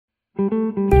Hello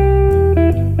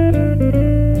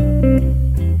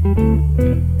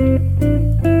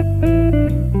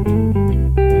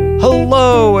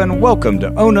and welcome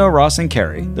to Oh No, Ross and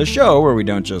Carrie, the show where we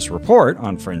don't just report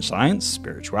on fringe science,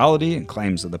 spirituality, and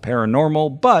claims of the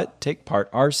paranormal, but take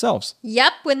part ourselves.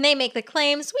 Yep, when they make the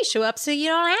claims, we show up so you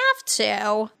don't have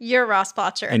to. You're Ross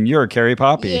Blotcher. And you're Carrie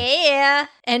Poppy. Yeah.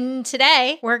 And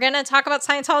today, we're going to talk about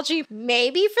Scientology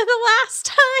maybe for the last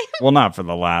time. Well, not for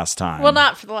the last time. Well,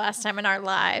 not for the last time in our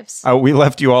lives. We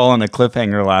left you all on a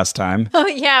cliffhanger last time. Oh,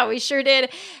 yeah, we sure did.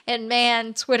 And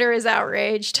man, Twitter is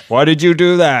outraged. Why did you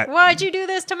do that? Why'd you do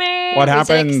this to me? What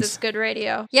happens? It's good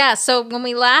radio. Yeah, so when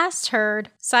we last heard,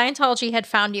 Scientology had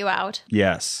found you out.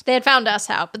 Yes. They had found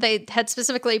us out, but they had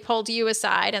specifically pulled you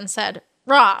aside and said,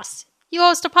 Ross, you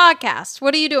host a podcast.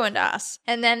 What are you doing to us?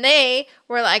 And then they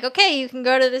were like, okay, you can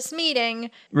go to this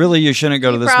meeting. Really, you shouldn't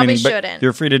go to this meeting, shouldn't. But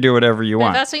you're free to do whatever you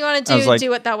want. If that's what you want to do, do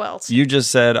what thou wilt. You just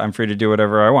said I'm free to do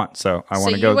whatever I want, so I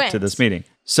want to go went to this meeting.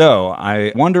 So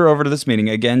I wander over to this meeting,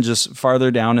 again, just farther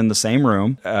down in the same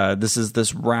room. This is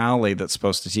this rally that's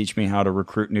supposed to teach me how to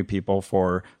recruit new people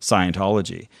for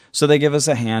Scientology. So they give us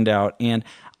a handout, and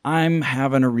I'm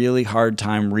having a really hard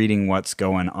time reading what's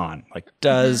going on. Like,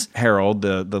 does Harold,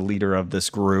 the leader of this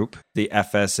group, the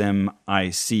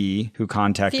FSMIC, who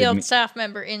contacted me... Field staff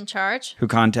member in charge. Who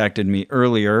contacted me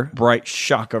earlier. Bright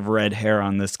shock of red hair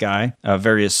on this guy.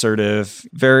 Very assertive,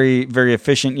 very, very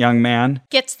efficient young man.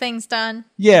 Gets things done.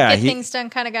 Yeah. Get things done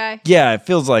kind of guy. Yeah, it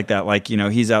feels like that. Like,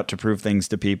 he's out to prove things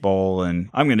to people, and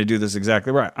I'm going to do this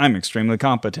exactly right. I'm extremely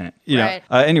competent. Right.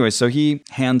 Anyway, so he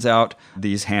hands out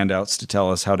these handouts to tell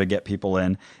us how to get people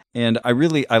in. And I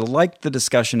liked the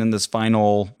discussion in this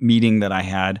final meeting that I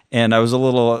had. And I was a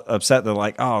little upset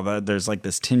that there's like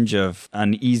this tinge of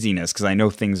uneasiness because I know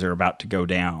things are about to go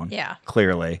down. Yeah.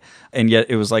 Clearly. And yet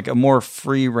it was like a more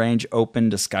free range, open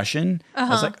discussion. I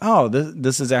was like, oh,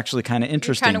 this is actually kind of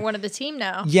interesting. You're kind of one of the team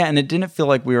now. Yeah. And it didn't feel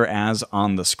like we were as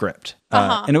on the script.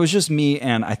 And it was just me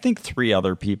and I think 3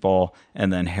 other people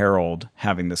and then Harold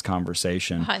having this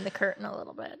conversation. Behind the curtain a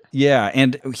little bit. Yeah.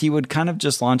 And he would kind of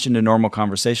just launch into normal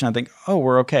conversation. I think, oh,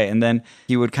 we're okay. And then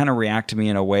he would kind of react to me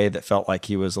in a way that felt like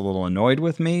he was a little annoyed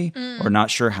with me or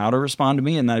not sure how to respond to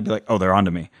me. And then I'd be like, oh, they're on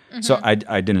to me. So I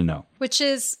didn't know. Which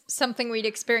is something we'd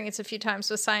experienced a few times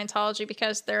with Scientology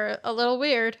because they're a little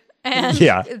weird. And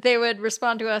they would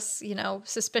respond to us,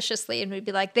 suspiciously, and we'd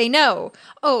be like, they know.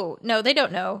 Oh, no, they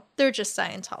don't know. They're just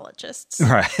Scientologists.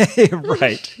 Right.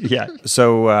 Right. Yeah.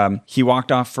 So he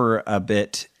walked off for a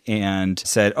bit and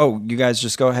said, oh, you guys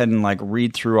just go ahead and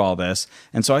read through all this.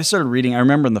 And so I started reading. I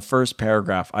remember in the first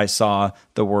paragraph, I saw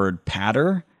the word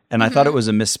patter. And I thought it was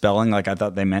a misspelling. I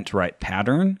thought they meant to write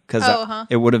pattern because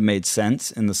it would have made sense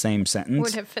in the same sentence.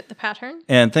 Would have fit the pattern.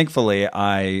 And thankfully,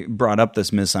 I brought up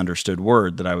this misunderstood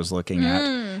word that I was looking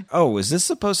at. Oh, is this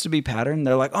supposed to be pattern?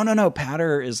 They're like, oh, no,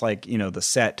 patter is the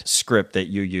set script that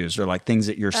you use or things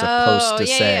that you're supposed to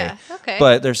say. Yeah. Okay.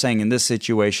 But they're saying in this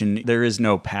situation, there is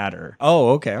no patter. Oh,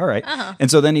 okay. All right. And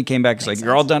so then he came back. He's like,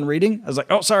 you're all done reading? I was like,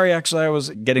 oh, sorry. Actually, I was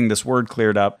getting this word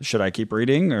cleared up. Should I keep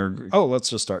reading or, let's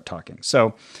just start talking.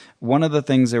 So one of the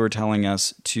things they were telling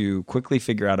us to quickly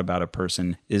figure out about a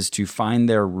person is to find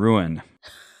their ruin.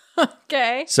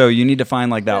 Okay. So you need to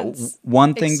find that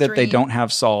one thing that they don't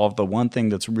have solved, the one thing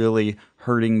that's really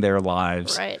hurting their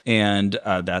lives. Right. And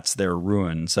that's their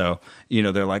ruin. So,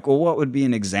 they're like, well, what would be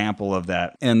an example of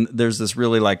that? And there's this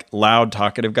really loud,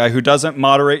 talkative guy who doesn't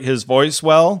moderate his voice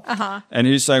well. And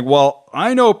he's saying, well,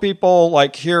 I know people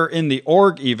here in the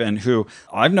org even who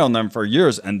I've known them for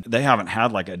years and they haven't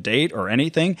had a date or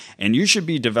anything. And you should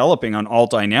be developing on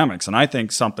alt dynamics. And I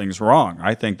think something's wrong.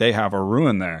 I think they have a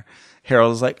ruin there.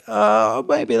 Harold is like,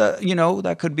 maybe that,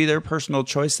 that could be their personal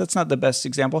choice. That's not the best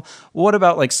example. What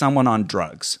about someone on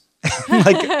drugs?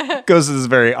 Goes to this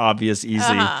very obvious,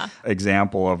 easy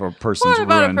example of a person's ruin.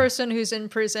 What about a person who's in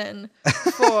prison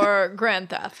for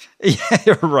grand theft?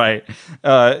 Yeah, right.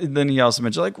 Then he also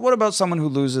mentioned, what about someone who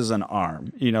loses an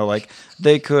arm?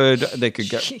 They could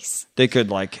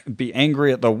be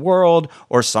angry at the world,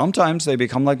 or sometimes they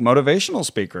become motivational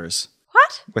speakers.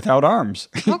 What? Without arms.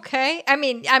 Okay. I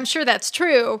mean, I'm sure that's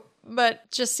true, but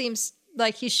just seems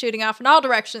like he's shooting off in all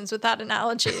directions with that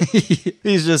analogy.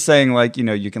 He's just saying,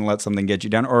 you can let something get you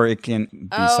down, or it can be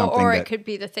something or it could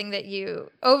be the thing that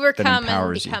you overcome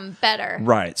and become better.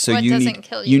 Right. So what doesn't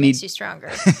kill you makes you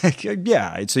stronger.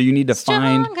 Yeah. So you need to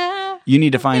find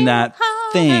that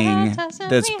thing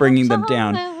that's bringing them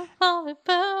down.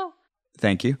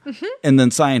 Thank you. And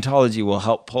then Scientology will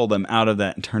help pull them out of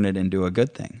that and turn it into a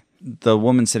good thing. The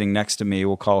woman sitting next to me,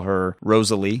 we'll call her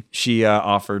Rosalie. She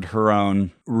offered her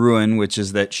own ruin, which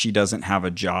is that she doesn't have a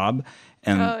job.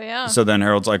 And so then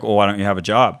Harold's like, well, why don't you have a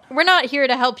job? We're not here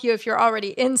to help you if you're already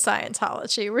in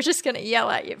Scientology. We're just going to yell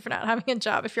at you for not having a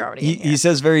job if you're already in here. He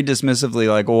says very dismissively,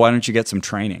 like, well, why don't you get some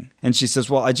training? And she says,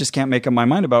 well, I just can't make up my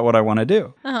mind about what I want to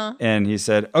do. And he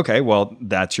said, okay, well,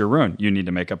 that's your ruin. You need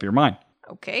to make up your mind.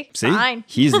 Okay, see, fine.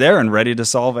 He's there and ready to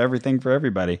solve everything for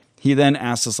everybody. He then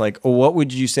asks us, like, oh, what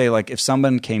would you say, like, if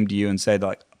someone came to you and said,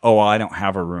 like, oh, I don't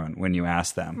have a ruin, when you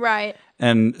ask them? Right.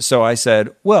 And so I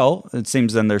said, well, it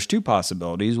seems then there's two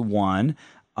possibilities. One,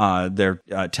 they're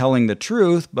telling the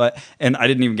truth, and I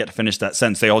didn't even get to finish that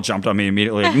sentence. They all jumped on me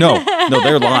immediately. Like, no,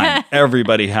 they're lying.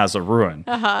 Everybody has a ruin.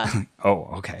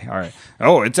 Oh, okay, all right.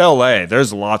 Oh, it's L.A.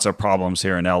 There's lots of problems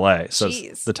here in L.A. So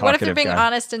jeez. The talkative what if they're being guy.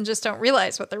 Honest and just don't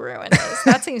realize what the ruin is?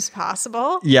 That seems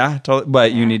possible. Yeah,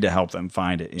 but you need to help them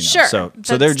find it. Sure. So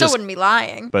they they're still wouldn't be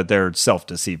lying. But they're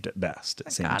self-deceived at best,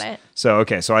 it seems. Got it. So,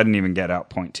 okay, so I didn't even get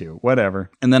out point 2. Whatever.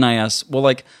 And then I asked, well,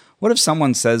 like, what if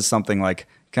someone says something like,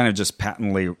 kind of just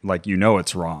patently, like,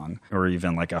 it's wrong, or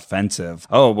even like offensive.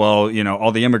 Oh, well,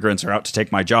 all the immigrants are out to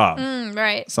take my job.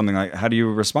 Right. Something like, how do you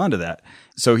respond to that?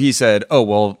 So he said, oh,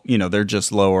 well, they're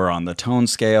just lower on the tone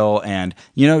scale, and,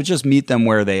 just meet them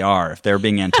where they are. If they're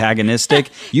being antagonistic,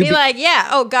 you be like, yeah,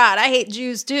 oh God, I hate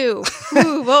Jews too.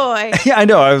 Ooh, boy. Yeah, I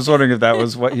know. I was wondering if that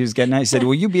was what he was getting at. He said,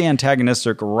 well, you be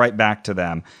antagonistic right back to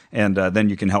them, and then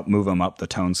you can help move them up the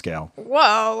tone scale.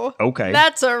 Whoa. Okay.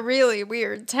 That's a really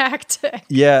weird tactic.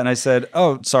 Yeah, and I said,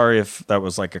 oh, sorry if that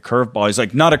was like a curveball. He's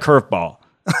like, not a curveball.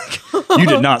 You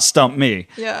did not stump me.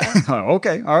 Yeah.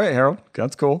 Okay. All right, Harold.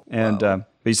 That's cool. And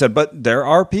he said, but there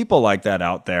are people like that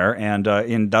out there,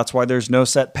 and that's why there's no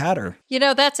set pattern.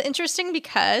 That's interesting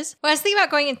because when I was thinking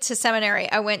about going into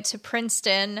seminary, I went to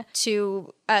Princeton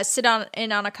to sit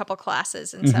in on a couple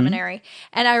classes in seminary.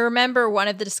 And I remember one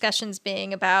of the discussions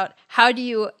being about how do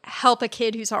you help a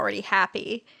kid who's already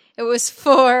happy? It was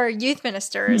for youth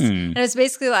ministers. And it was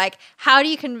basically like, how do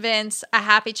you convince a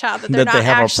happy child that they're not they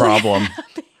have actually a problem?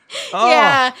 Happy? Oh.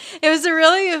 Yeah, it was a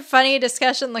really funny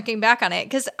discussion looking back on it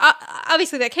because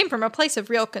obviously that came from a place of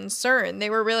real concern. They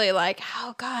were really like,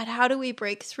 oh God, how do we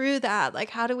break through that? Like,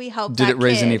 how do we help Did that it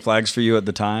raise kid? any flags for you at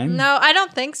the time? No, I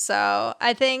don't think so.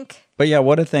 I think... But yeah,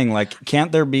 what a thing. Like,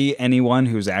 can't there be anyone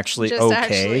who's actually just okay?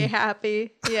 actually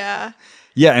happy, yeah.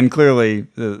 Yeah, and clearly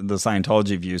the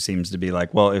Scientology view seems to be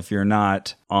like, well, if you're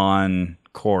not on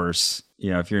course,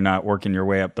 if you're not working your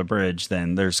way up the bridge,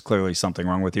 then there's clearly something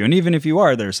wrong with you. And even if you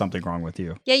are, there's something wrong with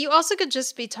you. Yeah, you also could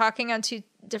just be talking on two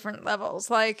different levels.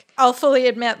 Like, I'll fully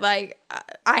admit, like,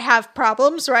 I have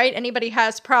problems, right? Anybody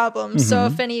has problems. So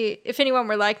if anyone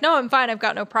were like, no, I'm fine, I've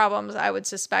got no problems, I would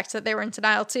suspect that they were in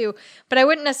denial too. But I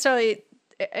wouldn't necessarily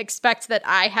expect that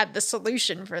I had the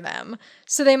solution for them.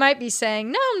 So they might be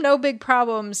saying, no big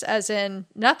problems, as in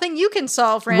nothing you can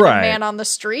solve, random man on the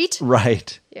street.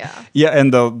 Right. Yeah. Yeah,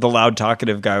 and the loud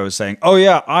talkative guy was saying, oh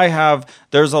yeah,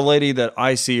 there's a lady that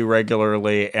I see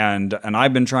regularly, and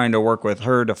I've been trying to work with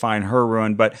her to find her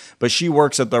ruin, but she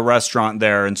works at the restaurant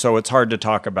there, and so it's hard to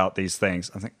talk about these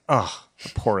things. I think, oh, the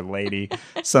poor lady.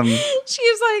 She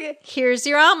was like, here's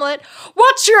your omelet.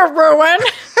 What's your ruin?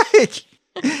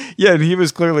 Yeah, and he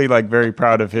was clearly like very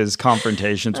proud of his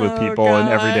confrontations with people in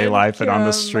everyday life and on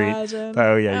the street. Imagine.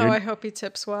 Oh yeah. I hope he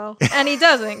tips well. And he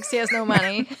doesn't because he has no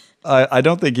money. I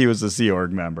don't think he was a Sea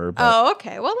Org member. But,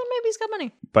 okay. Well, then maybe he's got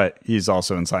money. But he's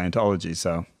also in Scientology,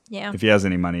 so if he has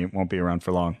any money, it won't be around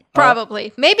for long.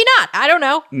 Probably. Maybe not. I don't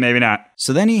know. Maybe not.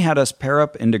 So then he had us pair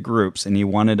up into groups, and he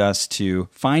wanted us to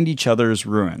find each other's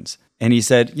ruins. And he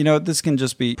said, this can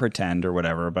just be pretend or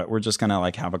whatever, but we're just going to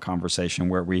like have a conversation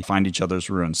where we find each other's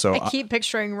ruins. So I keep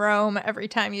picturing Rome every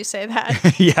time you say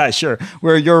that. Yeah, sure.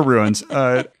 Where are your ruins?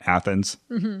 Athens.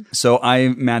 So I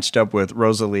matched up with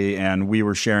Rosalie, and we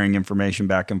were sharing information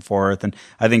back and forth. And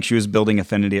I think she was building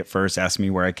affinity at first, asked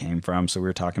me where I came from. So we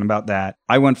were talking about that.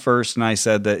 I went first, and I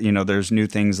said that, there's new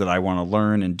things that I want to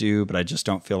learn and do, but I just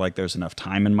don't feel like there's enough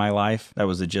time in my life. That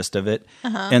was the gist of it.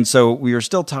 And so we were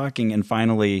still talking, and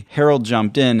finally Harold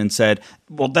jumped in and said,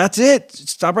 well, that's it.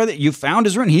 Stop right there. You found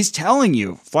his ruin. He's telling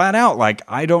you flat out, like,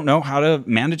 I don't know how to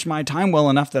manage my time well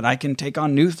enough that I can take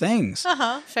on new things.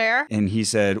 Fair. And he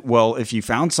said, well, if you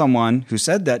found someone who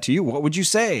said that to you, what would you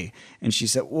say? And she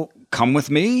said, well, come with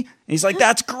me. And he's like,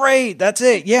 that's great. That's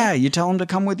it. Yeah, you tell him to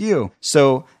come with you.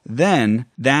 So then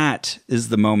that is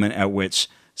the moment at which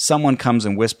someone comes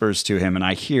and whispers to him, and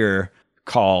I hear,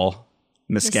 call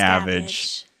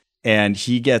Miscavige. And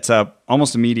he gets up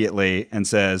almost immediately and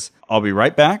says, I'll be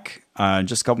right back. in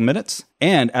just a couple minutes.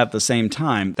 And at the same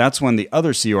time, that's when the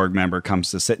other Sea Org member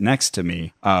comes to sit next to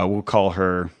me. We'll call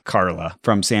her Carla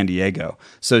from San Diego.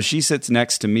 So she sits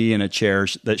next to me in a chair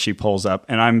that she pulls up,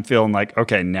 and I'm feeling like,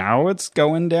 okay, now it's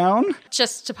going down.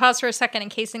 Just to pause for a second, in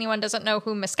case anyone doesn't know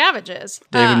who Miscavige is.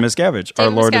 David Miscavige, our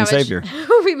Lord and Savior.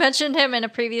 We mentioned him in a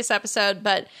previous episode,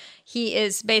 but he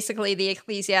is basically the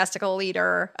ecclesiastical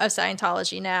leader of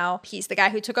Scientology now. He's the guy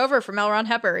who took over from L. Ron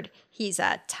Hubbard. He's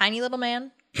a tiny little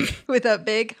man with a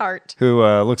big heart. Who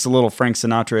looks a little Frank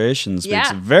Sinatra-ish and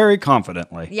speaks very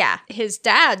confidently. Yeah. His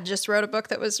dad just wrote a book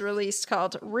that was released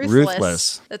called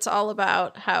Ruthless. It's all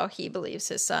about how he believes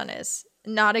his son is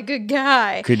not a good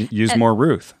guy. Could use more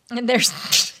Ruth. And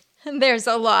there's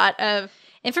a lot of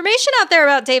information out there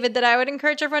about David that I would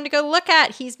encourage everyone to go look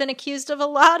at. He's been accused of a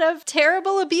lot of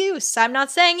terrible abuse. I'm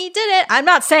not saying he did it.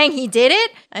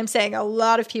 I'm saying a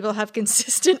lot of people have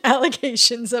consistent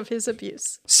allegations of his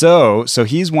abuse. So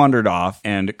he's wandered off,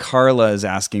 and Carla is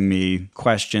asking me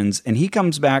questions, and he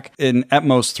comes back in at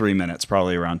most 3 minutes,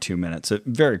 probably around 2 minutes,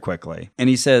 very quickly. And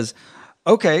he says,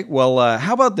 okay, well,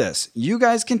 how about this? You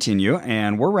guys continue,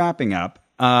 and we're wrapping up.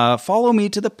 Follow me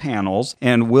to the panels,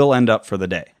 and we'll end up for the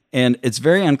day. And it's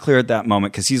very unclear at that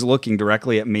moment because he's looking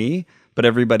directly at me, but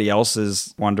everybody else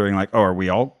is wondering like, oh, are we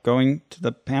all going to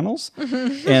the panels?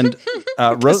 And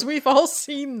because we've all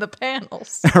seen the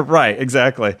panels. Right,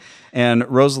 exactly. And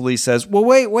Rosalie says, well,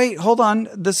 wait, hold on.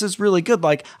 This is really good.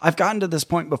 Like, I've gotten to this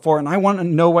point before, and I want to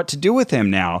know what to do with him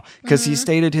now because he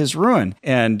stated his ruin.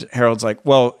 And Harold's like,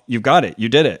 well, you've got it. You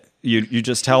did it. You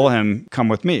just tell him, come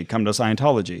with me, come to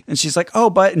Scientology. And she's like,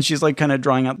 oh, but, and she's like kind of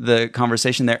drawing up the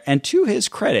conversation there. And to his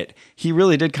credit, he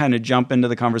really did kind of jump into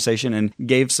the conversation and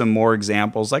gave some more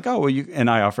examples like, oh, well,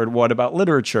 and I offered, what about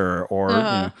literature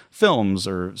or films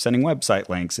or sending website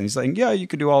links? And he's like, yeah, you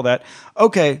could do all that.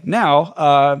 Okay,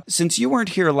 now, since you weren't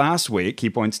here last week, he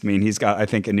points to me and he's got, I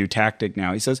think, a new tactic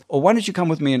now. He says, well, why don't you come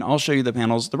with me and I'll show you the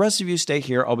panels. The rest of you stay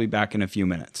here. I'll be back in a few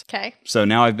minutes. Okay. So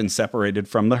now I've been separated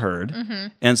from the herd.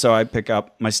 And so I pick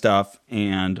up my stuff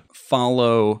and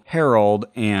follow Harold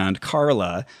and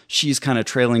Carla. She's kind of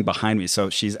trailing behind me. So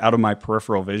she's out of my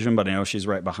peripheral vision, but I know she's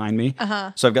right behind me.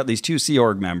 So I've got these two Sea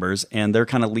Org members, and they're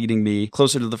kind of leading me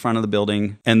closer to the front of the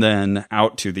building and then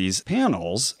out to these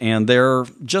panels. And they're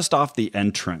just off the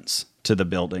entrance to the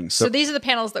building. So these are the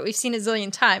panels that we've seen a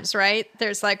zillion times, right?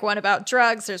 There's like one about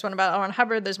drugs, there's one about L. Ron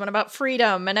Hubbard, there's one about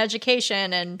freedom and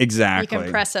education, and exactly. You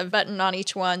can press a button on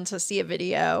each one to see a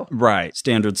video. Right.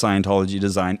 Standard Scientology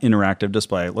design, interactive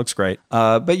display. It looks great.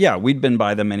 But yeah, we'd been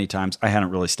by them many times. I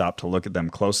hadn't really stopped to look at them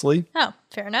closely. Oh,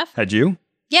 fair enough. Had you?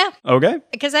 Yeah. Okay.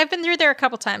 Because I've been through there a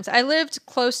couple times. I lived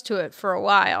close to it for a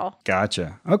while.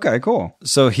 Gotcha. Okay, cool.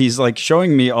 So he's like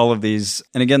showing me all of these.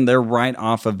 And again, they're right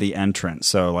off of the entrance.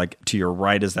 So like to your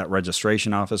right is that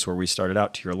registration office where we started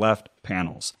out. To your left,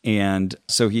 panels. And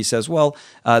so he says, well,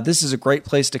 this is a great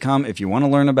place to come. If you want to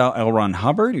learn about L. Ron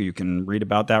Hubbard, you can read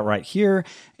about that right here.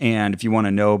 And if you want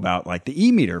to know about like the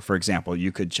e-meter, for example,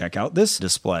 you could check out this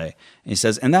display. And he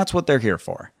says, and that's what they're here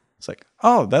for. It's like,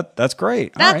 oh, that's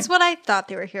great. That's what I thought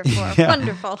they were here for. Yeah.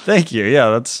 Wonderful. Thank you. Yeah,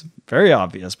 that's very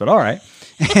obvious, but all right.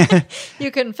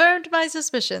 You confirmed my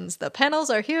suspicions. The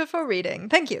panels are here for reading.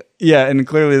 Thank you. Yeah, and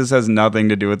clearly this has nothing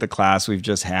to do with the class we've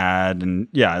just had. And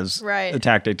yeah, it's right. A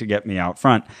tactic to get me out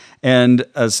front. And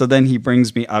so then he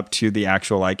brings me up to the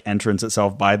actual like entrance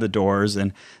itself by the doors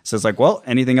and says like, well,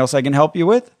 anything else I can help you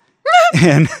with?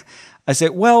 And I say,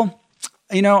 well,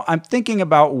 I'm thinking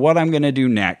about what I'm going to do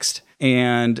next.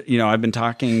 And, I've been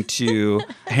talking to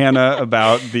Hannah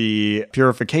about the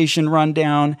purification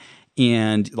rundown,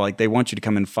 and like they want you to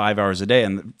come in 5 hours a day.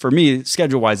 And for me,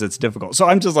 schedule-wise, it's difficult. So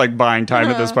I'm just like buying time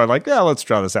at this point, like, yeah, let's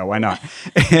try this out. Why not?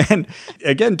 And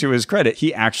again, to his credit,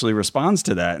 he actually responds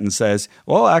to that and says,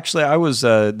 well, actually, I was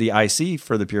the IC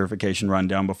for the purification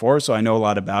rundown before, so I know a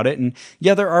lot about it. And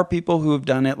yeah, there are people who have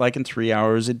done it like in 3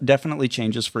 hours. It definitely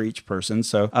changes for each person.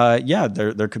 So yeah,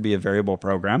 there could be a variable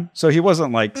program. So he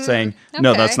wasn't like saying,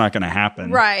 no, that's not going to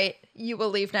happen. Right. You will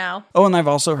leave now. Oh, and I've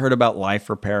also heard about life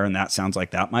repair, and that sounds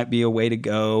like that might be a way to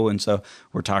go. And so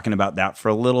we're talking about that for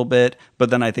a little bit. But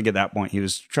then I think at that point he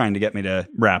was trying to get me to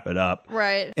wrap it up.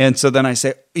 Right. And so then I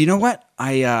say, you know what?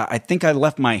 I think I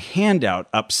left my handout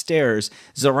upstairs.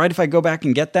 Is it all right if I go back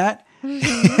and get that?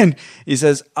 And he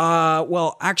says,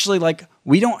 well, actually, like,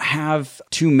 we don't have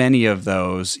too many of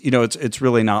those. It's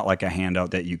really not like a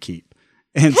handout that you keep.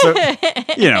 And so,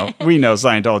 we know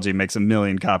Scientology makes 1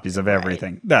 million copies of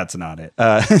everything. Right. That's not it.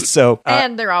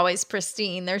 And they're always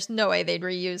pristine. There's no way they'd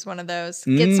reuse one of those.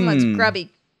 Get someone's grubby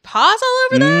pause all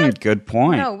over that? Good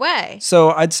point. No way.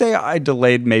 So I'd say I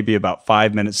delayed maybe about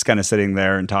 5 minutes kind of sitting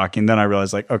there and talking. Then I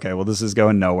realized like, okay, well, this is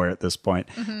going nowhere at this point.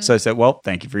 So I said, well,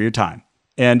 thank you for your time.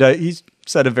 And he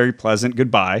said a very pleasant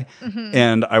goodbye.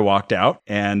 And I walked out.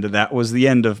 And that was the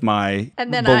end of my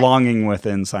belonging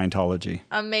within Scientology.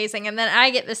 Amazing. And then I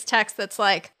get this text that's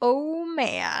like, oh,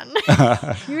 man,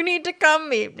 you need to come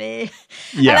meet me.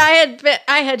 Yeah. And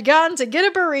I had gone to get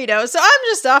a burrito. So I'm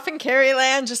just off in Carrie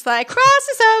land, just like, cross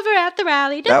us over at the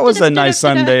rally. That was a nice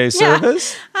Sunday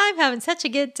service. I'm having such a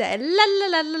good day. La,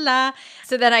 la, la, la, la.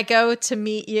 So then I go to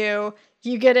meet you.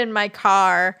 You get in my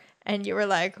car. And you were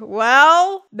like,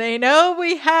 well, they know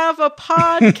we have a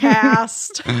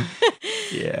podcast.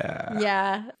 Yeah.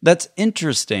 Yeah. That's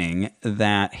interesting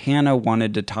that Hannah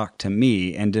wanted to talk to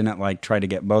me and didn't like try to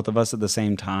get both of us at the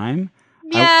same time.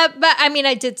 Yeah, but I mean,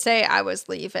 I did say I was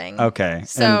leaving. Okay.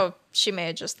 So she may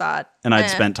have just thought. And I'd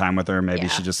spent time with her. Maybe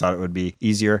she just thought it would be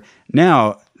easier.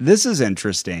 Now, this is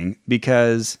interesting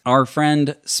because our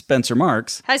friend Spencer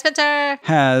Marks. Hi, Spencer.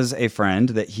 Has a friend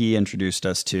that he introduced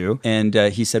us to. And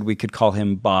he said we could call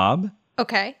him Bob.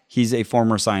 Okay. He's a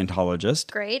former Scientologist.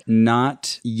 Great.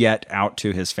 Not yet out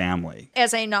to his family.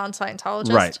 As a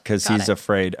non-Scientologist? Right, because he's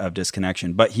afraid of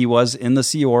disconnection. But he was in the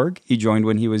Sea Org. He joined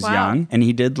when he was young, and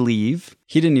he did leave.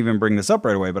 He didn't even bring this up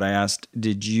right away, but I asked,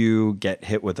 did you get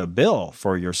hit with a bill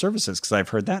for your services? Because I've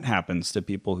heard that happens to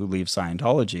people who leave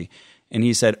Scientology. And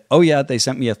he said, oh yeah, they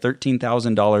sent me a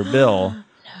 $13,000 bill.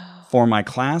 For my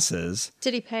classes.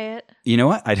 Did he pay it? You know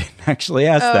what? I didn't actually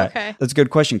ask that. Okay. That's a good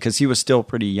question because he was still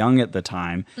pretty young at the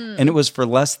time. And it was for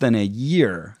less than a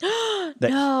year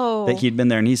that he'd been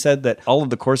there. And he said that all of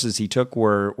the courses he took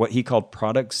were what he called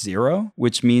Product Zero,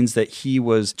 which means that he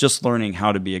was just learning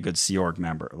how to be a good Sea Org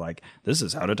member. Like, this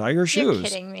is how to tie your shoes. You're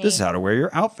kidding me. This is how to wear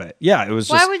your outfit. Yeah, it was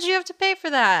just... Why would you have to pay for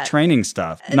that? Training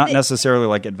stuff. Not necessarily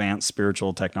like advanced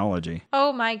spiritual technology.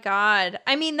 Oh my God.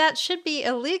 I mean, that should be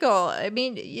illegal. I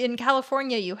mean, in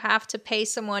California, you have to pay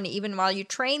someone even while you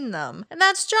train them. And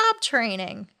that's job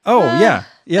training. Oh, yeah.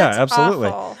 Yeah, that's absolutely.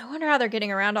 Awful. I wonder how they're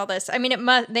getting around all this. I mean,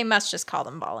 they must just call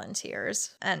them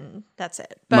volunteers, and that's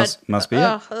it. But must be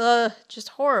it. Just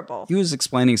horrible. He was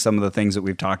explaining some of the things that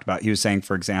we've talked about. He was saying,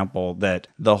 for example, that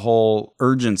the whole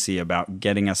urgency about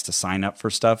getting us to sign up for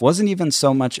stuff wasn't even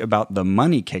so much about the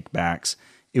money kickbacks.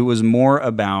 It was more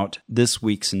about this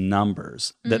week's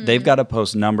numbers, that they've got to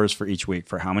post numbers for each week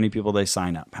for how many people they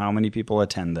sign up, how many people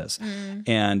attend this,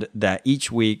 and that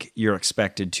each week you're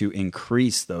expected to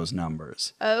increase those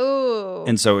numbers. Oh.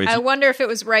 And so I wonder if it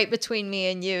was right between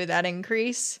me and you, that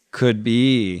increase. Could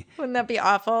be. Wouldn't that be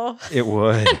awful? It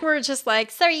would. We're just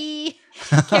like, sorry,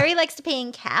 Carrie likes to pay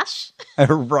in cash.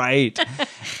 Right.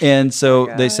 And so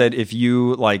they said if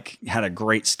you like had a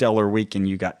great stellar week and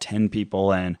you got 10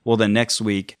 people in, well, then next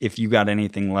week, if you got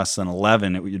anything less than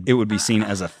 11, it would be seen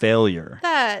as a failure.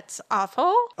 That's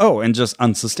awful. Oh, and just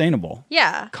unsustainable.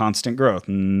 Yeah. Constant growth.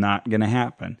 Not going to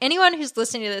happen. Anyone who's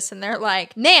listening to this and they're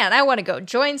like, man, I want to go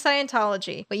join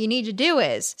Scientology. What you need to do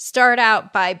is start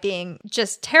out by being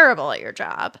just terrible at your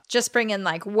job. Just bring in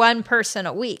like one person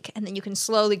a week and then you can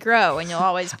slowly grow and you'll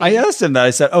always be. I asked him that.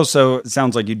 I said, oh, so it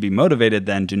sounds like you'd be motivated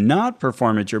then to not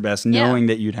perform at your best, knowing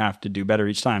that you'd have to do better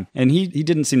each time. And he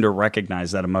didn't seem to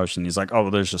recognize that emotion. He's like, oh,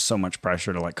 well, there's just so much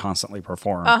pressure to like constantly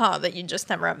perform. That you just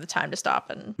never have the time to stop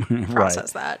and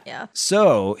process that. Yeah.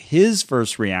 So his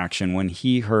first reaction when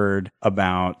he heard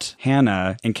about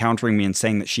Hannah encountering me and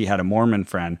saying that she had a Mormon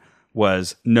friend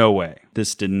was, no way,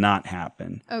 this did not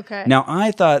happen. Okay. Now,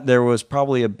 I thought there was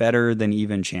probably a better than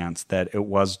even chance that it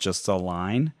was just a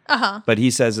line. But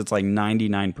he says it's like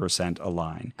 99% a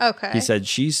line. Okay. He said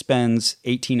she spends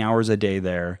 18 hours a day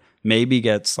there, maybe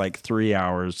gets like 3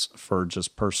 hours for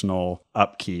just personal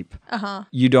upkeep.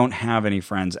 You don't have any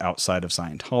friends outside of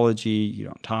Scientology. You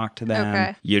don't talk to them.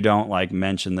 Okay. You don't like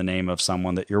mention the name of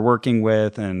someone that you're working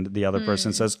with. And the other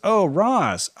person says, oh,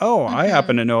 Ross. Oh, I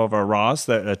happen to know of a Ross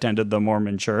that attended the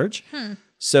Mormon church.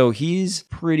 So he's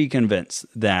pretty convinced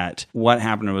that what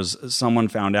happened was someone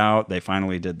found out, they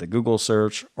finally did the Google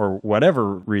search, or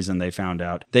whatever reason they found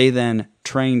out. They then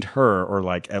trained her, or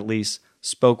like at least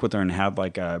spoke with her and had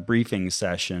like a briefing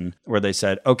session where they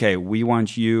said, okay, we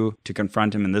want you to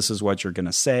confront him and this is what you're going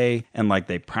to say. And like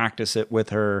they practice it with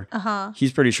her.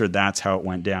 He's pretty sure that's how it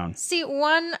went down. See,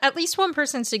 at least one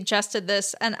person suggested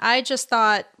this and I just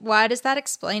thought, why does that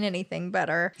explain anything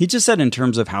better? He just said in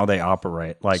terms of how they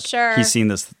operate, like he's seen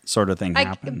this sort of thing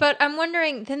happen. But I'm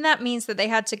wondering, then that means that they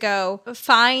had to go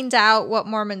find out what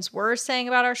Mormons were saying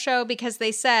about our show, because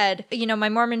they said, my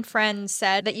Mormon friend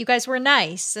said that you guys were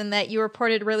nice and that you were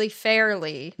reported really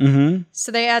fairly. Mm-hmm.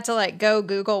 So they had to like go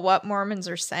Google what Mormons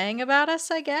are saying about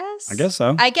us, I guess. I guess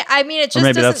so. I mean, it just or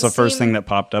maybe that's the doesn't first seem- thing that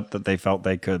popped up that they felt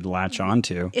they could latch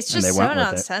onto. It's and just they went so with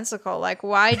it. nonsensical. Like,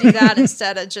 why do that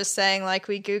instead of just saying, like,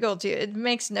 we Googled you? It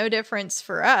makes no difference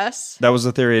for us. That was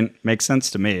the theory, and makes sense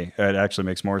to me. It actually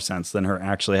makes more sense than her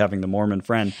actually having the Mormon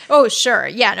friend. Oh, sure.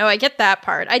 Yeah, no, I get that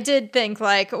part. I did think,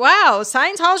 like, wow,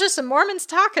 Scientologists and Mormons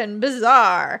talking.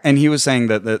 Bizarre. And he was saying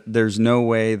that there's no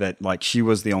way that, like, she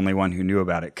was the only one who knew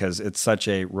about it, because it's such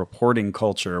a reporting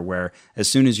culture where as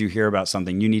soon as you hear about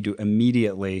something, you need to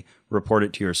immediately report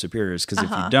it to your superiors, because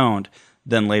if you don't,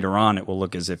 then later on it will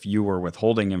look as if you were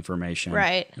withholding information.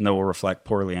 Right. And that will reflect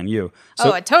poorly on you.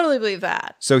 So, I totally believe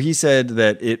that. So he said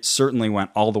that it certainly went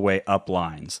all the way up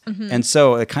lines. Mm-hmm. And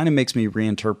so it kind of makes me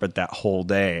reinterpret that whole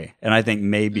day. And I think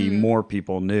maybe more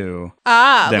people knew.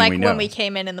 Than like we know. when we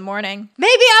came in the morning.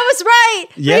 Maybe I was right.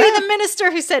 Yeah. Maybe the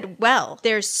minister who said, well,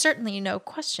 there's certainly no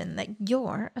question that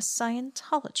you're a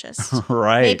Scientologist.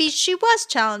 Right. Maybe she was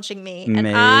challenging me. And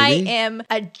Maybe. I am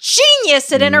a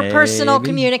genius at interpersonal Maybe.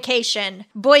 communication.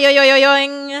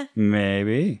 Boy-yo-yo-yo-yoing.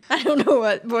 Maybe. I don't know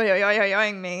what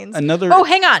boy-yo-yo-yo-yoing means. Another. Oh,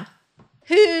 hang on.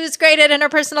 Who's great at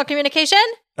interpersonal communication?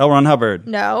 L. Ron Hubbard.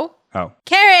 No. Oh.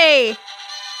 Carrie.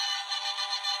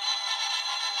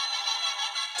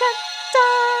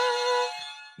 Ta-da.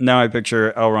 Now I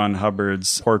picture L. Ron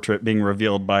Hubbard's portrait being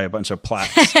revealed by a bunch of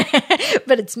plaques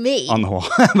But it's me. on the wall.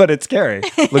 But it's Carrie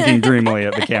looking dreamily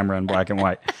at the camera in black and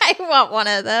white. I want one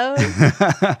of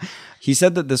those. He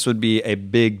said that this would be a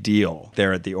big deal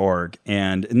there at the org.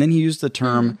 And then he used the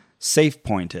term safe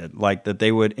pointed, like that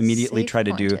they would immediately try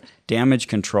to do Safe-pointed. damage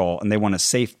control and they want to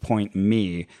safe point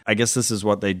me. I guess this is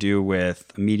what they do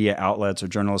with media outlets or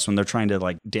journalists when they're trying to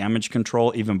like damage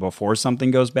control even before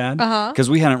something goes bad. Because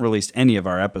we hadn't released any of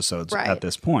our episodes Right. at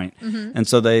this point. And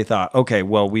so they thought, okay,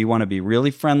 well, we want to be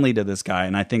really friendly to this guy.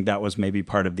 And I think that was maybe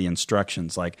part of the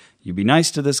instructions. Like, you be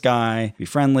nice to this guy, be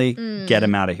friendly, get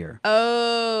him out of here.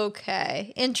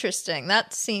 Okay. Interesting.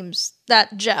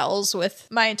 That gels with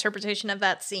my interpretation of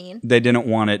that scene. They didn't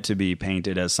want it to be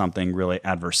painted as something really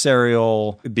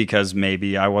adversarial because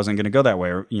maybe I wasn't going to go that way,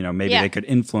 or maybe Yeah. they could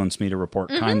influence me to report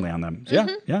kindly on them. So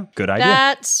yeah, good idea.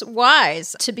 That's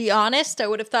wise. To be honest, I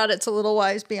would have thought it's a little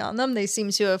wise beyond them. They seem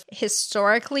to have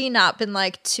historically not been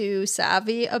like too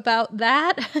savvy about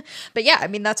that. But yeah, I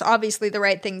mean, that's obviously the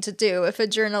right thing to do. If a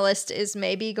journalist is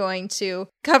maybe going to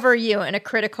cover you in a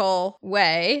critical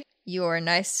way, you are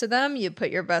nice to them, you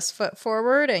put your best foot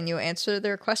forward, and you answer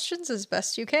their questions as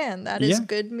best you can. That is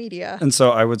good media. And so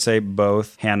I would say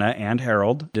both Hannah and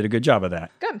Harold did a good job of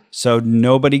that. Good. So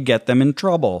nobody get them in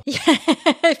trouble.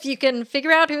 If you can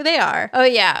figure out who they are. Oh,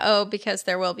 yeah. Oh, because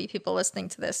there will be people listening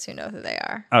to this who know who they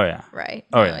are. Oh, yeah. Right.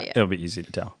 Oh, yeah. It'll be easy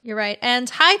to tell. You're right. And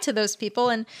hi to those people.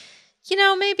 And,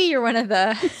 maybe you're one of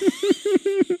the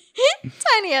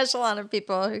tiny echelon of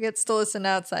people who gets to listen to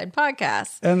outside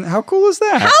podcasts. And how cool is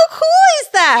that? How cool is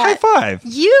that? High five.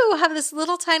 You have this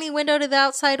little tiny window to the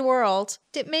outside world.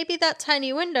 Maybe that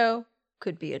tiny window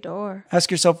could be a door. Ask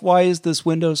yourself, why is this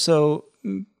window so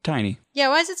tiny? Yeah,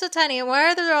 why is it so tiny? And why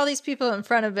are there all these people in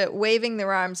front of it waving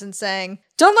their arms and saying,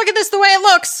 don't look at this the way it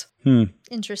looks?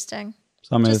 Interesting.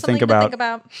 Something to think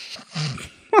about.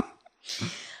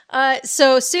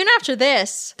 So soon after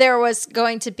this, there was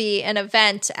going to be an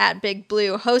event at Big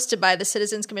Blue hosted by the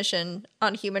Citizens Commission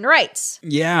on Human Rights.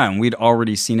 Yeah, and we'd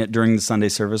already seen it during the Sunday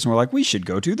service, and we're like, we should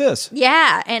go to this.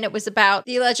 Yeah, and it was about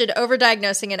the alleged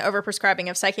overdiagnosing and overprescribing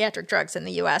of psychiatric drugs in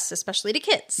the U.S., especially to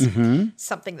kids.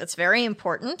 Something that's very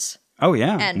important. Oh,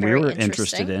 yeah. And we very were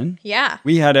interesting. interested in. Yeah.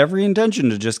 We had every intention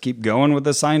to just keep going with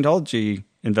the Scientology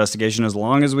investigation as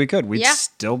long as we could. We'd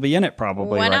still be in it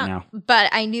probably Why right not? now. But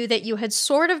I knew that you had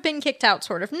sort of been kicked out,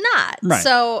 sort of not. Right.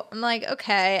 So I'm like,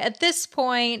 okay, at this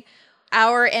point,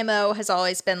 our MO has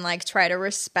always been like, try to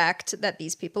respect that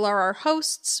these people are our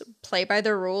hosts, play by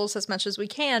their rules as much as we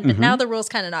can. But now the rule's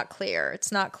kind of not clear.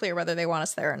 It's not clear whether they want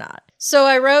us there or not. So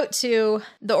I wrote to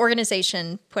the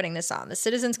organization putting this on, the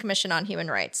Citizens Commission on Human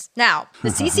Rights. Now, the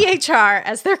CCHR,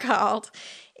 as they're called,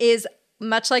 is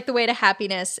much like the Way to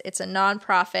Happiness. It's a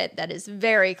nonprofit that is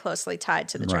very closely tied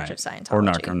to the Church of Scientology. Or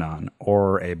Narconon,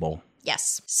 or Able.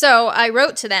 Yes. So I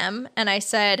wrote to them and I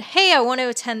said, hey, I want to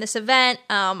attend this event.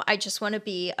 I just want to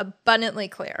be abundantly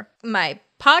clear. My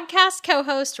podcast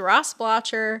co-host, Ross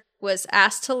Blotcher, was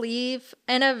asked to leave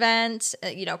an event,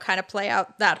 kind of play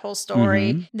out that whole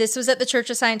story. This was at the Church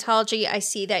of Scientology. I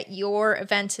see that your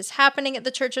event is happening at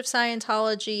the Church of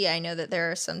Scientology. I know that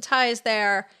there are some ties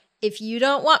there. If you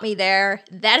don't want me there,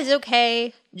 that is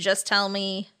okay. Just tell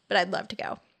me, but I'd love to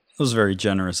go. It was very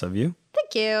generous of you.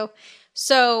 Thank you.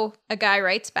 So a guy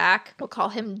writes back. We'll call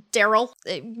him Daryl.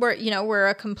 We're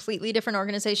a completely different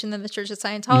organization than the Church of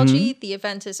Scientology. The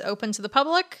event is open to the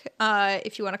public.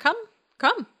 If you want to come,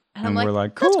 come. And we're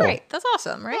like, cool. That's great. That's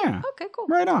awesome, right? Yeah. Okay, cool.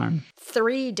 Right on.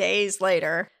 3 days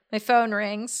later, my phone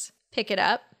rings. Pick it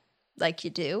up like you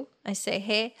do. I say,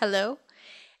 hey, hello.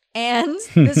 And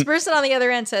this person on the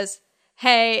other end says,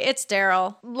 hey, it's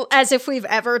Daryl, as if we've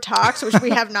ever talked, which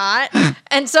we have not.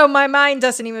 And so my mind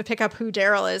doesn't even pick up who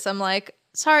Daryl is. I'm like,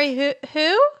 sorry,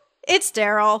 who? It's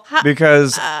Daryl.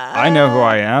 Because I know who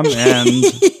I am, and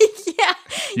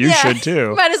you should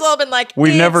too. Might as well have been like,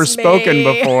 we've never spoken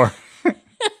before.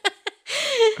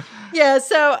 Yeah,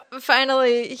 so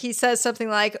finally he says something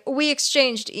like, we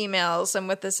exchanged emails. I'm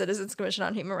with the Citizens Commission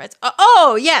on Human Rights.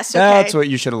 Oh, yes, okay. That's what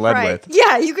you should have led with.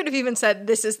 Yeah, you could have even said,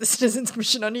 this is the Citizens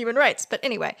Commission on Human Rights. But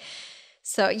anyway,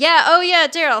 so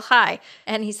Daryl, hi.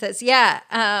 And he says,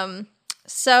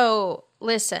 so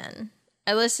listen,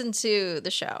 I listened to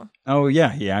the show. Oh,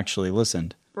 yeah, he actually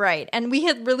listened. Right, and we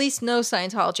had released no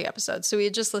Scientology episodes, so we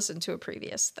had just listened to a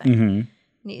previous thing. And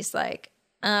he's like,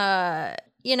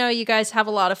 you guys have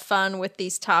a lot of fun with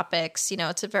these topics.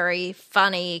 It's a very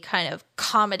funny kind of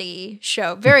comedy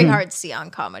show. Very hard to see on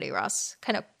comedy, Ross.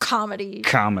 Kind of comedy.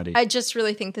 I just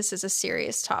really think this is a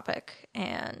serious topic,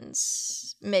 and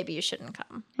maybe you shouldn't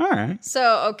come. All right.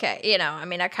 So, okay,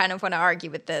 I kind of want to argue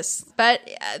with this, but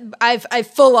I've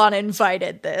full on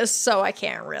invited this, so I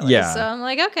can't really. Yeah. So I'm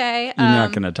like, okay. You're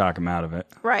not going to talk him out of it.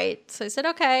 Right. So I said,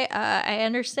 okay, I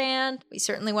understand. We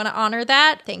certainly want to honor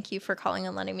that. Thank you for calling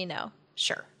and letting me know.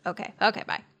 Sure. Okay,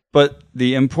 bye. But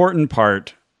the important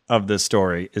part of this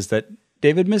story is that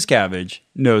David Miscavige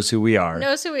knows who we are.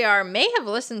 May have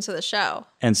listened to the show.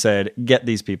 And said, get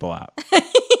these people out.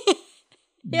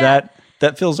 Yeah.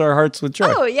 That fills our hearts with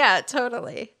joy. Oh, yeah,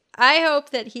 totally. I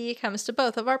hope that he comes to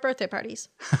both of our birthday parties.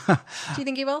 Do you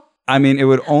think he will? I mean, it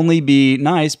would only be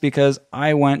nice because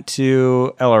I went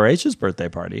to LRH's birthday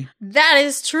party. That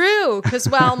is true. Because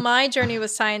while my journey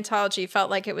with Scientology felt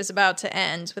like it was about to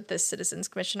end with this Citizens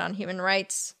Commission on Human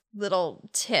Rights little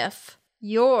tiff,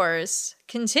 yours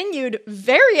continued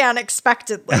very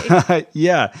unexpectedly.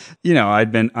 Yeah.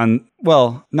 I'd been,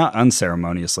 not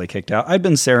unceremoniously kicked out. I'd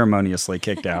been ceremoniously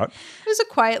kicked out. It was a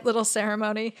quiet little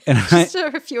ceremony. And just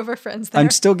a few of our friends there. I'm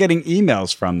still getting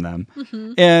emails from them.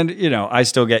 And, I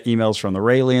still get emails from the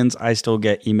Raelians. I still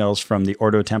get emails from the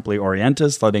Ordo Templi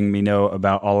Orientis letting me know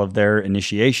about all of their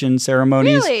initiation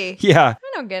ceremonies. Really? Yeah.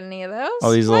 I don't get any of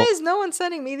those. Why is no one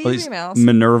sending me these emails?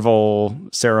 Minerval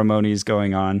ceremonies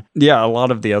going on. Yeah, a lot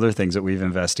of the other things that we've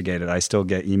investigated, I still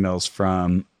get emails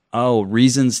from,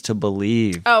 Reasons to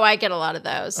Believe. Oh, I get a lot of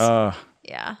those.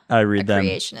 Yeah. I read them,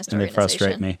 and they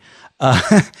frustrate me.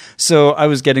 So I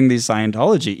was getting these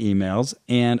Scientology emails,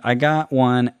 and I got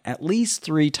one at least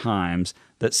 3 times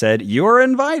that said, you're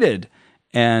invited,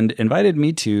 and invited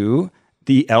me to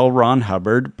the L. Ron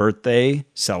Hubbard birthday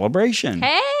celebration.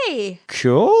 Hey!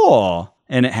 Cool.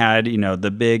 And it had,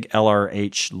 the big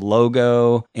LRH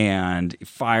logo and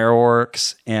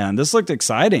fireworks. And this looked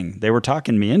exciting. They were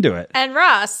talking me into it. And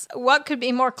Ross, what could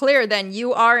be more clear than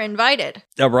you are invited?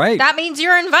 Oh, right. That means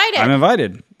you're invited. I'm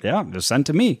invited. Yeah, it was sent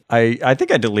to me. I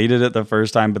think I deleted it the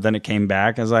first time, but then it came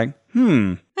back. I was like,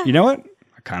 you know what?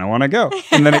 I kind of want to go.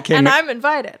 And then it came. And I'm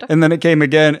invited. And then it came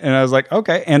again. And I was like,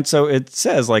 okay. And so it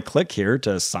says, click here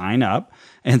to sign up.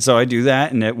 And so I do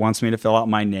that, and it wants me to fill out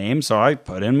my name. So I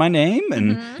put in my name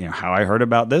and how I heard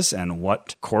about this and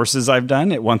what courses I've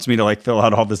done. It wants me to fill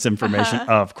out all this information,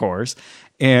 of course.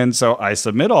 And so I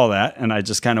submit all that, and I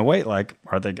just kind of wait,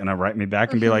 are they going to write me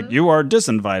back and be like, you are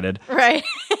disinvited? Right.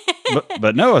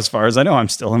 but no, as far as I know, I'm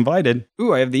still invited.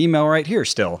 Ooh, I have the email right here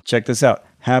still. Check this out.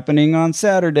 Happening on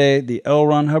Saturday, the L.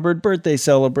 Ron Hubbard birthday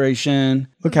celebration.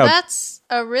 Look how... That's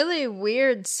a really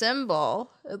weird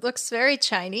symbol. It looks very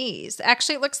Chinese.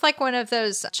 Actually, it looks like one of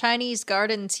those Chinese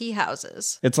garden tea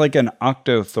houses. It's like an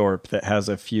octothorpe that has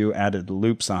a few added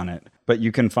loops on it. But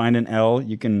you can find an L.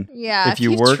 You can, if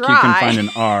you work, you can find an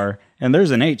R. And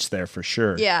there's an H there for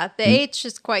sure. Yeah, the H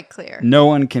is quite clear. No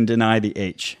one can deny the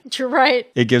H. You're right.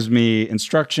 It gives me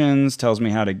instructions, tells me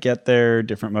how to get there,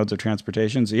 different modes of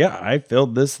transportation. So yeah, I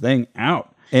filled this thing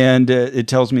out. And it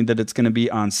tells me that it's going to be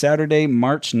on Saturday,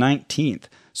 March 19th.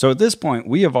 So at this point,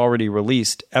 we have already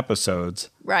released episodes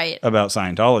about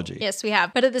Scientology. Yes, we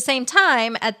have. But at the same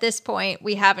time, at this point,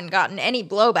 we haven't gotten any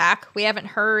blowback. We haven't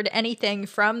heard anything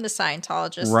from the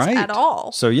Scientologists at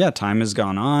all. So yeah, time has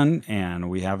gone on, and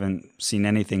we haven't seen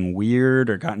anything weird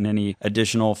or gotten any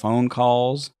additional phone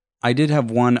calls. I did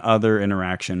have one other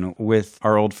interaction with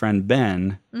our old friend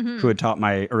Ben, who had taught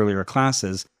my earlier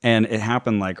classes, and it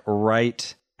happened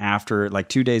right after, like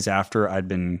 2 days after I'd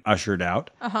been ushered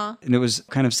out. And it was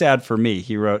kind of sad for me.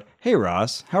 He wrote, "Hey,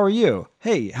 Ross, how are you?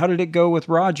 Hey, how did it go with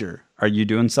Roger? Are you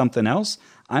doing something else?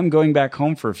 I'm going back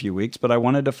home for a few weeks, but I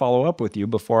wanted to follow up with you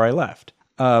before I left."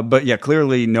 But yeah,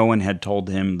 clearly no one had told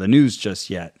him the news just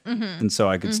yet. And so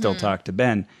I could still talk to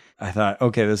Ben. I thought,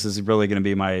 okay, this is really going to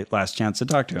be my last chance to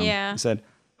talk to him. Yeah. I said,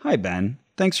 "Hi, Ben.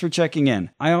 Thanks for checking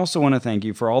in. I also want to thank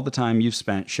you for all the time you've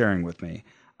spent sharing with me.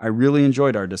 I really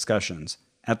enjoyed our discussions.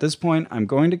 At this point, I'm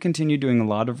going to continue doing a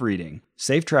lot of reading.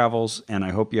 Safe travels, and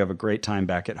I hope you have a great time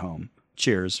back at home.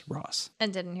 Cheers, Ross."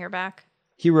 And didn't hear back.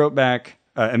 He wrote back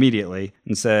immediately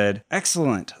and said,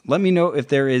 "Excellent. Let me know if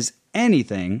there is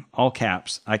anything, all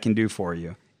caps, I can do for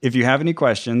you. If you have any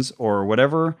questions or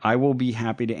whatever, I will be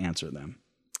happy to answer them."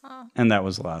 And that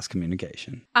was the last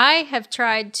communication. I have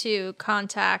tried to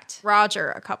contact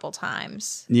Roger a couple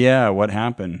times. Yeah, what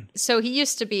happened? So he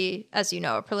used to be, as you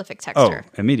know, a prolific texter. Oh,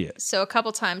 immediate. So a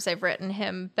couple times I've written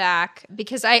him back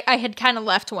because I had kind of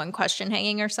left one question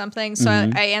hanging or something. So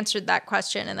I answered that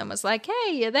question and then was like,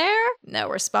 "Hey, you there?" No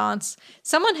response.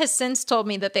 Someone has since told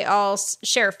me that they all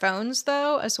share phones,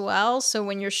 though, as well. So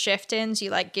when your shift ends, you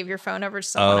like give your phone over to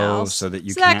someone else. So that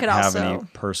you can't have any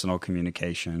personal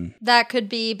communication. That could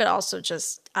be, but also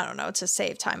just, I don't know, to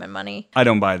save time and money. I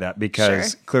don't buy that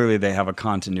because clearly they have a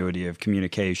continuity of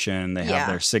communication. They have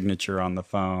their signature on the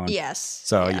phone. Yes.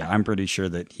 So yeah, I'm pretty sure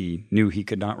that he knew he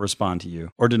could not respond to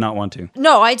you or did not want to.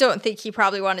 No, I don't think he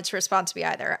probably wanted to respond to me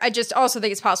either. I just also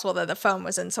think it's possible that the phone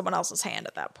was in someone else's hand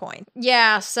at that point.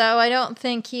 Yeah, so I don't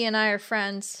think he and I are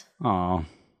friends. Oh,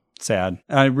 sad.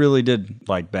 I really did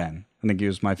like Ben. I think he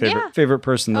was my favorite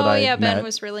person that I met. Oh, yeah, Ben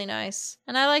was really nice.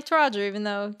 And I liked Roger, even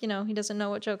though, you know, he doesn't know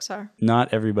what jokes are.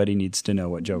 Not everybody needs to know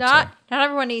what jokes are. Not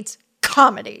everyone needs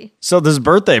comedy. So this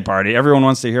birthday party, everyone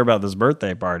wants to hear about this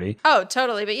birthday party. Oh,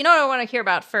 totally. But you know what I want to hear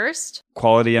about first?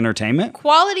 Quality entertainment?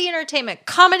 Quality entertainment.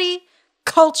 Comedy,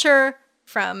 culture,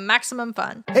 from Maximum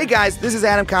Fun. Hey guys, this is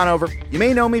Adam Conover. You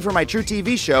may know me from my True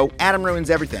TV show, Adam Ruins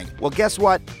Everything. Well, guess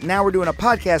what? Now we're doing a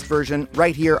podcast version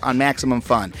right here on Maximum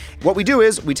Fun. What we do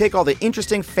is we take all the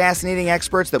interesting, fascinating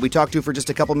experts that we talk to for just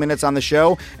a couple minutes on the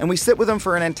show, and we sit with them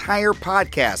for an entire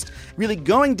podcast, really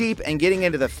going deep and getting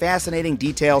into the fascinating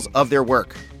details of their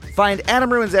work. Find Adam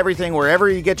Ruins Everything wherever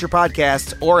you get your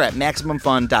podcasts or at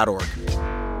MaximumFun.org.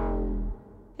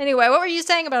 Anyway, what were you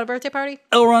saying about a birthday party?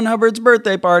 L. Ron Hubbard's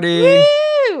birthday party.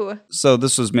 Woo! So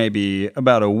this was maybe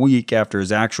about a week after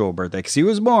his actual birthday, because he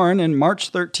was born in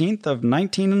March 13th of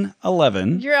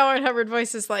 1911. Your L. Ron Hubbard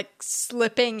voice is like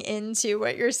slipping into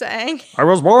what you're saying. I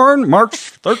was born March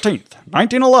 13th,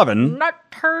 1911.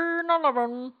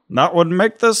 1911. That would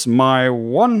make this my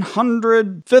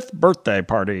 105th birthday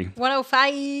party.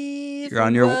 105. You're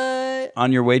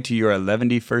on your way to your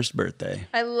 111st birthday.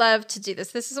 I love to do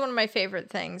this. This is one of my favorite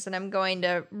things, and I'm going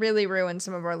to really ruin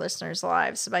some of our listeners'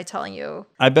 lives by telling you.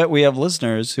 I bet we have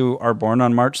listeners who are born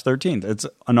on March 13th. It's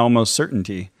an almost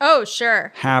certainty. Oh,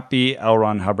 sure. Happy L.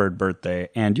 Ron Hubbard birthday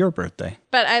and your birthday.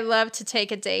 But I love to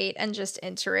take a date and just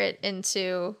enter it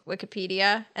into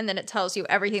Wikipedia, and then it tells you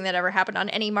everything that ever happened on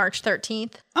any March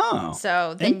 13th. Oh,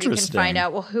 so then you can find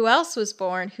out, well, who else was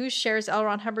born? Who shares L.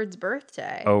 Ron Hubbard's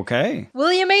birthday? Okay.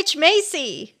 William H.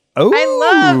 Macy. Oh. I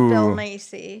love Bill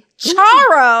Macy.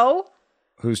 Charo.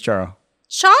 Who's Charo?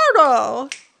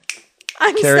 Charo.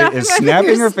 Carrie is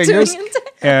snapping her fingers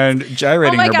and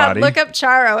gyrating her body. Oh my God, look up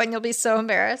Charo and you'll be so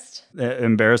embarrassed.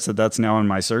 Embarrassed that that's now in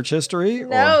my search history?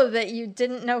 No, that you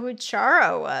didn't know who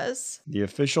Charo was.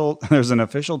 There's an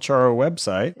official Charo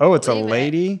website. Oh, it's a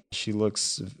lady. She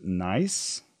looks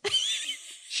nice.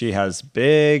 She has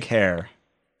big hair.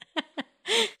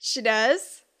 She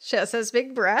does. She also has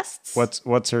big breasts.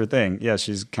 What's her thing? Yeah,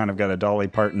 she's kind of got a Dolly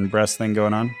Parton breast thing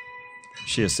going on. Is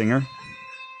she a singer?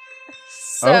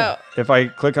 So, if I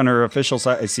click on her official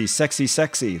site, I see Sexy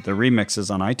Sexy, the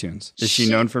remixes on iTunes. Is she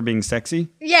known for being sexy?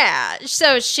 Yeah.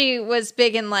 So she was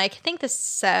big in I think the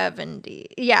 70s.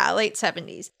 Yeah, late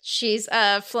 70s. She's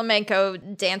a flamenco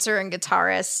dancer and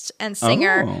guitarist and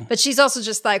singer, but she's also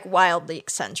just wildly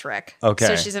eccentric. Okay.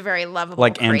 So she's a very lovable,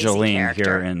 like crazy Angeline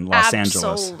character. Here in Los Angeles.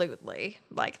 Absolutely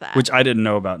like that. Which I didn't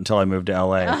know about until I moved to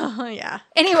LA. Oh, yeah.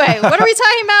 Anyway, what are we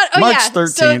talking about? Oh, March yeah.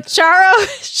 13th. So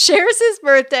Charo shares his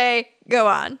birthday. Go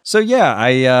on. So yeah,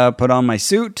 I put on my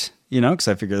suit, because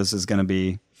I figure this is going to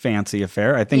be fancy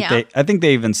affair. I think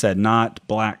they even said not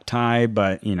black tie,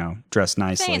 but dressed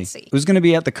nicely. Fancy. It was going to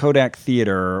be at the Kodak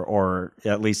Theater, or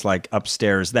at least like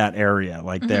upstairs, that area,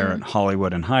 like there at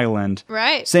Hollywood and Highland.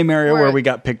 Right. Same area where we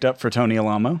got picked up for Tony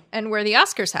Alamo. And where the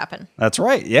Oscars happen. That's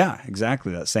right. Yeah,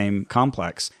 exactly. That same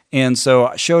complex. And so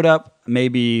I showed up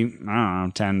maybe, I don't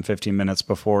know, 10, 15 minutes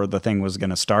before the thing was going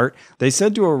to start. They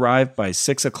said to arrive by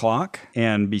 6 o'clock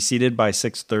and be seated by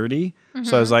 6:30.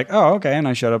 So I was like, oh, okay. And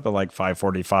I showed up at like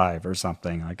 5:45 or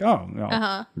something. Like,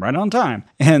 right on time.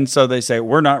 And so they say,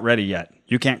 we're not ready yet.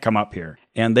 You can't come up here.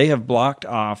 And they have blocked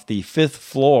off the 5th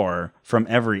floor from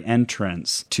every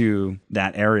entrance to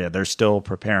that area. They're still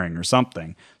preparing or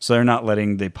something. So they're not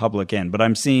letting the public in. But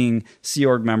I'm seeing Sea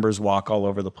Org members walk all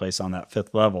over the place on that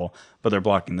 5th level, but they're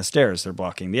blocking the stairs. They're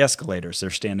blocking the escalators. They're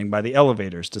standing by the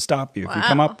elevators to stop you if you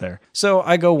come up there. So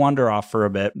I go wander off for a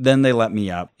bit. Then they let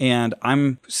me up. And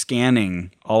I'm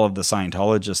scanning all of the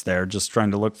Scientologists there, just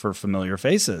trying to look for familiar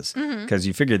faces. Because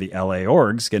you figure the LA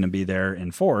org's going to be there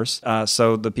in force.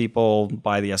 So the people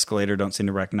by the escalator don't seem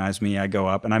to recognize me. I go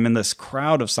up and I'm in this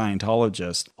crowd of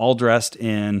Scientologists, all dressed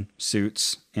in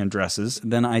suits and dresses.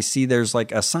 Then I see there's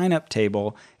like a sign-up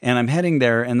table, and I'm heading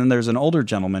there, and then there's an older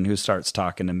gentleman who starts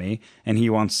talking to me, and he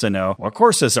wants to know, what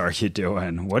courses are you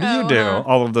doing? What do you do?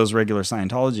 All of those regular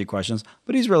Scientology questions,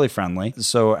 but he's really friendly.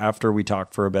 So after we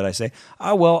talk for a bit, I say,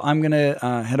 oh, well, I'm going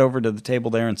to head over to the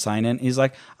table there and sign in. He's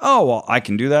like, oh, well, I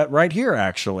can do that right here,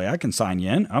 actually. I can sign you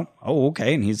in. Oh,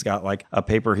 okay. And he's got like a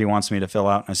paper he wants me to fill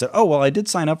out. And I said, oh, well, I did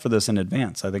sign up for this in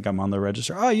advance. I think I'm on the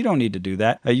register. Oh, you don't need to do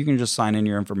that. You can just sign in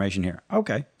your information here.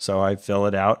 Okay. So I fill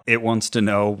it out. It wants to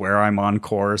know where I'm on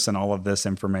course and all of this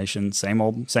information. Same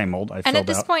old. I filled out. And at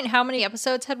this point, how many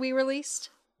episodes had we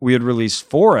released? We had released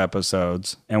 4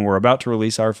 episodes, and we're about to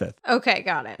release our 5th. Okay,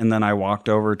 got it. And then I walked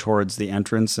over towards the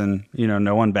entrance, and,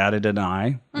 no one batted an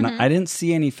eye. And I didn't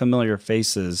see any familiar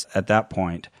faces at that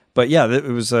point. But yeah, it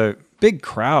was a big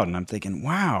crowd, and I'm thinking,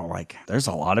 wow, like there's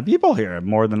a lot of people here,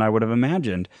 more than I would have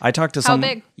imagined. I talked to someone.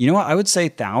 How big? You know what? I would say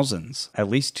thousands, at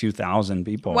least 2,000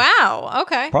 people. Wow.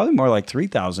 Okay. Probably more like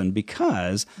 3,000,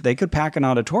 because they could pack an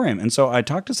auditorium. And so I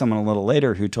talked to someone a little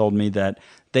later who told me that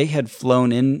they had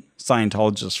flown in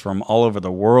Scientologists from all over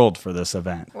the world for this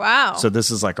event. Wow. So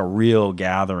this is like a real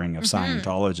gathering of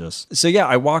Scientologists. So yeah,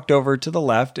 I walked over to the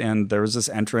left, and there was this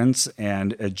entrance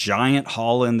and a giant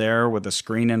hall in there with a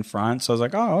screen in front. So I was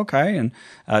like, oh, okay.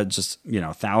 And just,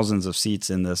 thousands of seats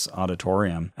in this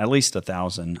auditorium, at least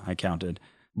 1,000 I counted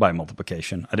by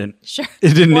multiplication. I didn't, sure.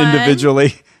 It didn't 1,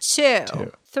 individually.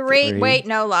 2, 3. Wait,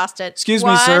 no, lost it. Excuse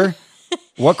 1. me, sir.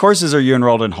 What courses are you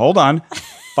enrolled in? Hold on.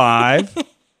 5,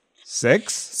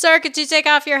 6. Sir, could you take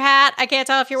off your hat? I can't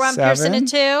tell if you're 1 person or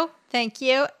 2. Thank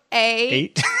you.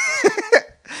 8.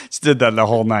 Just did that the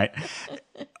whole night.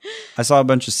 I saw a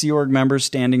bunch of Sea Org members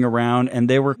standing around, and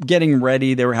they were getting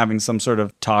ready. They were having some sort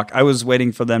of talk. I was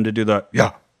waiting for them to do the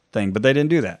thing, but they didn't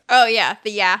do that. Oh, yeah.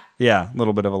 The yeah. Yeah, a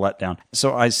little bit of a letdown.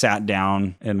 So I sat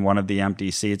down in one of the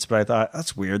empty seats, but I thought,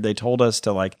 that's weird. They told us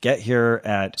to like get here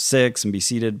at 6 and be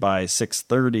seated by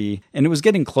 6:30. And it was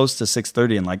getting close to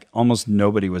 6:30 and like almost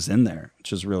nobody was in there,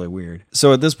 which is really weird.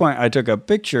 So at this point, I took a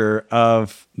picture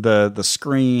of the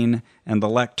screen and the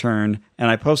lectern, and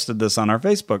I posted this on our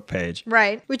Facebook page.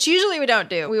 Right. Which usually we don't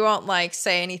do. We won't like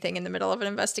say anything in the middle of an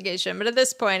investigation. But at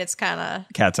this point, it's kind of...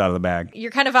 cat's out of the bag.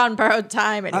 You're kind of on borrowed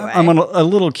time anyway. I'm a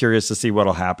little curious to see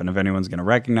what'll happen, if anyone's going to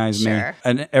recognize me.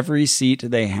 And every seat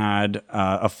they had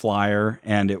a flyer,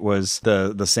 and it was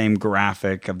the same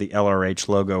graphic of the LRH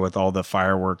logo with all the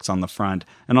fireworks on the front.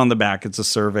 And on the back, it's a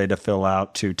survey to fill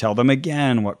out to tell them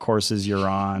again what courses you're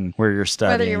on, where you're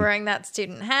studying. Whether you're wearing that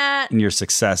student hat. And your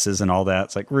successes and all that.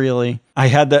 It's like, really? I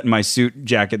had that in my suit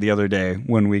jacket the other day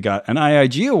when we got an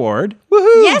IIG award.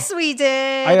 Woohoo! Yes, we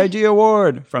did. IIG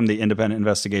award from the Independent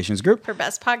Investigations Group. For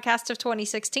Best Podcast of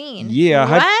 2016. Yeah.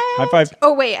 High five.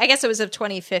 Oh, wait. I guess it was of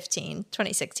 2015.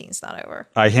 2016's not over.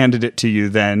 I handed it to you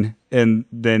then. And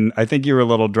then I think you were a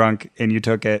little drunk and you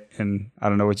took it, and I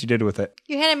don't know what you did with it.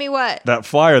 You handed me what? That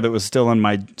flyer that was still in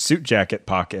my suit jacket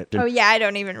pocket. Oh, yeah, I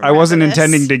don't even remember. I wasn't this.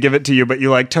 intending to give it to you, but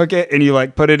you like took it and you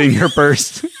like put it in your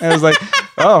purse. And I was like,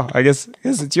 oh, I guess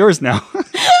it's yours now.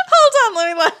 Hold on,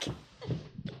 let me look.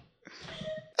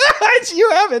 You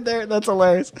have it there. That's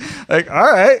hilarious. Like,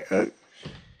 all right,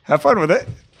 have fun with it.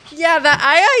 Yeah, the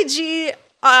IIG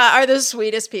are the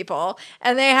sweetest people.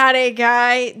 And they had a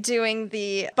guy doing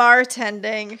the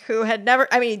bartending who had never,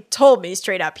 he told me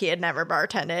straight up he had never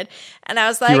bartended. And I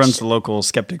was like... He runs the local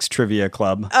Skeptics Trivia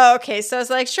Club. Oh, okay. So I was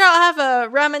like, sure, I'll have a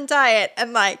rum and diet.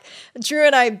 And like, Drew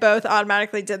and I both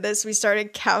automatically did this. We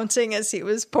started counting as he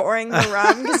was pouring the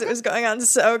rum because it was going on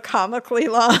so comically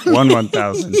long.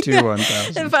 1,000, 2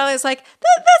 1,000. And finally it's like,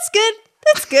 that's good.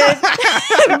 That's good.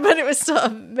 But it was still a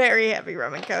very heavy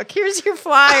rum and coke. Here's your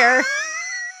flyer.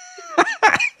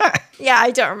 Yeah,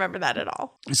 I don't remember that at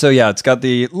all. So yeah, it's got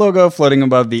the logo floating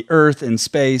above the earth in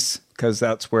space because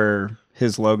that's where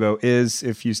his logo is.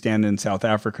 If you stand in South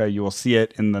Africa, you will see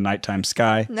it in the nighttime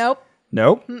sky. Nope.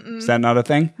 Is that not a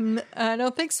thing? I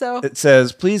don't think so. It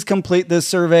says, please complete this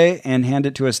survey and hand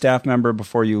it to a staff member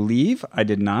before you leave. I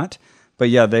did not. But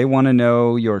yeah, they want to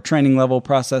know your training level,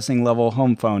 processing level,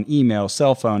 home phone, email,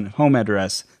 cell phone, home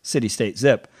address, city, state,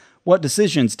 zip. What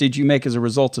decisions did you make as a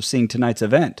result of seeing tonight's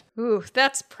event? Ooh,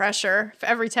 that's pressure.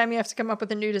 Every time you have to come up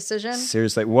with a new decision.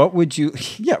 Seriously, what would you...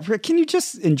 Yeah, can you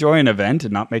just enjoy an event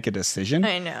and not make a decision?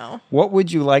 I know. What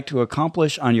would you like to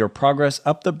accomplish on your progress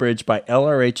up the bridge by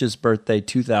LRH's birthday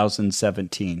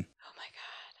 2017? Oh my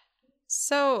God.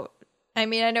 So... I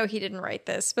know he didn't write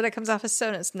this, but it comes off as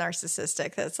so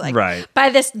narcissistic. That's like, right. By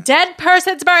this dead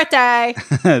person's birthday,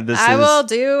 I will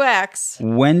do X.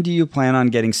 When do you plan on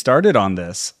getting started on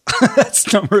this?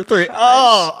 That's number 3.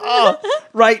 Oh,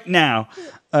 right now.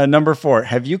 Number 4,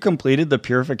 have you completed the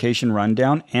purification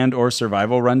rundown and or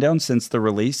survival rundown since the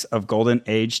release of Golden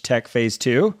Age Tech Phase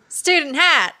 2? Student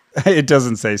hat. It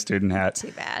doesn't say student hat.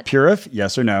 Too bad. Purif,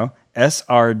 yes or no?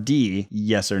 SRD,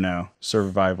 yes or no?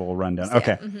 Survival rundown. So,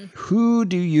 okay. Who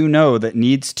do you know that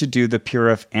needs to do the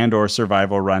Purif and or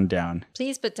survival rundown?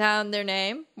 Please put down their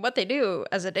name, what they do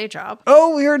as a day job.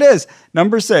 Oh, here it is.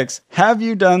 Number 6. Have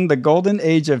you done the Golden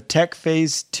Age of Tech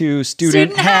Phase 2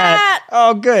 student hat?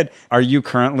 Oh, good. Are you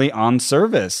currently on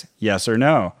service? Yes or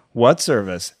no? What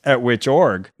service? At which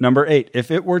org? Number 8, if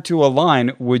it were to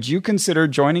align, would you consider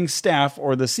joining staff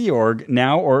or the Sea Org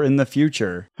now or in the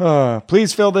future?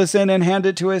 Please fill this in and hand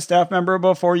it to a staff member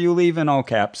before you leave in all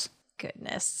caps.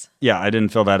 Goodness. Yeah, I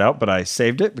didn't fill that out, but I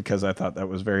saved it because I thought that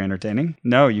was very entertaining.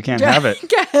 No, you can't have it.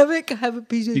 Can't have a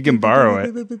piece of... You can borrow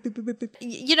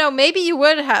it. Maybe you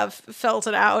would have filled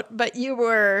it out, but you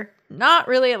were not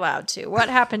really allowed to. What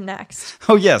happened next?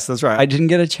 Oh, yes, that's right. I didn't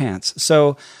get a chance.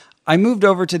 So... I moved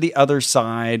over to the other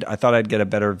side. I thought I'd get a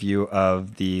better view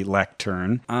of the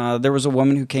lectern. There was a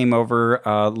woman who came over,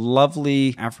 a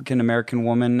lovely African-American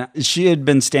woman. She had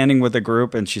been standing with a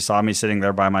group, and she saw me sitting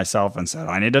there by myself and said,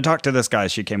 I need to talk to this guy.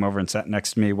 She came over and sat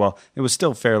next to me. Well, it was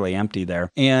still fairly empty there.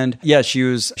 And yeah, she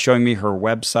was showing me her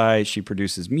website. She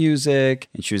produces music,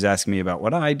 and she was asking me about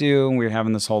what I do, and we were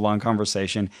having this whole long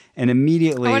conversation. And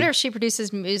immediately... I wonder if she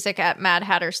produces music at Mad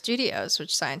Hatter Studios,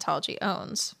 which Scientology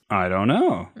owns. I don't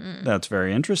know. That's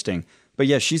very interesting. But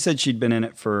yeah, she said she'd been in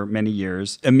it for many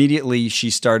years. Immediately, she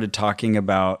started talking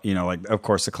about, of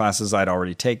course, the classes I'd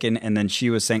already taken. And then she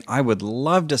was saying, I would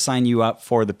love to sign you up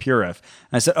for the Purif.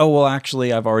 And I said, oh, well,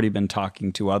 actually, I've already been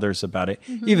talking to others about it,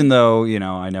 even though,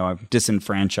 I know I'm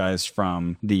disenfranchised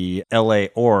from the LA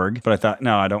org. But I thought,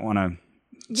 no, I don't want to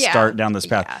start down this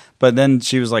path. Yeah. But then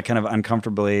she was like kind of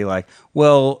uncomfortably like,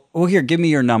 well, here, give me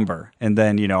your number. And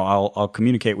then, I'll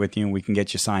communicate with you and we can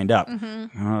get you signed up.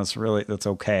 Oh, that's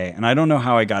okay. And I don't know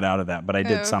how I got out of that, but I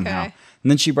did somehow.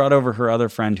 And then she brought over her other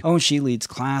friend. Oh, she leads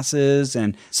classes.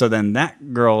 And so then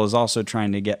that girl is also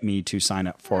trying to get me to sign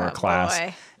up for a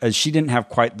class. She didn't have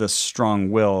quite the strong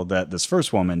will that this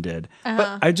first woman did.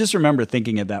 But I just remember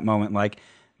thinking at that moment, like,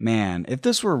 man, if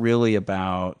this were really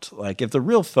about, like, if the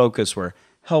real focus were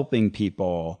helping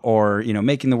people or,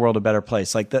 making the world a better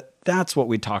place, like that's what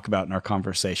we talk about in our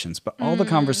conversations. But all the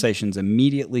conversations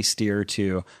immediately steer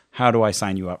to, how do I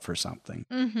sign you up for something?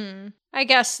 I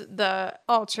guess the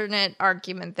alternate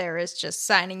argument there is just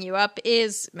signing you up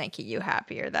is making you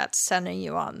happier. That's sending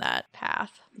you on that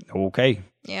path. Okay.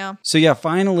 Yeah. So yeah,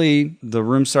 finally the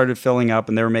room started filling up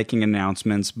and they were making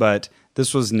announcements, but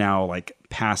this was now like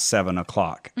past 7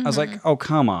 o'clock. I was like, oh,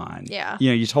 come on. Yeah.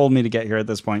 You told me to get here at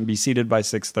this point, be seated by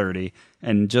 6:30,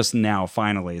 and just now,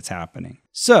 finally, it's happening.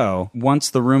 So once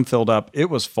the room filled up, it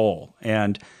was full,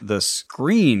 and the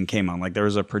screen came on. Like there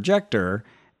was a projector,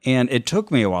 and it took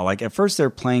me a while. Like at first, they're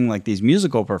playing like these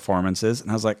musical performances,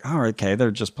 and I was like, oh, okay, they're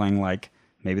just playing like,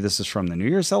 maybe this is from the New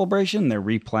Year celebration. They're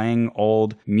replaying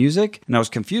old music. And I was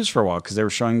confused for a while because they were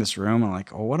showing this room. I'm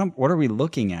like, oh, what are we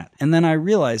looking at? And then I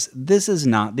realized this is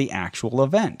not the actual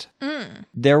event.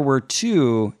 There were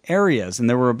 2 areas and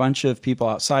there were a bunch of people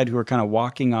outside who were kind of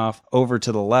walking off over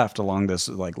to the left along this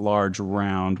like large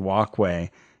round walkway.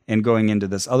 and going into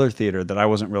this other theater that I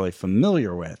wasn't really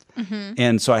familiar with.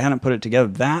 And so I hadn't put it together.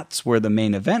 That's where the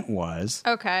main event was.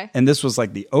 Okay. And this was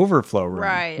like the overflow room,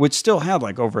 Right. which still had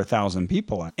like over 1,000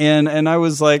 people in. And I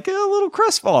was like a little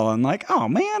crestfallen, like, oh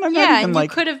man, I'm not even and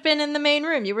like... you could have been in the main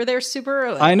room. You were there super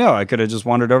early. I know. I could have just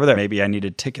wandered over there. Maybe I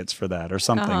needed tickets for that or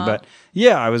something. But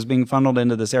yeah, I was being funneled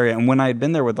into this area. And when I had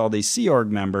been there with all these Sea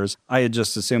Org members, I had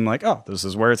just assumed like, oh, this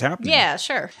is where it's happening. Yeah,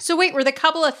 sure. So wait, were the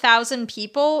couple of 1,000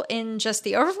 people in just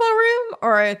the overflow room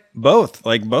or? Both.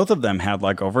 Like both of them had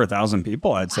like over 1,000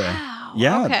 people, I'd say. Wow.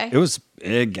 Yeah. Okay. It was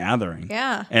big gathering.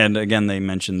 Yeah. And again, they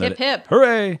mentioned that, Hip, hip.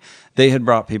 Hooray, they had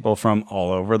brought people from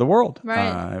all over the world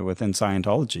Right. within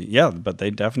Scientology. Yeah, but they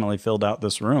definitely filled out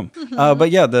this room. But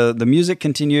yeah, the music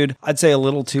continued, I'd say a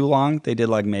little too long. They did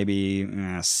like maybe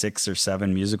 6 or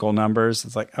 7 musical numbers.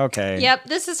 It's like, okay. Yep,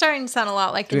 this is starting to sound a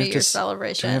lot like the New Year's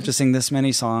celebration. Do I have to sing this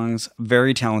many songs?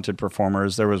 Very talented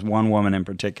performers. There was one woman in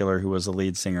particular who was the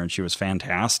lead singer, and she was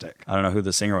fantastic. I don't know who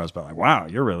the singer was, but like, wow,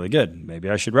 you're really good. Maybe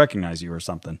I should recognize you or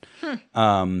something.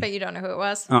 But you don't know who it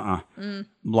was?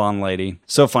 Blonde lady.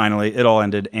 So finally, it all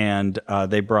ended, and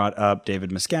they brought up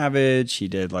David Miscavige. He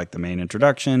did like the main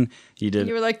introduction. He did.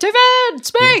 You were like, David,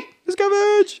 it's me.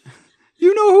 Miscavige,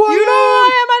 you know who I am. You know who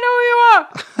I am. I know who you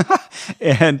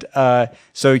are. And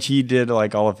so he did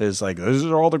like all of his like, these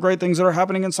are all the great things that are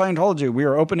happening in Scientology. We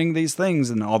are opening these things,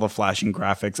 and all the flashing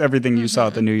graphics, everything you saw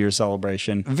at the New Year's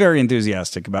celebration. Very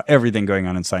enthusiastic about everything going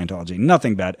on in Scientology.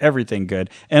 Nothing bad, everything good.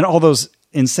 And all those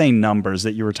insane numbers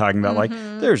that you were talking about, like,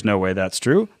 there's no way that's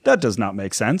true. That does not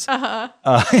make sense. And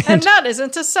that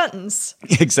isn't a sentence.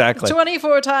 Exactly.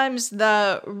 24 times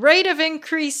the rate of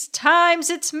increase times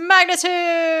its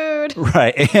magnitude.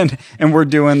 Right. And we're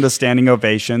doing the standing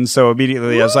ovation. So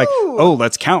immediately I was like, oh,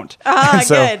 let's count. And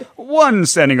so Good. 1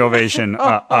 standing ovation.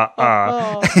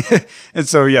 And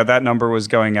so, yeah, that number was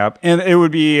going up. And it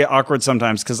would be awkward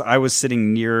sometimes because I was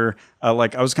sitting near,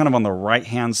 like I was kind of on the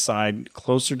right-hand side,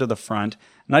 closer to the front.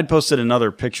 And I'd posted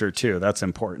another picture too. That's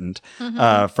important.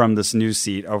 From this new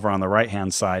seat over on the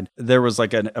right-hand side. There was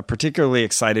like a particularly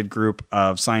excited group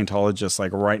of Scientologists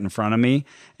like right in front of me.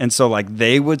 And so like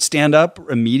they would stand up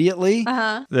immediately.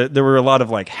 There were a lot of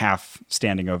like half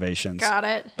standing ovations. Got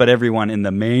it. But everyone in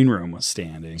the main room was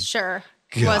standing. Sure.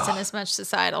 Wasn't as much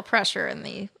societal pressure in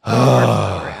the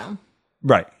overflow room.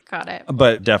 Right. Got it.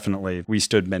 But definitely, we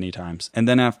stood many times. And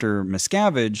then after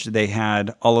Miscavige, they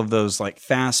had all of those like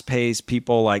fast-paced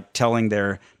people like telling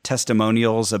their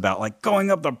testimonials about like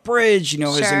going up the bridge,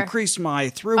 has increased my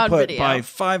throughput by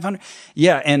 500.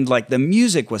 Yeah, and like the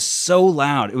music was so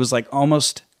loud. It was like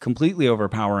almost completely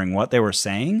overpowering what they were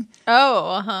saying.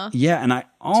 Oh, Yeah, and I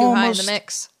too high in the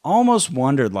mix. almost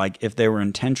wondered like if they were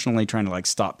intentionally trying to like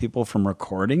stop people from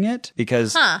recording it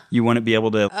because you wouldn't be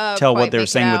able to tell what they were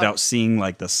saying without seeing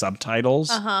like the subtitles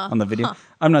on the video.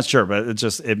 I'm not sure, but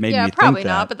it made me think probably that.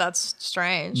 not, but that's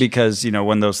strange. Because,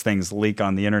 when those things leak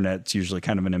on the internet, it's usually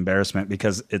kind of an embarrassment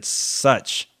because it's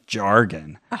such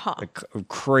jargon, like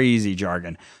crazy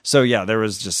jargon. So yeah, there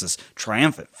was just this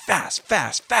triumphant,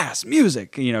 fast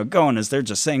music, going as they're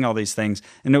just saying all these things.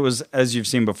 And it was, as you've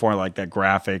seen before, like that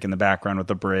graphic in the background with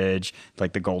the bridge,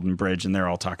 like the Golden Bridge, and they're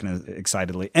all talking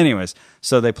excitedly. Anyways,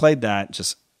 so they played that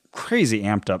just crazy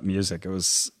amped up music. It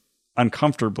was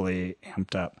uncomfortably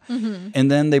amped up.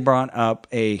 And then they brought up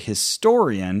a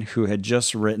historian who had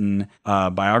just written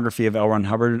a biography of L. Ron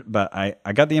Hubbard, but I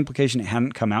got the implication it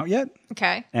hadn't come out yet.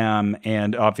 Okay.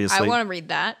 And obviously... I want to read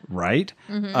that. Right?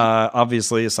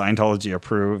 Obviously a Scientology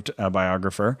approved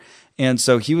biographer. And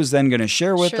so he was then going to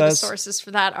share with us... the sources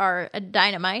for that are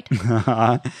dynamite.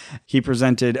 He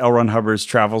presented L. Ron Hubbard's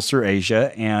travels through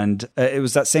Asia, and it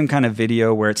was that same kind of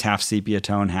video where it's half sepia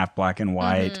tone, half black and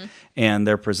white, and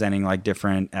they're presenting like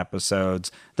different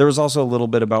episodes. There was also a little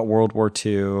bit about World War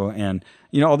II and...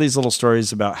 all these little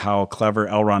stories about how clever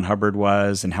L. Ron Hubbard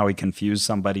was and how he confused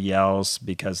somebody else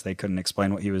because they couldn't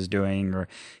explain what he was doing, or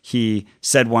he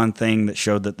said one thing that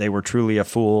showed that they were truly a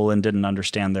fool and didn't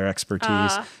understand their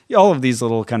expertise. All of these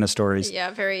little kind of stories.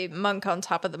 Yeah, very monk on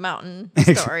top of the mountain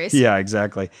stories. Yeah,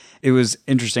 exactly. It was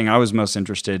interesting. I was most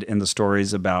interested in the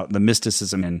stories about the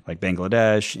mysticism in like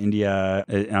Bangladesh, India,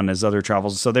 on his other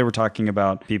travels. So they were talking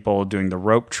about people doing the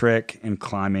rope trick and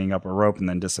climbing up a rope and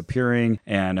then disappearing,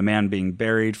 and a man being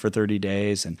buried for 30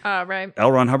 days. And right.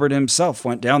 L. Ron Hubbard himself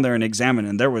went down there and examined,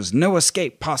 and there was no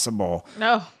escape possible.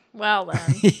 No. Well, then.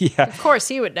 Yeah. Of course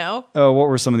he would know. What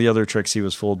were some of the other tricks he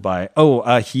was fooled by?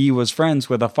 He was friends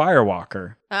with a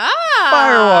firewalker.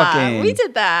 Firewalking. We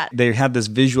did that. They had this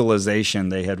visualization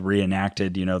they had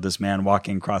reenacted, this man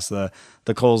walking across the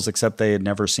coals, except they had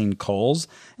never seen coals.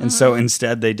 And so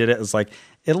instead they did it as like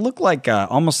It looked like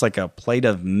almost like a plate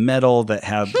of metal that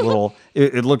had little,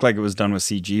 it looked like it was done with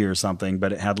CG or something,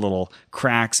 but it had little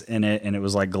cracks in it and it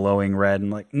was like glowing red.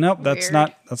 And like, nope, that's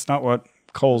not what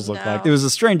coals look like. It was the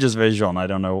strangest visual, and I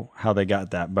don't know how they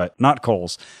got that, but not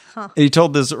coals. He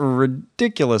told this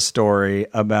ridiculous story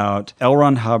about L.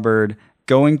 Ron Hubbard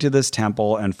going to this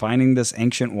temple and finding this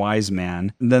ancient wise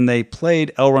man. And then they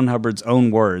played L. Ron Hubbard's own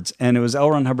words, and it was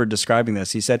L. Ron Hubbard describing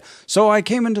this. He said, "So I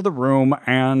came into the room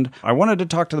and I wanted to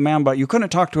talk to the man, but you couldn't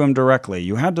talk to him directly.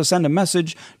 You had to send a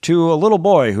message to a little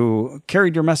boy who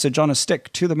carried your message on a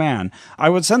stick to the man. I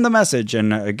would send the message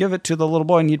and give it to the little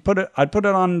boy, and I'd put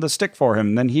it on the stick for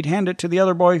him. Then he'd hand it to the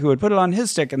other boy who would put it on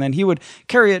his stick, and then he would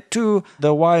carry it to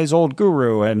the wise old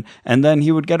guru, and then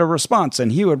he would get a response,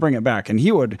 and he would bring it back, and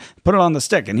he would put it on the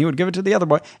stick, and he would give it to the other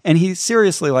boy." And he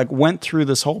seriously like went through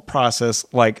this whole process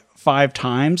like 5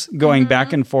 times, going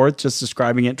back and forth, just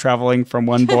describing it, traveling from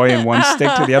one boy and one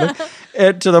stick to the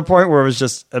other, to the point where it was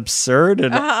just absurd,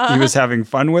 and he was having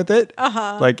fun with it.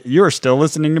 Like, you're still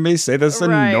listening to me say this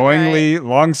annoyingly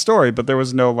long story, but there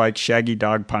was no like Shaggy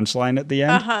Dog punchline at the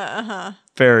end.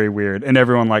 Very weird. And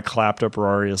everyone like clapped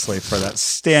uproariously for that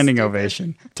standing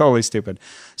ovation. Totally stupid.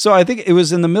 So I think it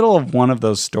was in the middle of one of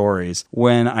those stories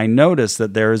when I noticed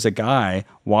that there is a guy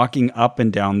walking up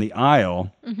and down the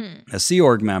aisle, a Sea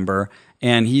Org member,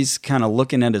 and he's kind of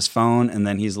looking at his phone, and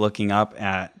then he's looking up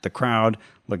at the crowd,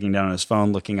 looking down at his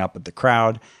phone, looking up at the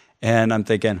crowd. And I'm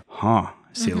thinking,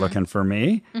 is he looking for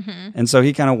me? And so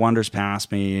he kind of wanders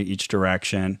past me each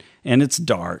direction, and it's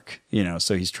dark,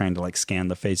 so he's trying to like scan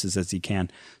the faces as he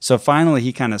can. So finally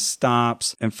he kind of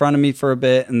stops in front of me for a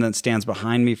bit and then stands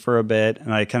behind me for a bit.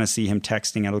 And I kind of see him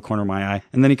texting out of the corner of my eye.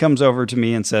 And then he comes over to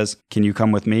me and says, "Can you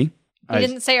come with me?" He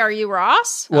didn't say, "Are you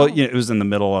Ross?" Well, it was in the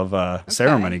middle of a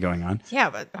ceremony going on. Yeah,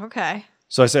 but okay.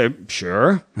 So I say,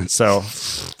 "Sure." And so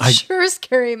sure,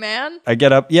 scary man. I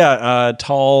get up.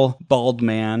 Tall, bald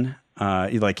man.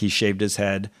 He shaved his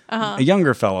head. A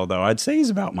younger fellow, though. I'd say he's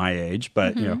about my age,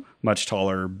 but, much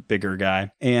taller, bigger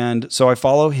guy. And so I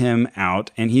follow him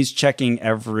out, and he's checking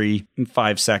every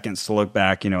 5 seconds to look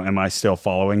back, am I still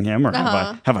following him, or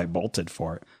have I bolted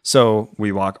for it? So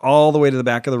we walk all the way to the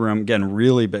back of the room, again,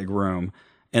 really big room.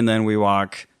 And then we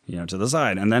walk, to the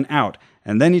side and then out.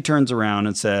 And then he turns around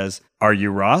and says, "Are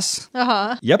you Ross?"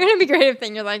 Yep. It's going to be great if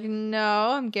then you're like,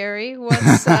 "No, I'm Gary.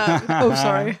 What's up?" Oh,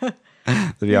 sorry.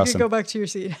 That'd be awesome. Go back to your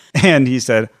seat. And he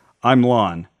said, "I'm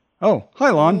Lon." "Oh, hi,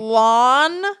 Lon."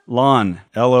 Lon? Lon.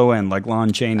 L-O-N, like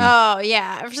Lon Chaney. Oh,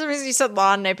 yeah. For some reason you said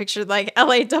Lon, and I pictured like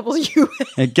L-A-W.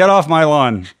 Hey, get off my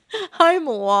lawn. I'm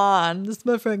Lon. This is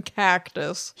my friend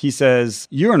Cactus. He says,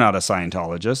 "You're not a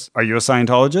Scientologist. Are you a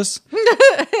Scientologist?"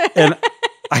 And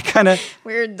I kind of...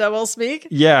 Weird double speak.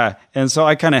 Yeah. And so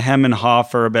I kind of hem and haw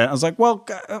for a bit. I was like, well,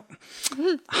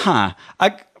 I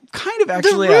kind of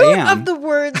actually the root I am. Of the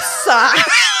word "sigh."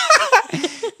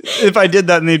 If I did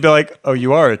that, and they'd be like, "Oh,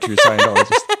 you are a true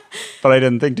Scientologist." But I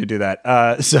didn't think to do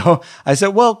that. So I said,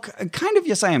 "Well, kind of,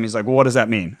 yes, I am." He's like, "Well, what does that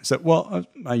mean?" I said, "Well,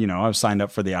 I've signed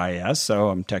up for the IAS, so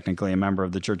I'm technically a member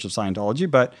of the Church of Scientology,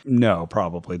 but no,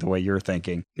 probably the way you're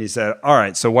thinking." He said, "All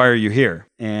right, so why are you here?"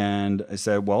 And I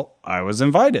said, "Well, I was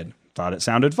invited. Thought it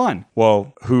sounded fun."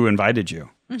 "Well, who invited you?"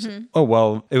 "Oh,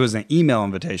 well, it was an email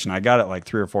invitation. I got it like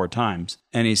 3 or 4 times."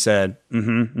 And he said,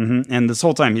 And this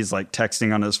whole time he's like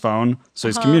texting on his phone. So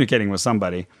he's communicating with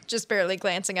somebody. Just barely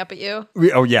glancing up at you.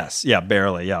 Oh, yes. Yeah,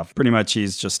 barely. Yeah. Pretty much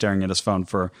he's just staring at his phone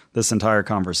for this entire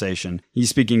conversation. He's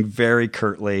speaking very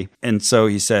curtly. And so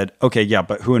he said, "Okay, yeah,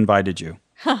 but who invited you?"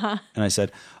 And I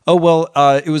said, "Oh, well,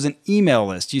 it was an email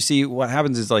list. You see, what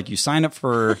happens is like you sign up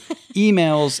for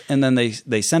emails and then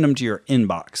they send them to your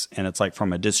inbox, and it's like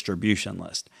from a distribution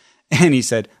list." And he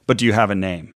said, "But do you have a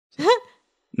name?"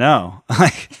 No,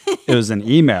 it was an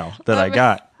email that I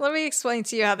got. Let me explain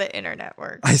to you how the internet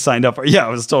works. I signed up for, I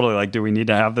was totally like, do we need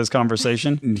to have this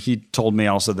conversation? And he told me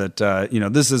also that,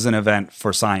 this is an event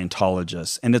for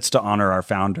Scientologists and it's to honor our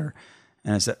founder.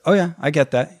 And I said, "Oh yeah, I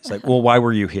get that." He's like, "Well, why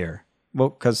were you here?" "Well,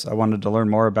 because I wanted to learn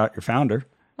more about your founder."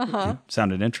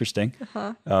 Sounded interesting.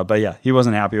 But yeah, he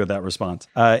wasn't happy with that response.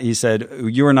 He said,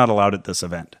 "You are not allowed at this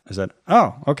event." I said,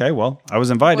 "Oh, okay. Well, I was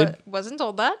invited." Wasn't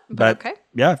told that, but okay.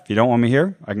 Yeah, if you don't want me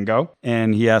here, I can go.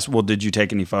 And he asked, "Well, did you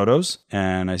take any photos?"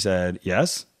 And I said,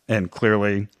 "Yes." And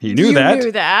clearly he knew that. You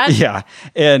knew that? Yeah.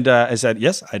 And I said,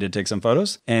 "Yes, I did take some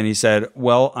photos." And he said,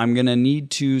 "Well, I'm going to need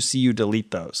to see you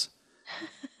delete those."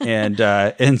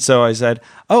 And so I said,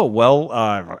 "Oh, well,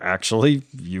 actually,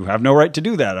 you have no right to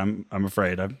do that. I'm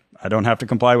afraid I don't have to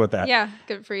comply with that." Yeah,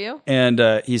 good for you. And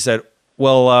he said,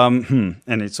 "Well,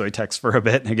 and so he texts for a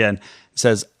bit and again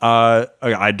says,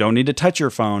 "I don't need to touch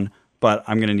your phone, but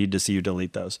I'm going to need to see you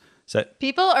delete those." So,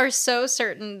 people are so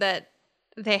certain that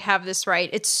they have this right.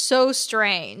 It's so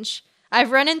strange.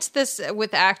 I've run into this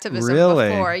with activism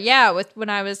before. Yeah, when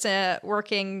I was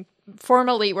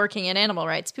formally working in animal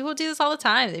rights. People do this all the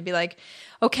time. They'd be like,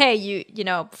 okay, you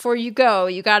know, before you go,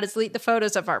 you got to delete the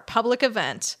photos of our public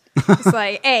event. It's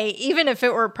like, hey, even if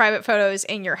it were private photos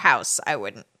in your house, I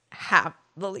wouldn't have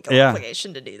the legal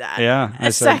obligation to do that. Yeah.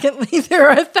 And secondly, there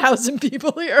are 1,000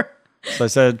 people here. So I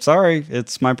said, sorry,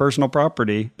 it's my personal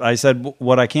property. I said,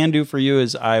 what I can do for you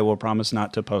is I will promise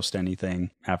not to post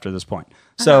anything after this point.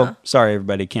 So sorry,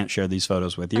 everybody, can't share these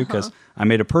photos with you because I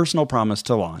made a personal promise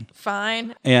to Lon.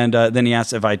 Fine. And then he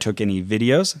asked if I took any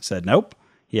videos. I said, nope.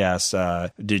 He asked,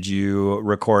 did you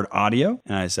record audio?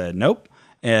 And I said, nope.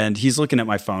 And he's looking at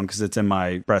my phone because it's in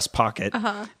my breast pocket.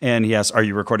 And he asked, are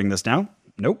you recording this now?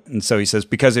 Nope. And so he says,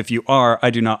 because if you are,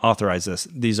 I do not authorize this.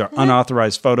 These are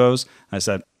unauthorized photos. I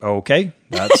said, okay,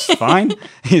 that's fine.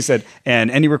 He said,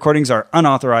 and any recordings are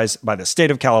unauthorized by the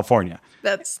state of California.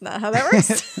 That's not how that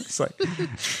works. It's like,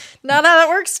 not how that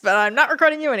works, but I'm not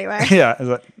recording you anyway. Yeah. I was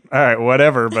like, all right,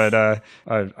 whatever, but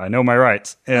I know my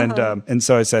rights. And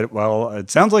so I said, well, it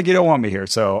sounds like you don't want me here,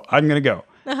 so I'm going to go.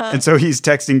 And so he's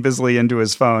texting busily into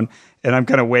his phone, and I'm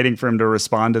kind of waiting for him to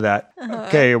respond to that.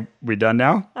 Okay, we done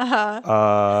now?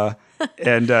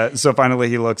 And so finally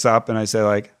he looks up, and I say,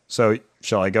 like, so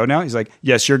shall I go now? He's like,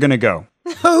 yes, you're going to go.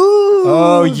 Ooh,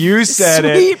 oh, you said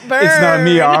it. Burn. It's not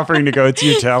me offering to go. It's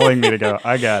you telling me to go.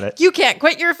 I got it. You can't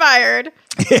quit. You're fired.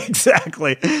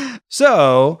 Exactly.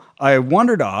 So I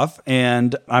wandered off,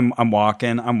 and I'm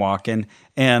walking,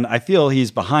 and I feel he's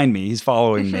behind me. He's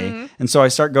following me. And so I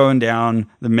start going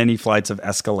down the many flights of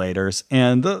escalators,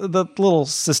 and the little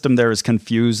system there is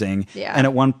confusing. Yeah. And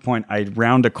at one point I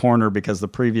round a corner because the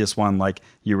previous one, like,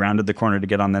 you rounded the corner to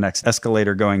get on the next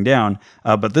escalator going down.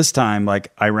 But this time,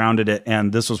 like, I rounded it,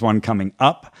 and this was one coming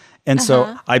up. And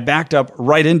so I backed up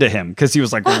right into him because he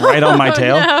was like right on my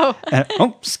tail. No. And,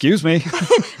 oh, excuse me.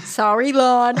 Sorry,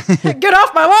 lawn. Get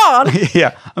off my lawn.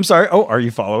 Yeah, I'm sorry. Oh, are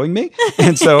you following me?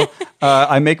 And so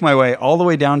I make my way all the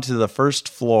way down to the first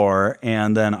floor,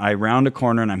 and then I round a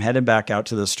corner, and I'm headed back out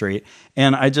to the street,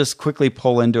 and I just quickly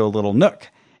pull into a little nook.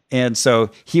 And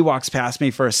so he walks past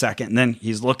me for a second, and then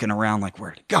he's looking around like,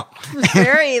 where'd he go?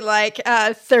 Very like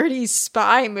 30s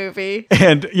spy movie.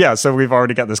 And yeah, so we've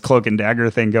already got this cloak and dagger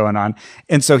thing going on.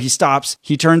 And so he stops,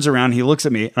 he turns around, he looks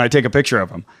at me, and I take a picture of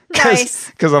him. Nice.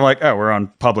 Because I'm like, oh, we're on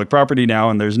public property now,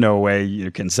 and there's no way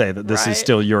you can say that this is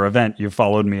still your event. You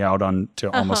followed me out onto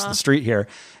almost the street here.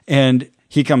 And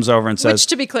he comes over and says... Which,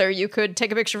 to be clear, you could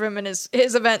take a picture of him in his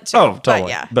event, too. Oh,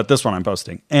 totally. But this one I'm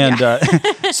posting. And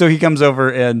so he comes over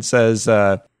and says,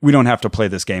 we don't have to play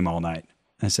this game all night.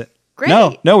 I said,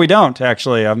 Great. No, we don't,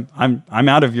 actually. I'm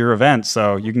out of your event,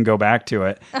 so you can go back to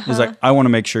it. He's like, I want to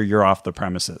make sure you're off the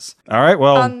premises. All right,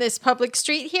 well... On this public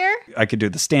street here? I could do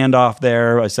the standoff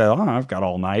there. I said, I've got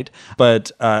all night.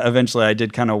 But eventually I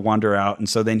did kind of wander out. And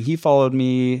so then he followed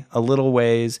me a little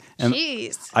ways. And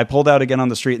Jeez. I pulled out again on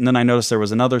the street. And then I noticed there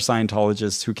was another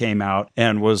Scientologist who came out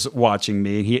and was watching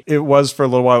me. It was for a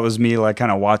little while, it was me like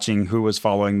kind of watching who was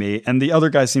following me. And the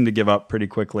other guy seemed to give up pretty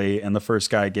quickly. And the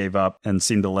first guy gave up and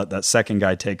seemed to let that second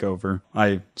guy take over.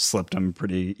 I slipped him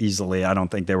pretty easily. I don't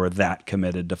think they were that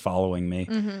committed to following me.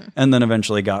 And then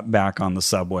eventually got back on the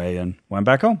subway and went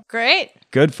back home. Great.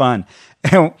 Good fun.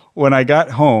 And when I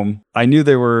got home, I knew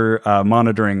they were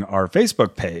monitoring our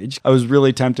Facebook page. I was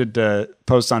really tempted to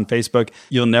post on Facebook,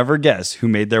 you'll never guess who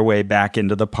made their way back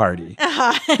into the party.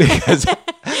 Because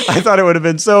I thought it would have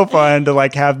been so fun to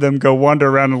like have them go wander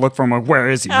around and look for him. Like, where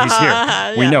is he? He's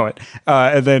here. We know it.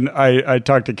 And then I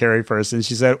talked to Carrie first, and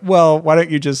she said, well, why don't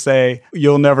you just say,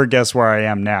 you'll never guess where I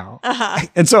am now.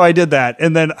 And so I did that.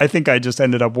 And then I think I just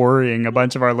ended up worrying a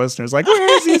bunch of our listeners, like,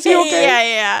 where is he? Is he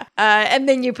okay? Yeah. And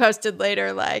then you posted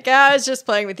later, like, I was just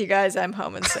playing with you guys. I'm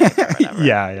home and safe or whatever.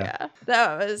 Yeah.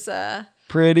 That was...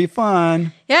 pretty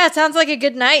fun. Yeah, it sounds like a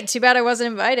good night. Too bad I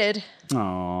wasn't invited.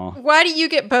 Aw. Why do you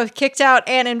get both kicked out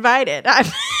and invited?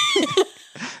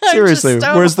 Seriously,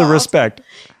 where's the respect?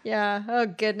 Yeah. Oh,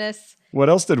 goodness. What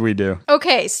else did we do?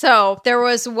 Okay, so there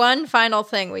was one final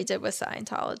thing we did with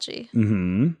Scientology.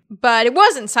 But it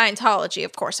wasn't Scientology,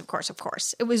 of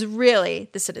course. It was really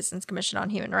the Citizens Commission on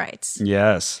Human Rights.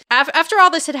 Yes. After all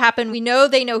this had happened, we know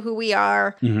they know who we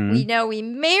are. We know we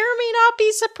may or may not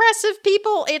be suppressive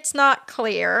people. It's not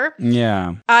clear.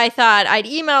 Yeah. I thought I'd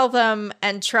email them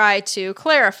and try to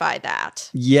clarify that.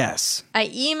 Yes. I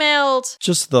emailed...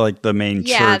 Just the main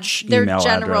church their email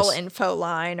general address. info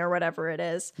line or whatever it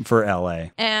is. For LA.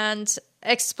 And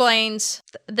explained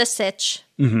the sitch.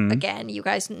 Again, you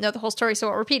guys know the whole story, so I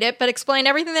won't repeat it, but explained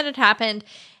everything that had happened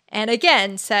and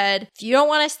again said, if you don't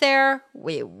want us there,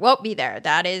 we won't be there.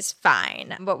 That is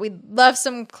fine. But we'd love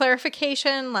some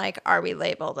clarification, like, are we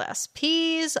labeled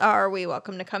SPs? Are we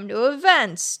welcome to come to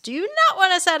events? Do you not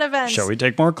want us at events? Shall we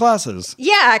take more classes?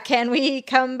 Yeah, can we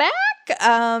come back?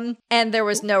 And there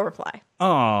was no reply.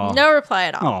 Oh. No reply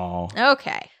at all. Oh.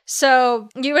 Okay. So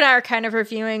you and I are kind of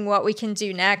reviewing what we can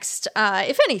do next,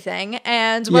 if anything.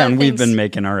 And we've been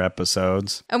making our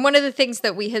episodes. And one of the things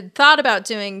that we had thought about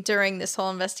doing during this whole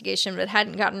investigation but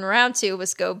hadn't gotten around to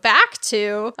was go back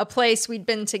to a place we'd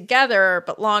been together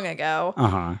but long ago.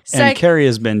 And Carrie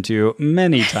has been to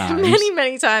many times.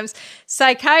 many times.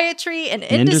 Psychiatry and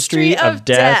Industry of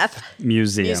Death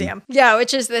Museum. Yeah,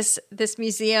 which is this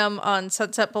museum on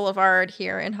Sunset Boulevard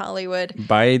here in Hollywood.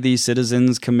 By the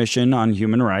Citizens Commission on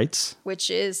Human Rights.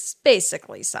 Which is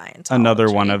basically Scientology.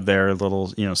 Another one of their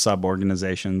little,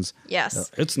 sub-organizations. Yes.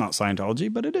 It's not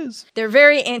Scientology, but it is. They're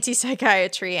very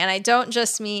anti-psychiatry, and I don't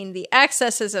just mean the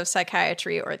excesses of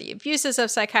psychiatry or the abuses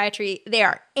of psychiatry. They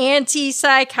are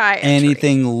anti-psychiatry.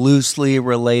 Anything loosely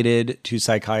related to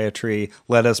psychiatry,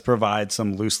 let us provide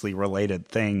some loosely related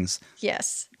things.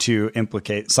 Yes. To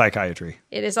implicate psychiatry.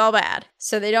 It is all bad.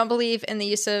 So they don't believe in the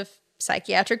use of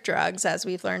psychiatric drugs, as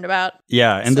we've learned about.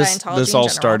 Yeah, and this all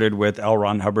started with L.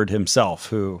 Ron Hubbard himself,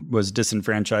 who was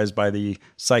disenfranchised by the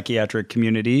psychiatric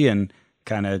community and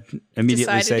kind of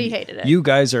immediately said, he hated it. You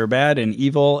guys are bad and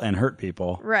evil and hurt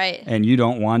people. Right. And you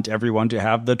don't want everyone to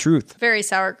have the truth. Very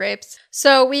sour grapes.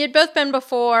 So we had both been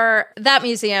before. That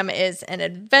museum is an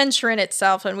adventure in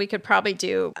itself, and we could probably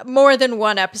do more than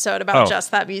one episode about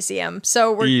just that museum.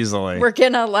 So we're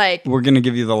gonna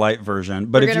give you the light version.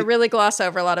 But we're gonna really gloss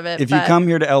over a lot of it. If you come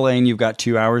here to LA and you've got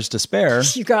 2 hours to spare,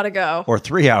 you gotta go. Or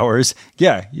 3 hours,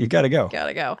 you gotta go.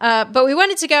 But we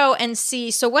wanted to go and see,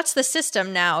 so what's the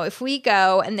system now? If we go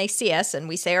and they see us and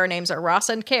we say our names are Ross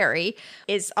and Carrie,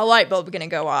 is a light bulb going to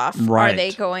go off?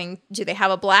 Right. Do they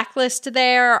have a blacklist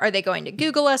there? Are they going to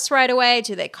Google us right away?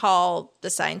 Do they call the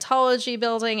Scientology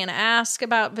building and ask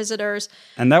about visitors?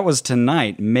 And that was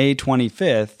tonight, May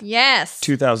 25th. Yes.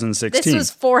 2016. This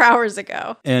was 4 hours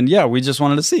ago. And we just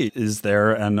wanted to see, is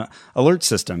there an alert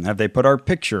system? Have they put our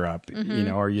picture up?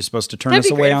 Mm-hmm. Are you supposed to turn us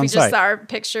away on site? Just our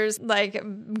pictures, like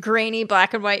grainy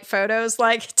black and white photos,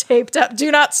 like taped up,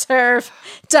 do not serve,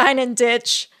 dine and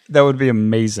ditch. That would be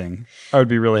amazing. I would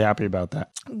be really happy about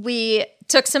that. We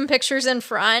took some pictures in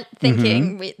front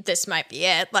thinking this might be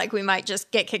it. Like we might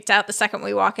just get kicked out the second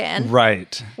we walk in.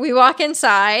 Right. We walk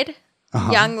inside.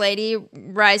 Young lady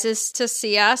rises to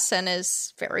see us and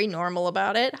is very normal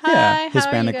about it. Hi,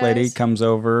 Hispanic how are you guys? lady comes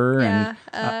over and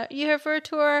you here for a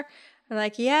tour? We're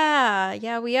like,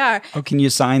 yeah, we are. Oh, can you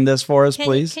sign this for us,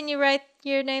 please? Can you write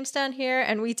your names down here?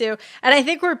 And we do. And I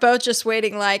think we're both just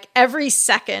waiting, like every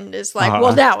second is like,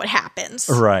 well, now it happens.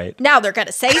 Right. Now they're going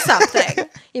to say something,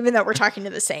 even though we're talking to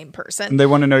the same person. And they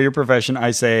want to know your profession.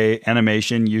 I say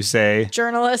animation, you say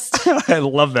journalist. I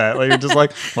love that. Like, you're just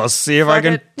like, let's see if I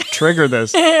can trigger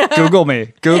this. Google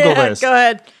me. Google this. Go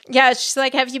ahead. Yeah, she's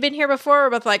like, have you been here before? We're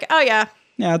both like, oh yeah.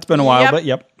 Yeah, it's been a while, but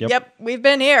yep. We've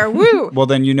been here. Woo! Well,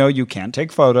 then you can't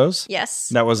take photos. Yes.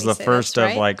 That was the first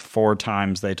of like 4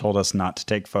 times they told us not to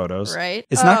take photos. Right.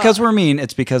 It's not because we're mean.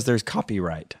 It's because there's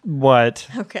copyright. What?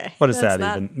 Okay. What is that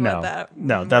even?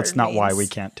 No, that's not why we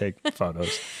can't take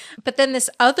photos. But then this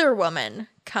other woman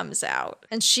comes out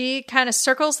and she kind of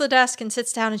circles the desk and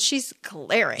sits down and she's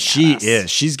glaring at us.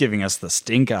 She's giving us the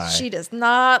stink eye. She does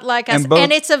not like us.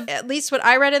 And it's at least what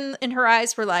I read in her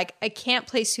eyes were like, I can't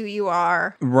place who you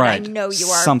are. Right. I know you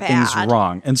are Something's bad.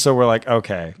 wrong. And so we're like,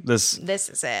 okay, this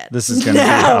is it. This is going to be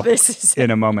up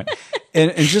in a moment.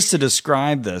 And just to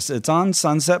describe this, it's on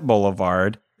Sunset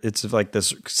Boulevard. It's like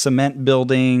this cement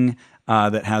building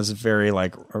that has very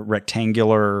like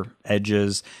rectangular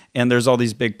edges. And there's all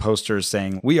these big posters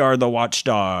saying, we are the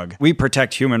watchdog. We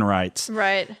protect human rights.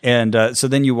 Right. And so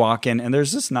then you walk in and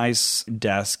there's this nice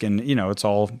desk and, it's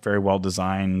all very well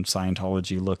designed,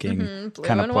 Scientology looking Blue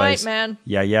kind of and place. White, man.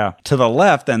 Yeah. To the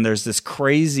left, then there's this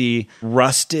crazy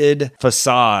rusted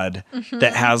facade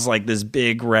that has like this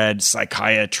big red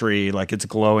psychiatry, like it's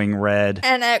glowing red.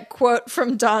 And a quote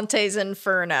from Dante's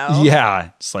Inferno.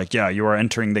 Yeah. It's like, you are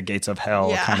entering the gates of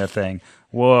hell kind of thing.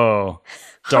 Whoa.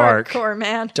 Dark. Hardcore,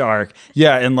 man. Dark.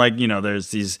 Yeah, and like, there's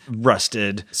these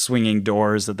rusted swinging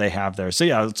doors that they have there. So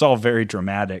yeah, it's all very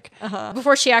dramatic.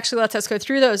 Before she actually lets us go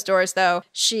through those doors, though,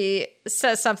 she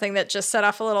says something that just set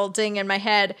off a little ding in my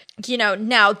head.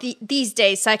 Now these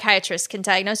days, psychiatrists can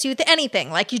diagnose you with anything.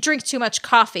 Like you drink too much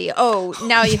coffee. Oh,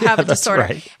 now you have a disorder.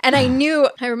 Right. And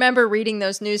I remember reading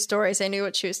those news stories. I knew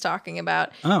what she was talking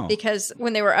about. Oh. Because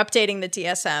when they were updating the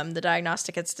DSM, the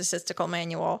Diagnostic and Statistical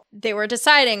Manual, they were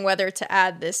deciding whether to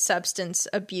add this substance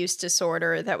abuse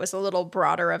disorder that was a little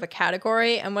broader of a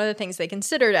category. And one of the things they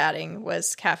considered adding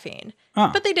was caffeine.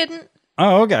 But they didn't.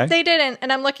 Oh, okay. They didn't.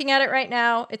 And I'm looking at it right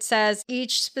now. It says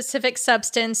each specific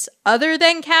substance other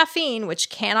than caffeine,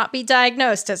 which cannot be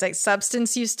diagnosed as a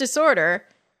substance use disorder,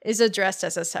 is addressed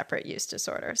as a separate use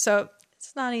disorder. So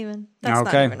that's not even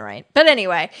right. But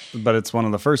anyway. But it's one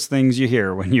of the first things you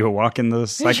hear when you walk in the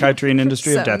psychiatry and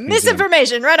industry of death museum.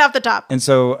 Misinformation right off the top. And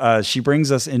so she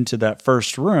brings us into that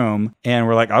first room and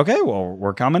we're like, okay, well,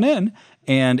 we're coming in.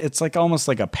 And it's like almost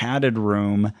like a padded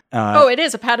room. It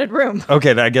is a padded room.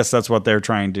 Okay, I guess that's what they're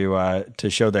trying to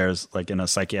show there is like in a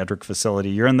psychiatric facility.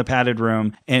 You're in the padded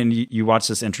room and you watch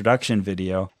this introduction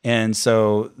video. And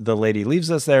so the lady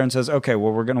leaves us there and says, okay,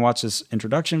 well, we're going to watch this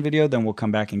introduction video. Then we'll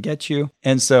come back and get you.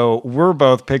 And so we're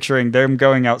both picturing them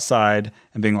going outside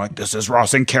and being like, this is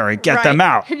Ross and Carrie, get them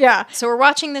out. Yeah. So we're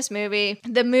watching this movie,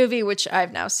 the movie which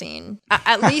I've now seen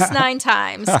at least 9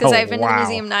 times because I've been to the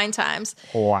museum 9 times.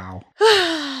 Wow.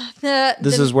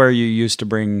 This is where you used to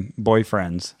bring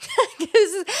boyfriends.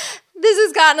 This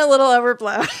has gotten a little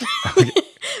overblown.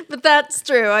 But that's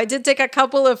true. I did take a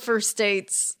couple of first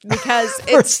dates because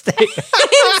it's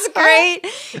great.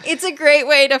 It's a great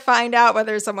way to find out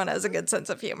whether someone has a good sense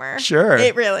of humor. Sure.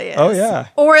 It really is. Oh, yeah.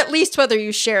 Or at least whether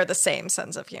you share the same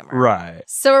sense of humor. Right.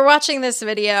 So we're watching this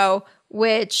video,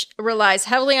 which relies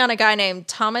heavily on a guy named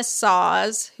Thomas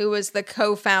Sawes, who was the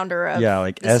co-founder of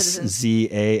SZASZ.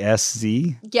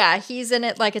 Yeah, he's in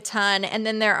it like a ton. And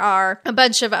then there are a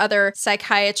bunch of other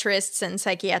psychiatrists and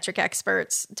psychiatric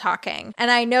experts talking.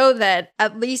 And I know that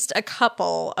at least a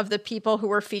couple of the people who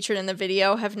were featured in the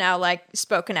video have now like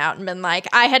spoken out and been like,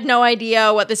 I had no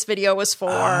idea what this video was for.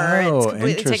 It's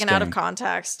completely taken out of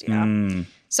context. Yeah.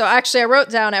 So actually, I wrote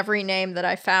down every name that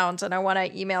I found, and I want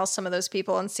to email some of those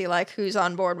people and see like who's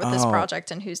on board with this project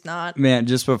and who's not. Man,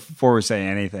 just before we say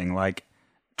anything, like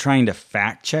trying to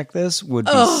fact check this would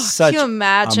be such a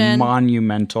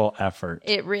monumental effort.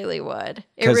 It really would.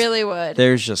 It really would.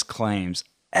 There's just claims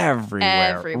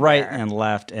everywhere, right and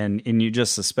left, and you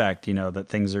just suspect, that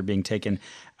things are being taken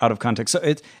out of context. So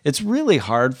it's really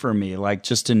hard for me, like,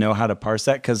 just to know how to parse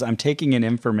that, because I'm taking in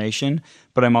information,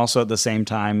 but I'm also at the same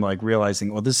time like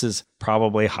realizing, well, this is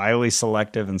probably highly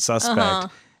selective and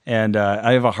suspect. And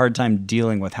I have a hard time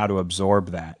dealing with how to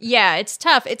absorb that. Yeah, it's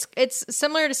tough. It's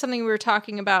similar to something we were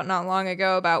talking about not long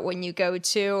ago about when you go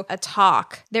to a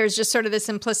talk. There's just sort of this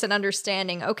implicit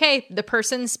understanding, okay, the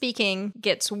person speaking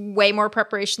gets way more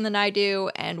preparation than I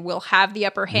do and will have the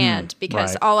upper hand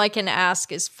because all I can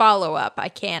ask is follow-up. I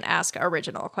can't ask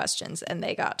original questions, and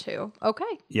they got to.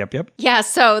 Okay. Yep. Yeah,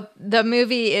 so the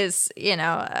movie is,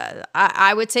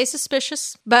 I would say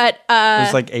suspicious, but...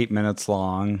 it's like 8 minutes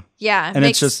long. Yeah. And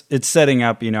it's setting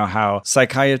up, how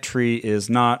psychiatry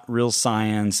is not real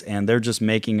science and they're just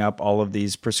making up all of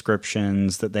these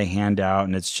prescriptions that they hand out.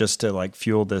 And it's just to like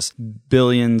fuel this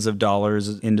billions of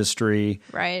dollars industry.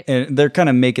 Right. And they're kind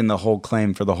of making the whole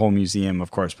claim for the whole museum,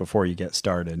 of course, before you get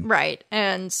started. Right.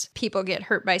 And people get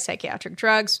hurt by psychiatric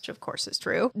drugs, which of course is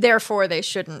true. Therefore, they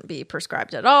shouldn't be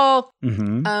prescribed at all.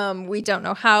 Mm-hmm. We don't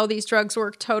know how these drugs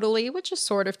work totally, which is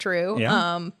sort of true.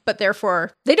 Yeah. But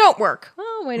therefore, they don't work.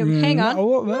 Oh, wait a minute. Hang on.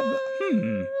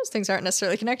 Those things aren't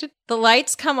necessarily connected. The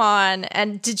lights come on,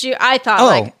 and I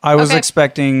thought I was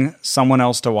expecting someone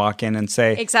else to walk in and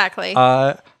say, exactly.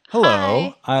 Hello.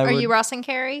 Hi. Are you Ross and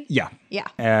Carrie? Yeah. Yeah.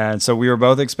 And so we were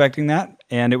both expecting that,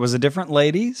 and it was a different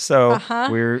lady. So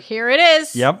here it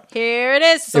is. Yep. Here it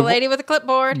is. It's a lady with a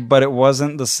clipboard. But it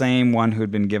wasn't the same one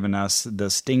who'd been giving us the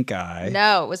stink eye.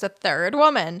 No, it was a third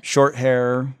woman. Short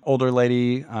hair, older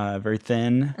lady, very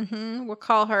thin. Mm-hmm. We'll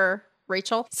call her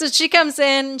Rachel. So she comes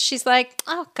in, she's like,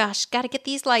 oh gosh, gotta get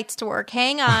these lights to work.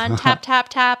 Hang on, tap, tap,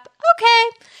 tap.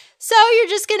 Okay, so you're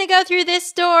just gonna go through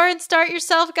this door and start your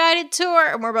self-guided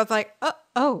tour. And we're both like,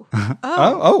 oh.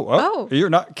 You're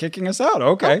not kicking us out.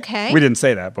 Okay. We didn't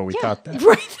say that, but we thought that.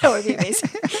 Right, that would be amazing.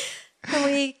 And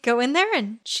we go in there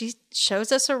and she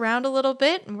shows us around a little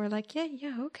bit and we're like, yeah,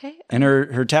 okay. And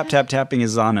her tapping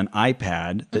is on an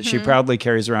iPad that she proudly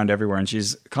carries around everywhere, and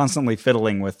she's constantly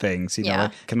fiddling with things.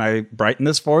 Like, can I brighten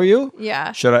this for you?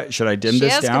 Yeah. Should I dim this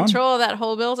down? She has control of that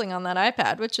whole building on that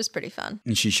iPad, which is pretty fun.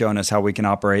 And she's showing us how we can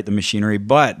operate the machinery.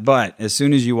 But as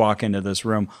soon as you walk into this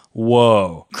room,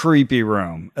 whoa, creepy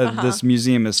room. This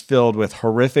museum is filled with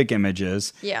horrific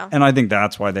images. Yeah. And I think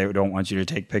that's why they don't want you to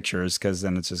take pictures, because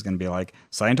then it's just going to be like,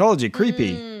 Scientology,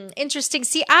 creepy. Interesting.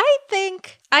 See, I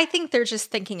think they're just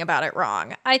thinking about it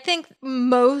wrong. I think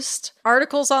most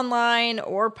articles online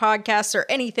or podcasts or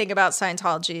anything about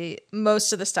Scientology,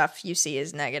 most of the stuff you see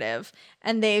is negative.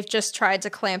 And they've just tried to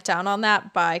clamp down on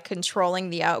that by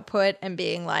controlling the output and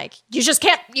being like, you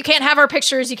can't have our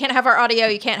pictures, you can't have our audio,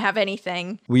 you can't have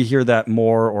anything. We hear that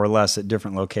more or less at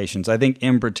different locations. I think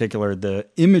in particular, the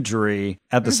imagery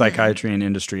at the Psychiatry and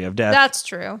Industry of Death That's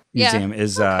true. Museum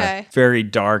is very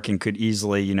dark and could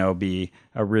easily, be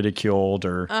ridiculed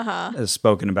or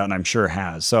spoken about, and I'm sure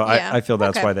has. So I feel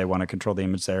that's why they want to control the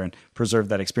image there and preserve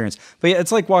that experience. But yeah,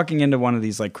 it's like walking into one of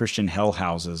these like Christian hell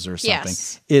houses or something.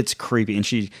 Yes. It's creepy. And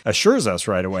she assures us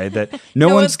right away that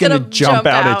no one's going to jump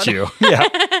out at you. Yeah.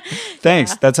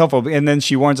 Thanks. Yeah. That's helpful. And then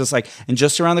she warns us and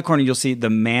just around the corner, you'll see the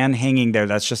man hanging there.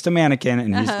 That's just a mannequin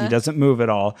and he doesn't move at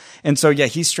all. And so,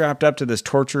 he's strapped up to this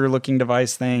torture looking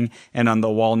device thing. And on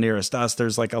the wall nearest us,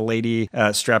 there's like a lady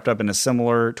strapped up in a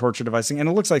similar torture device thing. And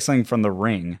it looks like something from The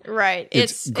Ring. Right.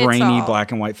 It's grainy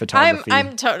black and white photography.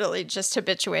 I'm totally just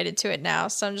habituated to it now.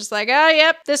 So I'm just like, oh,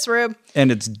 yep, this room.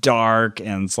 And it's dark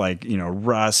and it's like,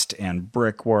 rust and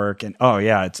brickwork. And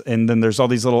and then there's all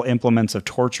these little implements of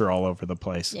torture all over the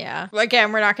place. Yeah.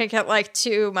 Again, we're not going to get like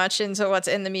too much into what's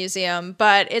in the museum,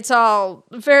 but it's all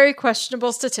very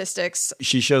questionable statistics.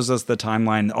 She shows us the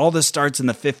timeline. All this starts in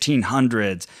the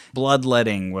 1500s.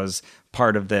 Bloodletting was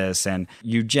part of this, and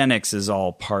eugenics is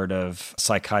all part of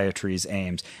psychiatry's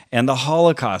aims. And the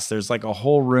Holocaust, there's like a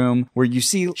whole room where you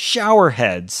see shower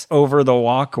heads over the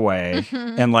walkway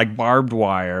and like barbed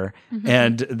wire.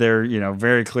 And they're,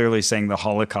 very clearly saying the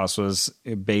Holocaust was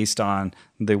based on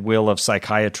the will of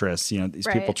psychiatrists, these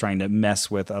people trying to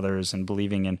mess with others and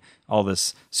believing in all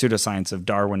this pseudoscience of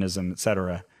Darwinism,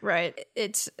 etc. Right.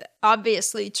 It's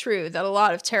obviously true that a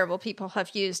lot of terrible people have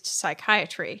used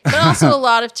psychiatry, but also a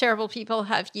lot of terrible people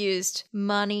have used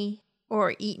money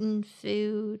or eaten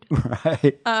food.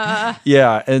 Right.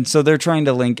 Yeah. And so they're trying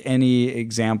to link any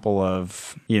example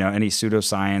of, any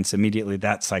pseudoscience immediately,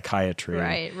 that's psychiatry.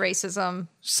 Right. Racism.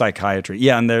 Psychiatry.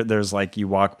 Yeah. And there's like, you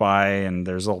walk by and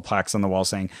there's little plaques on the wall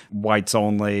saying whites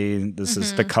only. This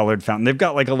is the colored fountain. They've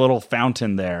got like a little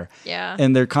fountain there. Yeah.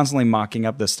 And they're constantly mocking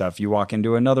up this stuff. You walk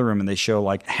into another room and they show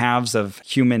like halves of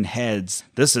human heads.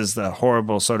 This is the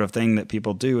horrible sort of thing that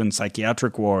people do in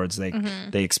psychiatric wards. They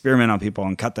experiment on people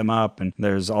and cut them up. And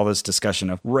there's all this discussion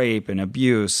of rape and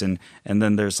abuse. And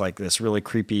then there's like this really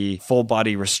creepy full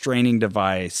body restraining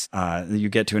device. You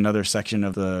get to another section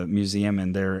of the museum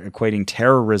and they're equating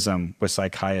terrorism with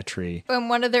psychiatry. And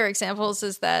one of their examples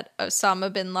is that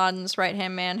Osama bin Laden's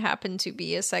right-hand man happened to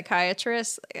be a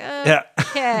psychiatrist.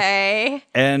 Okay.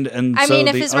 And I mean,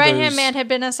 if his right-hand man had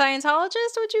been a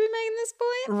Scientologist, would you be making this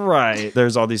point? Right.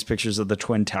 There's all these pictures of the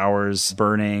Twin Towers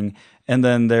burning. And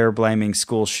then they're blaming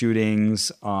school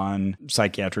shootings on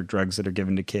psychiatric drugs that are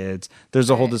given to kids. There's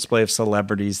a whole display of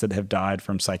celebrities that have died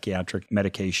from psychiatric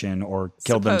medication or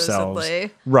killed themselves.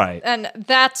 Right. And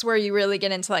that's where you really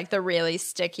get into like the really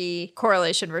sticky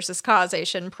correlation versus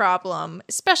causation problem,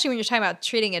 especially when you're talking about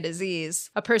treating a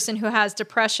disease. A person who has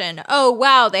depression, oh,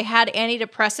 wow, they had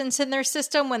antidepressants in their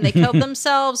system when they killed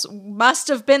themselves, must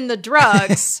have been the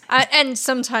drugs. And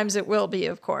sometimes it will be,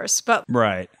 of course, but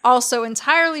also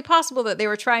entirely possible that they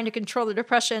were trying to control the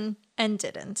depression and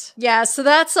didn't. Yeah, so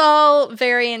that's all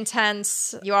very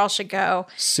intense. You all should go.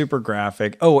 Super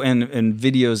graphic. Oh, and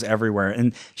videos everywhere.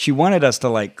 And she wanted us to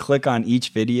like click on each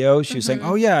video. She was saying,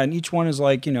 oh yeah, and each one is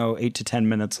like, 8 to 10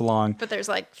 minutes long. But there's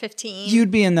like 15.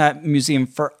 You'd be in that museum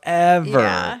forever.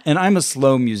 Yeah. And I'm a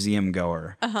slow museum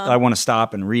goer. I want to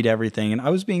stop and read everything. And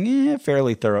I was being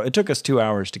fairly thorough. It took us 2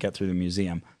 hours to get through the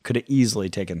museum. Could have easily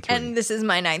taken 3. And this is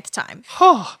my 9th time.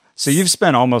 So you've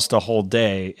spent almost a whole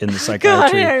day in the Psychiatry God,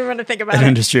 I don't even want to think about and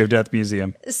Industry of Death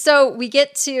Museum. So we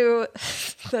get to...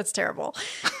 That's terrible.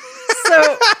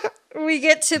 So we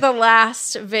get to the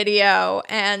last video,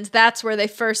 and that's where they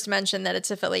first mention that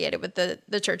it's affiliated with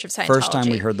the Church of Scientology. First time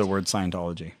we heard the word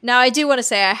Scientology. Now, I do want to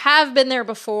say I have been there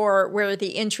before where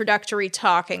the introductory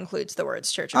talk includes the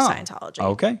words Church of Scientology.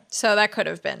 Okay. So that could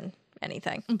have been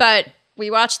anything. But... we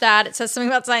watch that. It says something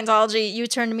about Scientology. You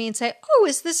turn to me and say, oh,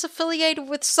 is this affiliated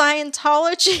with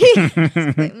Scientology?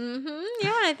 Like,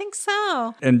 yeah, I think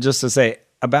so. And just to say,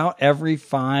 about every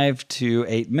 5 to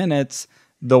 8 minutes,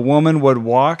 the woman would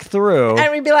walk through.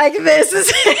 And we'd be like, this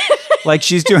is it. Like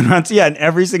she's doing runs. Yeah, and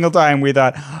every single time we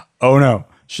thought, oh no.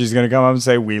 She's going to come up and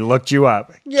say, we looked you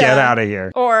up. Yeah. Get out of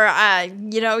here. Or,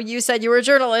 you said you were a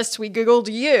journalist. We Googled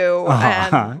you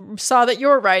and saw that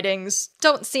your writings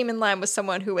don't seem in line with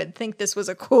someone who would think this was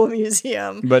a cool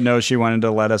museum. But no, she wanted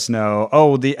to let us know.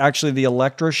 Oh, the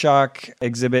electroshock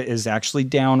exhibit is actually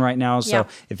down right now. So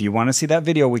if you want to see that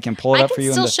video, we can pull it up for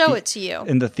you. I can still show it to you.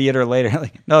 In the theater later.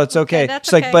 Like, no, it's okay. That's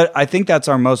She's like, but I think that's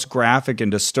our most graphic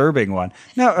and disturbing one.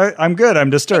 No, I'm good. I'm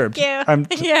disturbed.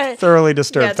 Thank you. I'm thoroughly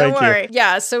disturbed. Yeah, don't worry. You.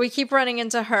 Yeah. so we keep running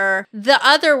into her. The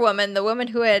other woman, the woman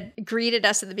who had greeted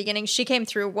us at the beginning, she came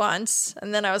through once.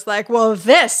 And then I was like, well,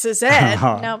 this is it.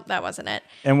 Nope, that wasn't it.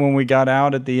 And when we got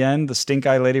out at the end, the stink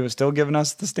eye lady was still giving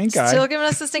us the stink eye. Still giving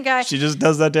us the stink eye. She just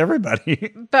does that to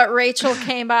everybody. But Rachel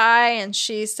came by and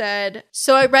she said,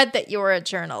 so I read that you were a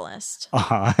journalist.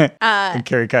 And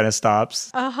Carrie kind of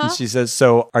stops. And she says,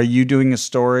 so are you doing a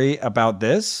story about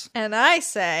this? And I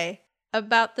say,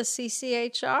 about the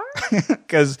CCHR?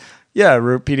 Because, yeah,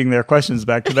 repeating their questions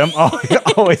back to them,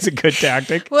 always a good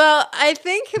tactic. Well, I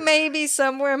think maybe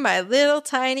somewhere in my little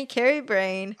tiny Carrie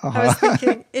brain, I was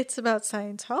thinking, it's about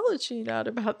Scientology, not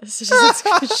about the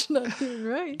situation I'm doing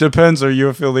right. Depends. Are you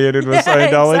affiliated with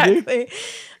Scientology? Exactly.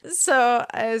 So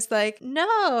I was like,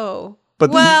 no.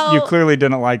 But you clearly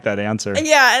didn't like that answer.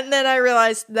 Yeah, and then I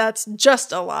realized that's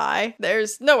just a lie.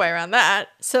 There's no way around that.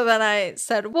 So then I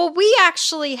said, well, we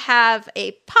actually have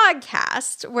a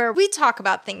podcast where we talk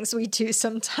about things we do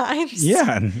sometimes.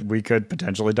 Yeah, and we could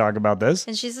potentially talk about this.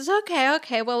 And she says,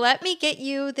 okay, well, let me get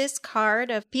you this card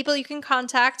of people you can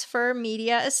contact for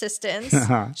media assistance.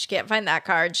 She can't find that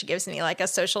card. She gives me like a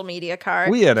social media card.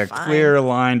 We had a clear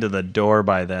line to the door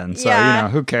by then. So,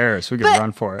 who cares? We could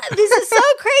run for it. This is so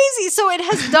crazy. So it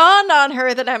has dawned on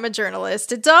her that I'm a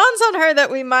journalist. It dawns on her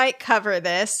that we might cover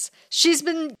this. She's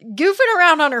been goofing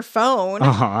around on her phone.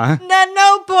 At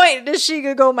no point does she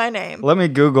Google my name. Let me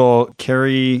Google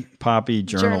Carrie Poppy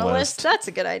journalist. That's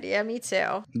a good idea. Me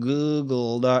too.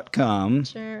 Google.com.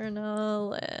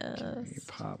 Journalist. Carrie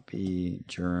Poppy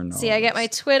journalist. See, I get my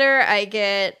Twitter. I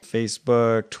get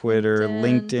Facebook, Twitter,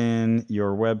 LinkedIn,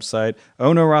 your website.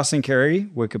 Oh No, Ross and Carrie,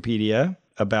 Wikipedia.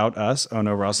 About Us, Oh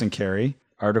No, Ross and Carrie.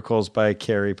 Articles by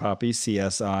Carrie Poppy,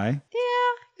 CSI.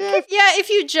 If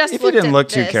you just if you didn't look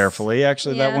too carefully,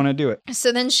 actually, that wouldn't do it.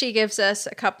 So then she gives us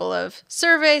a couple of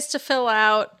surveys to fill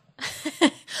out.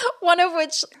 One of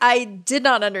which I did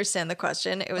not understand the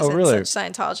question. It was in such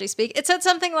Scientology speak. It said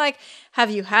something like, have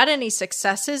you had any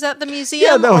successes at the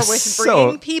museum or with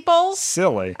bringing people?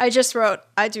 Silly. I just wrote,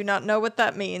 I do not know what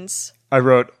that means. I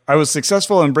wrote, I was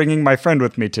successful in bringing my friend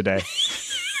with me today.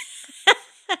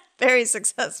 Very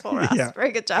successful, Ross. Yeah.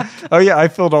 Very good job. Oh, yeah. I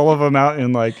filled all of them out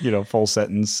in full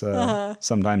sentence,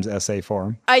 sometimes essay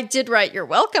form. I did write you're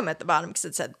welcome at the bottom because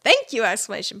it said, thank you,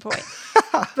 exclamation point.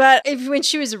 But when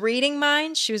she was reading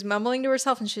mine, she was mumbling to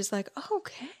herself and she was like,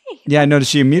 okay. Yeah, I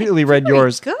noticed she immediately read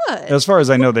yours. Good. As far as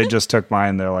I know, they just took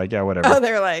mine. They're like, yeah, whatever. Oh,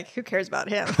 they're like, who cares about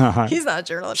him? He's not a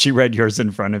journalist. She read yours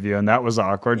in front of you, and that was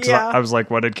awkward. Yeah. I was like,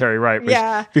 what did Carrie write?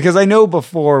 Yeah. Because I know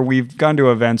before we've gone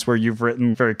to events where you've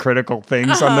written very critical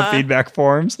things on the feedback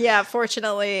forms. Yeah,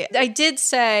 fortunately. I did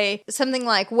say something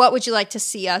like, what would you like to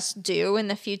see us do in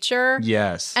the future?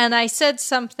 Yes. And I said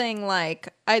something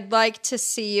like, I'd like to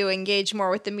see you engage more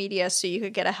with the media so you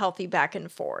could get a healthy back and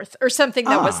forth, or something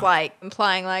that was like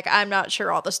implying like, I'm not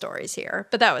sure all the stories here,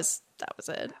 but that was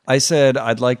it. I said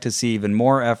I'd like to see even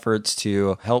more efforts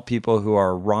to help people who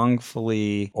are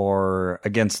wrongfully or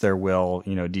against their will,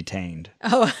 detained.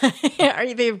 Oh, are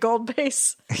you the gold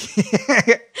base?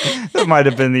 That might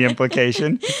have been the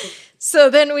implication.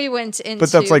 So then we went into...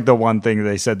 But that's like the one thing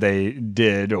they said they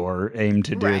did or aimed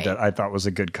to do that I thought was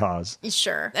a good cause.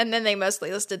 Sure. And then they mostly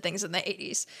listed things in the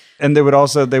 80s. And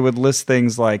they would list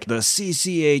things like the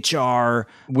CCHR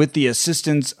with the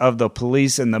assistance of the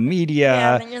police and the media.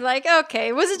 Yeah, and then you're like,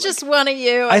 okay, was it just one of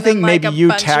you? I think maybe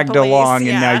you tagged along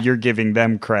and now you're giving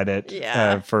them credit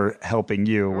for helping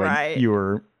you when you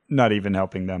were... not even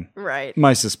helping them. Right.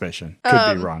 My suspicion.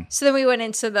 Could be wrong. So then we went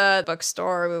into the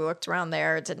bookstore. We looked around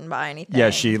there. Didn't buy anything. Yeah,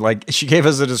 she gave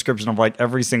us a description of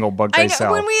every single book they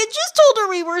sell. When we had just told her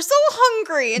we were so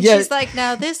hungry. And she's like,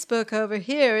 now this book over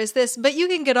here is this. But you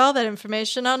can get all that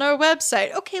information on our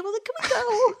website. Okay, well, then can we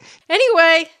go?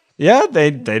 Anyway. Yeah, they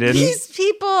didn't. These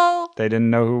people. They didn't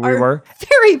know who we were.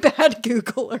 Very bad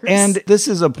Googlers. And this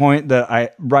is a point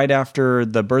that right after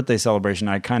the birthday celebration,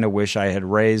 I kind of wish I had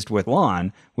raised with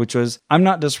Lon, which was, I'm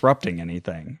not disrupting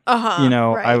anything.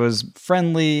 I was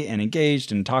friendly and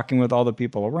engaged and talking with all the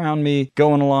people around me,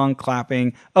 going along,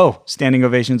 clapping. Oh, standing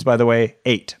ovations, by the way,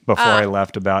 8 before I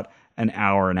left about an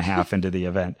hour and a half into the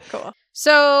event. Cool.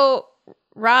 So,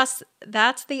 Ross,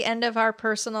 that's the end of our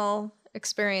personal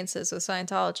experiences with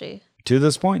Scientology. To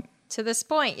this point,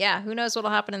 yeah. Who knows what'll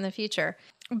happen in the future?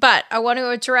 But I want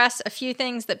to address a few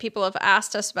things that people have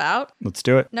asked us about. Let's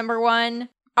do it. Number 1,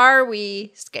 are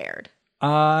we scared?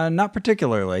 Not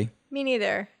particularly. Me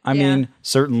neither. I mean,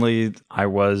 certainly I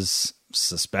was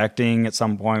suspecting at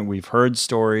some point. We've heard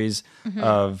stories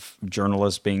of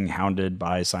journalists being hounded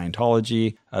by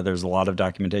Scientology. There's a lot of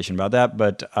documentation about that.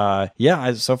 But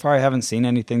so far I haven't seen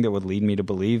anything that would lead me to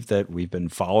believe that we've been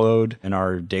followed in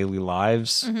our daily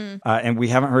lives. And we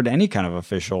haven't heard any kind of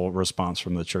official response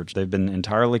from the church. They've been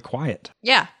entirely quiet.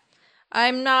 Yeah.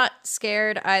 I'm not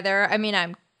scared either. I mean,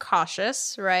 I'm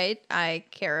cautious, right? I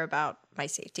care about my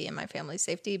safety and my family's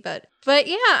safety. But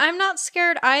yeah, I'm not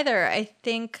scared either. I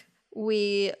think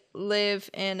we live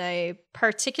in a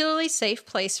particularly safe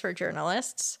place for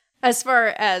journalists as far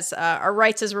as our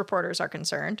rights as reporters are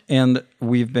concerned. And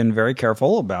we've been very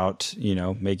careful about,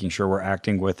 making sure we're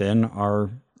acting within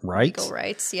our rights. Legal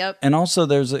rights, yep. And also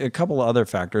there's a couple of other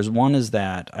factors. One is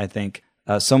that I think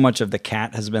so much of the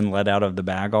cat has been let out of the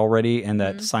bag already, and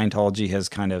that Scientology has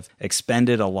kind of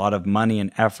expended a lot of money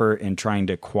and effort in trying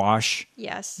to quash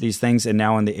these things. And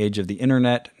now in the age of the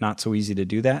internet, not so easy to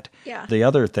do that. Yeah. The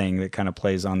other thing that kind of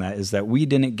plays on that is that we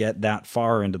didn't get that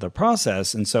far into the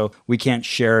process. And so we can't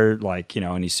share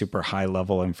any super high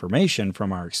level information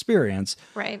from our experience.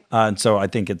 Right. And so I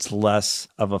think it's less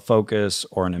of a focus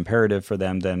or an imperative for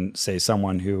them than, say,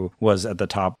 someone who was at the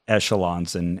top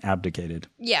echelons and abdicated.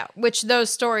 Yeah, which those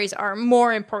stories are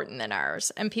more important than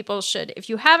ours. And people should, if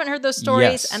you haven't heard those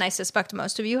stories, and I suspect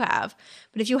most of you have,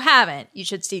 but if you haven't, you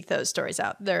should seek those stories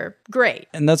out. They're great.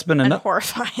 And that's been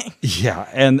horrifying. Yeah.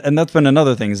 And that's been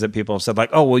another thing is that people have said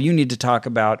you need to talk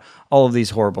about all of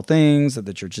these horrible things that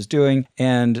the church is doing.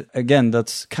 And again,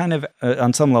 that's kind of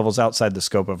on some levels outside the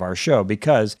scope of our show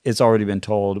because it's already been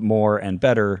told more and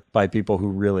better by people who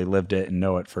really lived it and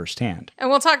know it firsthand. And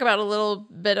we'll talk about a little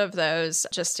bit of those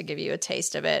just to give you a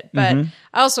taste of it. But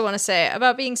I also want to say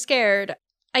about being scared,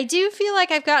 I do feel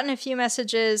like I've gotten a few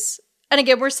messages. And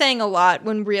again, we're saying a lot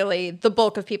when really the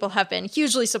bulk of people have been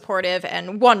hugely supportive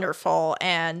and wonderful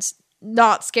and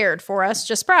not scared for us,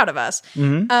 just proud of us.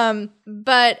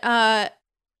 But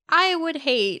I would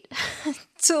hate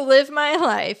to live my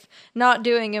life not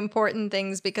doing important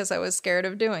things because I was scared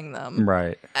of doing them.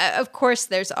 Right. Of course,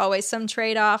 there's always some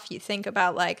trade-off. You think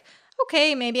about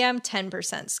okay, maybe I'm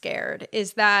 10% scared.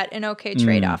 Is that an okay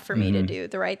trade-off for me to do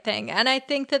the right thing? And I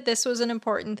think that this was an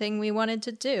important thing we wanted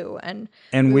to do. And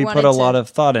we put a lot of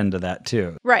thought into that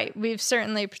too. Right. We've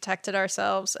certainly protected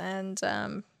ourselves and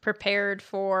prepared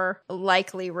for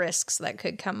likely risks that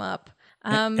could come up.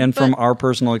 And from our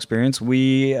personal experience,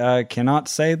 we cannot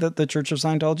say that the Church of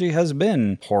Scientology has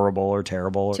been horrible or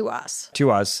terrible to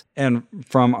us. And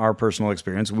from our personal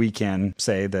experience, we can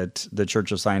say that the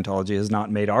Church of Scientology has not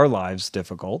made our lives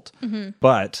difficult.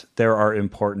 But there are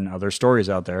important other stories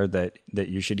out there that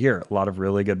you should hear. A lot of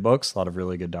really good books, a lot of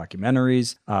really good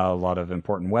documentaries, a lot of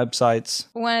important websites.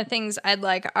 One of the things I'd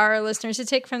like our listeners to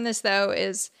take from this, though,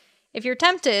 is if you're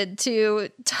tempted to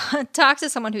talk to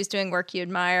someone who's doing work you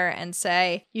admire and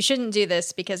say, you shouldn't do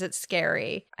this because it's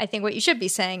scary, I think what you should be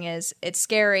saying is, it's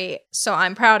scary, so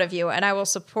I'm proud of you and I will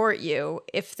support you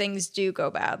if things do go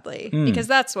badly. Because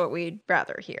that's what we'd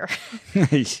rather hear.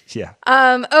 Yeah.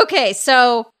 Okay,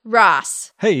 so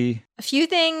Ross. Hey. A few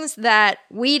things that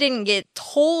we didn't get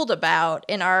told about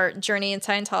in our journey in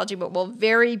Scientology, but we'll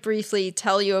very briefly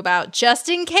tell you about just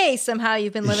in case somehow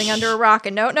you've been living under a rock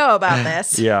and don't know about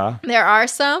this. Yeah. There are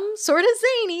some sort of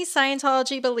zany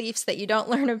Scientology beliefs that you don't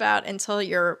learn about until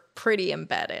you're pretty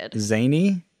embedded.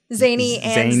 Zany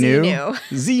and Xenu.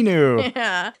 Xenu.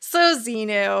 Yeah. So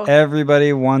Xenu.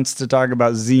 Everybody wants to talk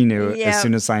about Xenu as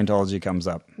soon as Scientology comes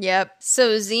up. Yep.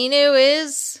 So Xenu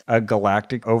is a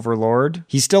galactic overlord.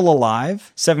 He's still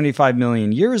alive. 75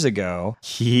 million years ago,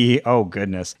 oh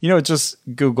goodness. Just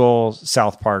Google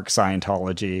South Park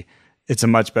Scientology. It's a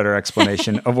much better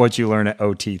explanation of what you learn at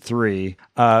OT3.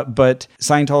 But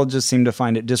Scientologists seem to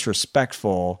find it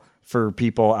disrespectful for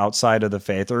people outside of the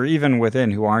faith or even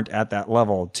within who aren't at that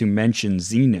level to mention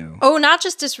Xenu. Oh, not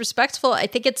just disrespectful. I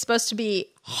think it's supposed to be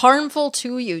harmful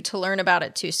to you to learn about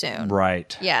it too soon.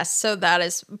 Right. Yes, so that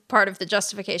is part of the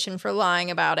justification for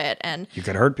lying about it. And you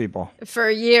could hurt people. For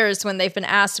years, when they've been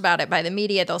asked about it by the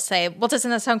media, they'll say, well, doesn't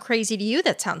that sound crazy to you?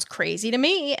 That sounds crazy to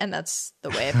me. And that's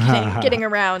the way of getting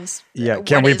around. Yeah.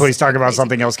 Can we please talk about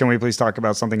something else? Can we please talk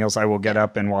about something else? I will get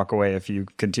up and walk away if you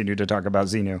continue to talk about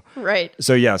Xenu. Right.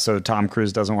 So Tom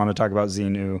Cruise doesn't want to talk about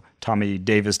Xenu. Tommy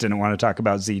Davis didn't want to talk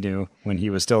about Xenu when he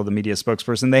was still the media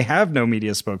spokesperson. They have no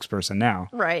media spokesperson now.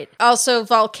 Right. Also,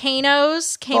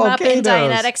 volcanoes came up in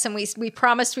Dianetics, and we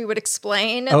promised we would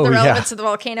explain the relevance of the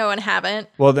volcano and haven't.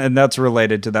 Well, and that's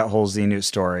related to that whole Xenu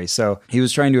story. So he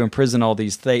was trying to imprison all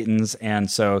these Thetans,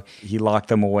 and so he locked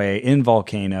them away in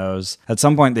volcanoes. At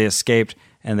some point, they escaped.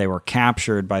 and they were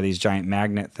captured by these giant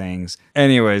magnet things.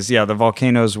 Anyways, yeah, the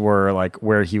volcanoes were like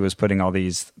where he was putting all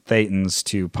these thetans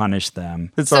to punish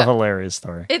them. It's a hilarious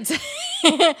story. It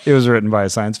was written by a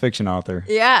science fiction author.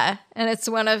 Yeah, and it's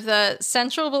one of the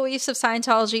central beliefs of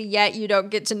Scientology, yet you don't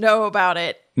get to know about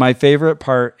it. My favorite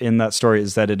part in that story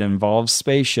is that it involves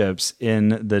spaceships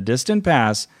in the distant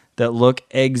past that look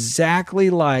exactly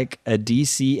like a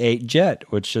DC-8 jet,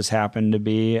 which just happened to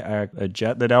be a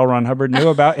jet that L. Ron Hubbard knew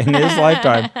about in his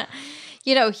lifetime.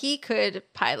 You know, he could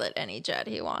pilot any jet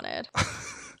he wanted.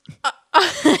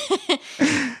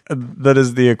 That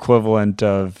is the equivalent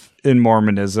of, in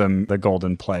Mormonism, the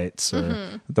golden plates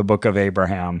or the Book of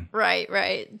Abraham.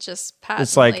 Right. Just patently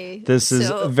It's like, this is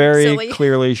very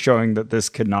clearly showing that this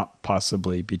could not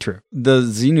possibly be true. The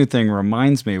Xenu thing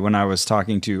reminds me, when I was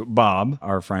talking to Bob,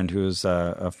 our friend who is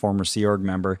a former Sea Org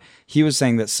member, he was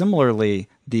saying that similarly,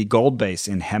 the gold base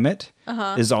in Hemet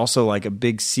is also like a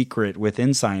big secret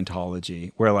within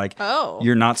Scientology, where like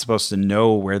you're not supposed to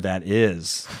know where that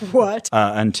is. What?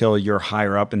 Until you're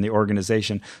higher up in the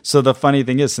organization. So the funny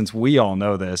thing is, since we all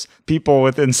know this, people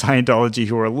within Scientology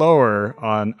who are lower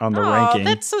on the ranking. Oh,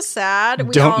 that's so sad.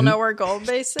 We all know where gold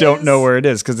base is. Don't know where it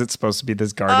is because it's supposed to be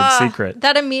this guarded secret.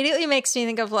 That immediately makes me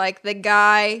think of like the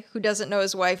guy who doesn't know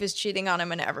his wife is cheating on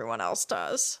him and everyone else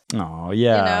does. Oh,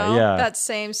 yeah, yeah. That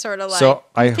same sort of like, so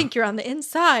I think you're on the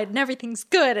inside and everything's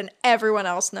good and everyone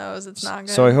else knows it's not good.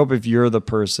 So I hope if you're the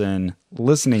person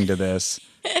listening to this,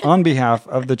 on behalf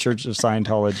of the Church of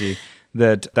Scientology,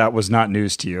 that was not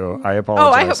news to you. I apologize.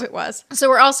 Oh, I hope it was. So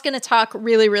we're also going to talk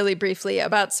really, really briefly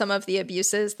about some of the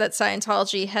abuses that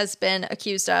Scientology has been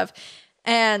accused of.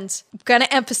 And I'm going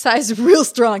to emphasize real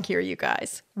strong here, you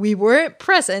guys. We weren't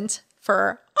present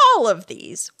for all of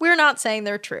these. We're not saying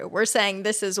they're true. We're saying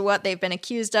this is what they've been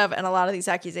accused of, and a lot of these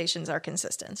accusations are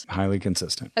consistent. Highly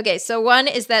consistent. Okay, so one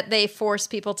is that they force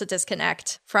people to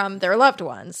disconnect from their loved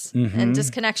ones. And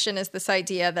disconnection is this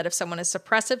idea that if someone is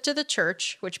suppressive to the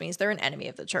church, which means they're an enemy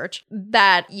of the church,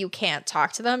 that you can't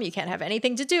talk to them, you can't have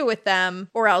anything to do with them,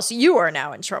 or else you are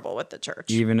now in trouble with the church.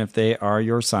 Even if they are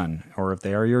your son, or if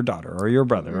they are your daughter, or your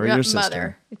brother, or your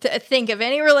sister. Mother. Think of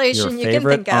any relation you can think of.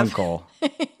 Your favorite uncle.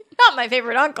 Not my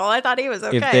favorite uncle. I thought he was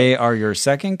okay. If they are your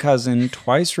second cousin,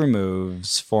 twice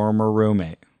remove's former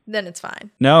roommate. Then it's fine.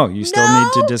 No, you still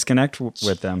need to disconnect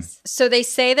with them. So they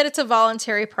say that it's a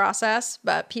voluntary process,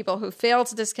 but people who fail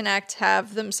to disconnect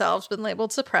have themselves been labeled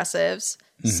suppressives.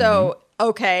 So,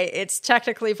 okay, it's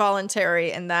technically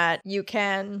voluntary in that you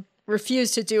can refuse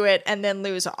to do it and then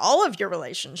lose all of your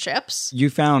relationships. You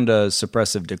found a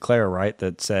suppressive declare, right?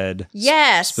 That said,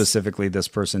 yes, specifically this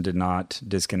person did not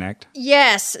disconnect?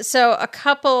 Yes. So a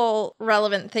couple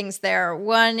relevant things there.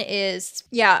 One is,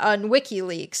 on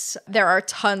WikiLeaks, there are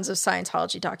tons of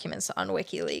Scientology documents on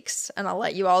WikiLeaks, and I'll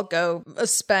let you all go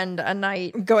spend a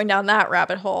night going down that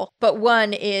rabbit hole. But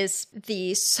one is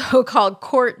the so-called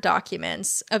court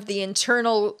documents of the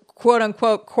internal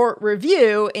quote-unquote court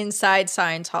review inside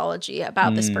Scientology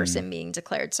about this person being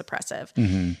declared suppressive.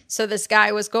 So this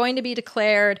guy was going to be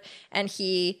declared, and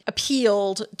he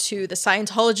appealed to the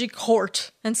Scientology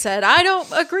court and said, I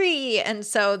don't agree. And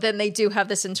so then they do have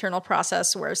this internal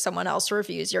process where someone else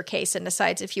reviews your case and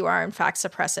decides if you are in fact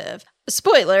suppressive.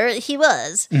 Spoiler, he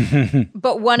was.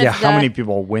 But one of the... how many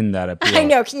people win that appeal? I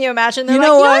know. Can you imagine? They're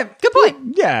what? Good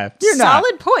point. Yeah, you're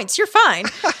Solid points. You're fine.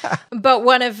 But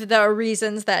one of the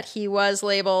reasons that he was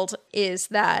labeled is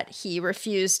that he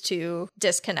refused to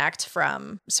disconnect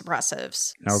from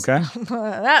suppressives. Okay. So,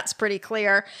 that's pretty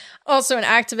clear. Also, an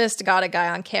activist got a guy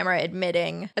on camera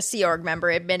a Sea Org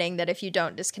member admitting that if you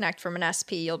don't disconnect from an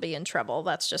SP, you'll be in trouble.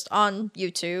 That's just on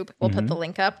YouTube. We'll put the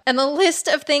link up. And the list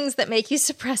of things that make you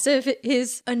suppressive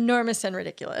is enormous and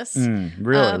ridiculous.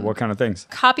 Really? What kind of things?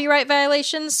 Copyright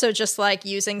violations. So just like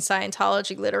using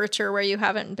Scientology literature where you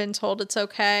haven't been told it's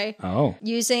okay. Oh.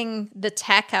 Using the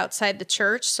tech outside the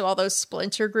church. So all those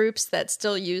splinter groups that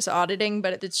still use auditing,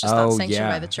 but it's just not sanctioned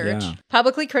by the church. Yeah.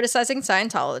 Publicly criticizing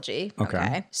Scientology.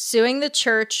 Okay. Suing the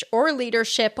church or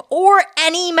leadership or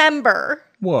any member.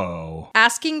 Whoa.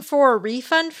 Asking for a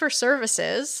refund for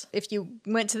services. If you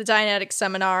went to the Dianetics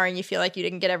seminar and you feel like you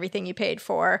didn't get everything you paid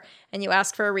for and you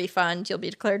ask for a refund, you'll be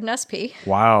declared an SP.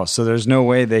 Wow. So there's no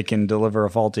way they can deliver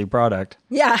a faulty product.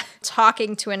 Yeah.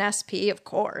 Talking to an SP, of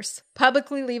course.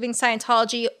 Publicly leaving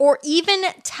Scientology or even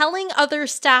telling other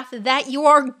staff that you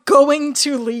are going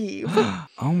to leave.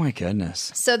 Oh my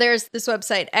goodness. So there's this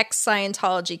website,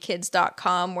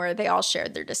 xscientologykids.com, where they all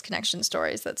shared their disconnection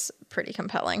stories. That's pretty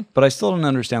compelling. But I still don't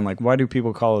understand, why do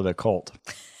people call it a cult?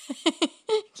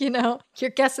 Your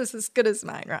guess is as good as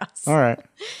mine, Ross. All right.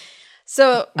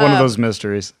 So one of those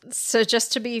mysteries. So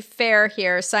just to be fair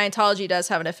here, Scientology does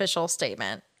have an official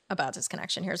statement about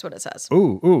disconnection. Here's what it says.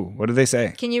 Ooh, what do they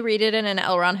say? Can you read it in an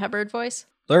L. Ron Hubbard voice?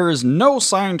 There is no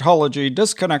Scientology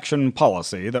disconnection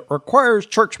policy that requires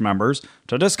church members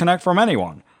to disconnect from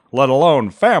anyone, let alone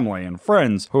family and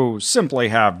friends who simply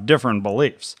have different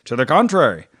beliefs. To the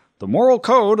contrary, the moral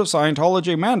code of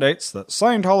Scientology mandates that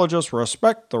Scientologists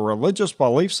respect the religious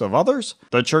beliefs of others.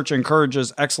 The church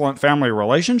encourages excellent family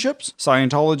relationships,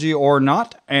 Scientology or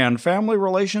not, and family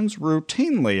relations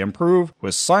routinely improve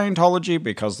with Scientology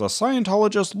because the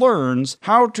Scientologist learns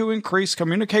how to increase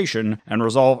communication and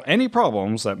resolve any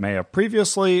problems that may have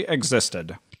previously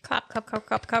existed. Clap, clap, clap,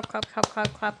 clap, clap, clap,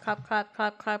 clap, clap, clap, clap, clap,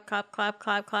 clap, clap, clap, clap,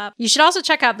 clap, clap. You should also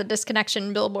check out the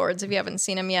disconnection billboards if you haven't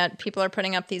seen them yet. People are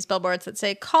putting up these billboards that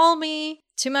say, call me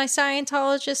to my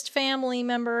Scientologist family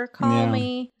member. Call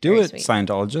me. Do it,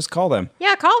 Scientologists. Call them.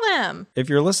 Yeah, call them. If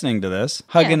you're listening to this,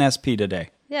 hug an SP today.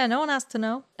 Yeah, no one has to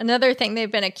know. Another thing they've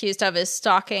been accused of is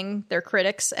stalking their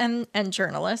critics and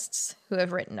journalists who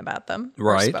have written about them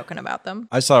or spoken about them.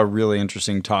 I saw a really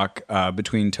interesting talk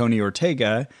between Tony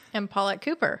Ortega and Paulette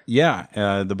Cooper. Yeah,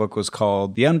 the book was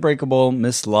called The Unbreakable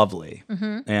Miss Lovely.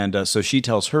 Mm-hmm. And so she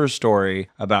tells her story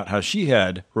about how she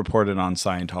had reported on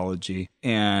Scientology.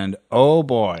 And oh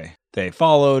boy, they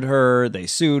followed her. They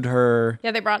sued her.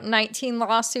 Yeah, they brought 19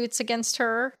 lawsuits against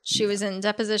her. She was in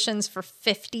depositions for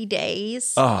 50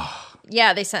 days. Oh.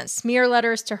 Yeah, they sent smear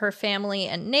letters to her family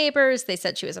and neighbors. They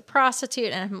said she was a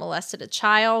prostitute and had molested a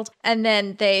child. And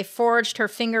then they forged her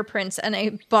fingerprints and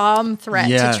a bomb threat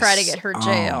to try to get her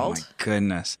jailed. Oh, my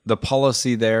goodness. The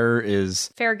policy there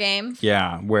is fair game.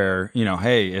 Yeah, where,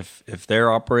 hey, if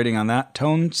they're operating on that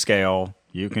tone scale,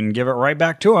 you can give it right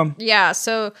back to them. Yeah,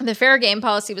 so the fair game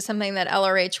policy was something that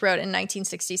LRH wrote in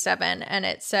 1967, and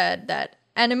it said that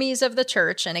enemies of the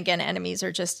church, and again, enemies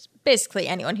are just basically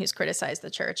anyone who's criticized the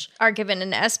church, are given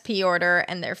an SP order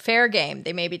and they're fair game.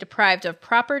 They may be deprived of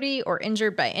property or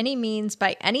injured by any means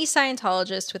by any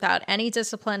Scientologist without any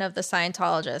discipline of the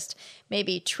Scientologist, may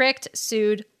be tricked,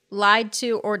 sued, lied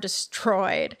to, or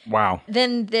destroyed. Wow.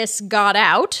 Then this got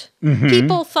out. Mm-hmm.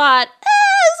 People thought,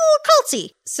 it's a little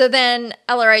culty. So then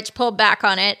LRH pulled back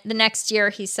on it. The next year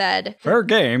he said, fair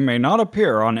game may not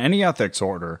appear on any ethics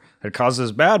order. It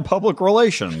causes bad public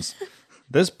relations.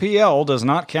 This PL does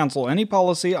not cancel any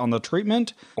policy on the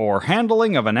treatment or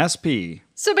handling of an SP.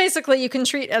 So basically, you can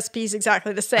treat SPs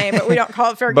exactly the same, but we don't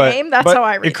call it fair game. That's how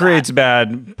I read it. It creates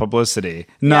bad publicity.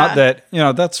 Not that,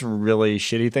 that's a really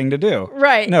shitty thing to do.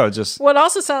 Right. No, just... Well, it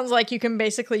also sounds like you can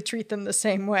basically treat them the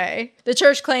same way. The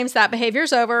church claims that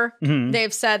behavior's over. Mm-hmm.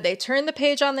 They've said they turned the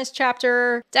page on this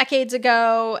chapter decades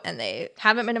ago, and they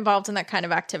haven't been involved in that kind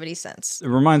of activity since. It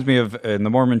reminds me of, in the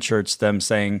Mormon church, them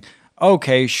saying,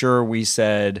 okay, sure, we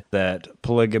said that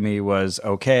polygamy was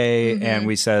okay, mm-hmm. and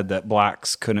we said that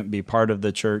blacks couldn't be part of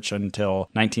the church until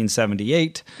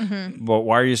 1978. Mm-hmm. But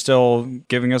why are you still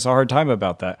giving us a hard time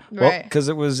about that? Right. Well, because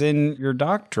it was in your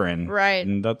doctrine. Right.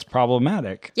 And that's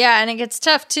problematic. Yeah, and it gets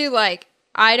tough, too,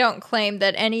 I don't claim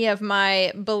that any of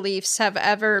my beliefs have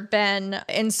ever been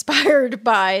inspired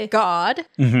by God,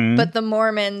 mm-hmm. but the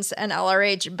Mormons and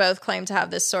LRH both claim to have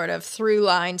this sort of through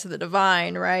line to the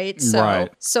divine, right?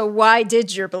 So why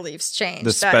did your beliefs change?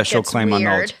 The special claim on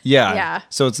knowledge. Yeah.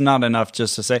 So it's not enough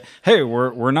just to say, hey,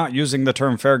 we're not using the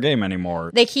term fair game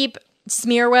anymore. They keep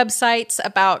smear websites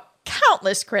about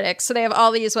countless critics. So they have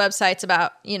all these websites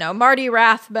about, Marty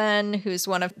Rathbun, who's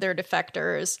one of their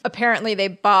defectors. Apparently they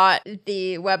bought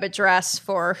the web address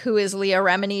for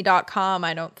whoisleahremini.com.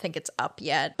 I don't think it's up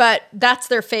yet. But that's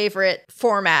their favorite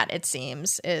format, it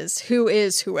seems, is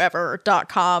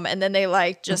whoiswhoever.com. And then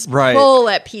they just pull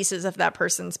at pieces of that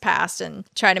person's past and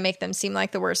try to make them seem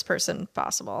like the worst person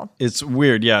possible. It's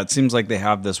weird. Yeah, it seems like they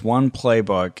have this one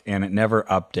playbook and it never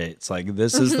updates.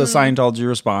 This is the Scientology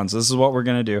response. This is what we're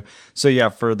going to do. So yeah,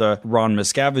 for the Ron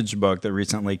Miscavige book that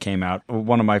recently came out,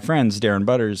 one of my friends, Darren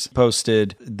Butters,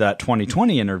 posted that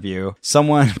 2020 interview.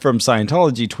 Someone from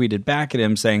Scientology tweeted back at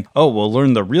him saying, oh, we'll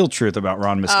learn the real truth about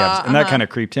Ron Miscavige. And that kind of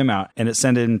creeped him out. And it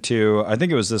sent him to, I think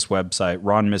it was this website,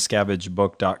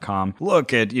 ronmiscavigebook.com.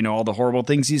 Look at, all the horrible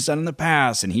things he's done in the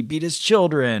past, and he beat his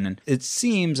children. And it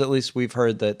seems, at least we've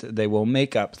heard, that they will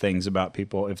make up things about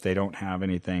people if they don't have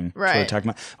anything to attack.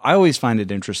 I always find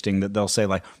it interesting that they'll say,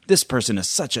 this person is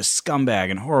such a a scumbag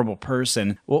and horrible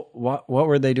person. Well, what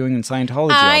were they doing in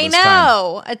Scientology all I this time?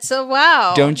 know. It's a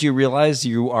wow. Don't you realize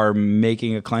you are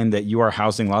making a claim that you are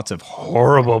housing lots of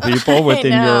horrible people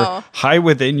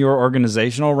within your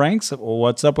organizational ranks?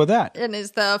 What's up with that? And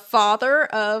is the father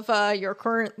of your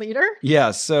current leader?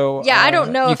 Yeah, so I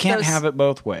don't know. You can't have it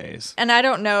both ways. And I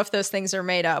don't know if those things are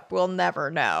made up. We'll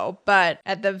never know. But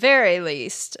at the very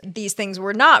least, these things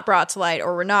were not brought to light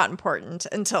or were not important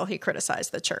until he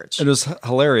criticized the church. It was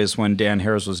hilarious when Dan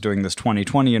Harris was doing this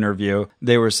 2020 interview.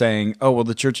 They were saying, oh, well,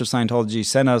 the Church of Scientology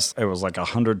sent us, it was like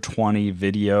 120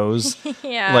 videos,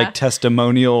 like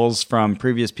testimonials from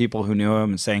previous people who knew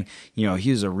him and saying,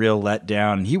 he was a real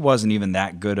letdown. And he wasn't even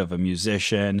that good of a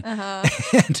musician.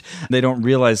 And they don't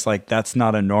realize that's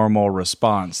not a normal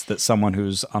response that someone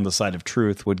who's on the side of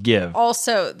truth would give.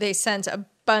 Also, they sent a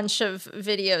bunch of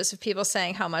videos of people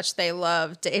saying how much they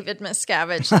love David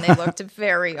Miscavige, and they looked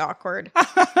very awkward.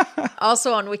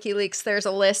 Also on WikiLeaks, there's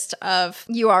a list of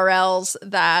URLs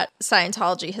that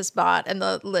Scientology has bought, and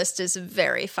the list is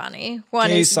very funny.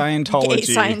 One is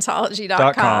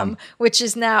gayscientology.com, which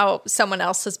is now someone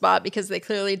else has bought because they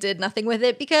clearly did nothing with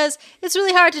it, because it's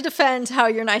really hard to defend how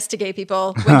you're nice to gay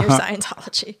people when you're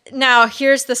Scientology. Now,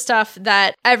 here's the stuff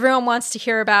that everyone wants to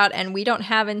hear about, and we don't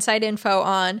have inside info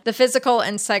on: the physical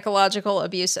and psychological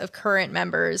abuse of current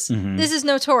members. This is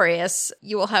notorious.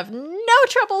 You will have no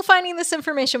trouble finding this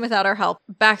information without our help.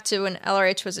 Back to when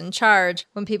LRH was in charge,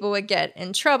 when people would get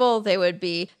in trouble, they would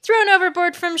be thrown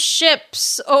overboard from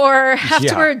ships, or have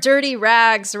to wear dirty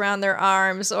rags around their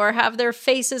arms, or have their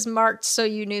faces marked so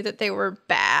you knew that they were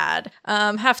bad.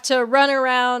 Have to run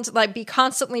around, be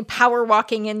constantly power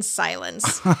walking in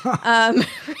silence.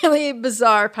 Really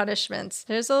bizarre punishments.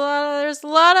 There's a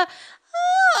lot of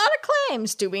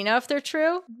claims. Do we know if they're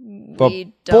true?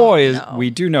 We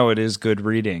do know it is good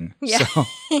reading. Yeah.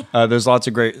 So there's lots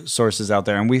of great sources out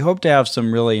there. And we hope to have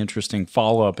some really interesting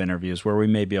follow-up interviews where we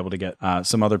may be able to get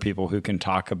some other people who can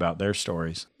talk about their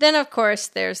stories. Then, of course,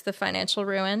 there's the financial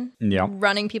ruin. Yeah.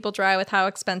 Running people dry with how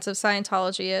expensive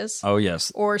Scientology is. Oh,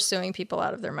 yes. Or suing people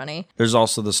out of their money. There's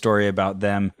also the story about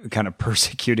them kind of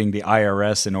persecuting the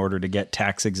IRS in order to get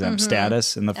tax-exempt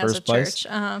status in the first place.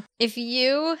 Church. If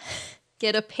you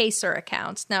get a PACER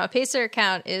account. Now, a PACER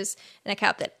account is an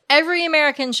account that every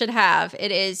American should have.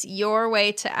 It is your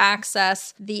way to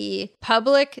access the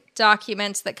public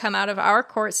documents that come out of our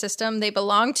court system. They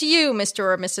belong to you, Mr.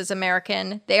 or Mrs.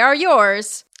 American. They are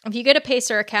yours. If you get a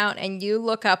PACER account and you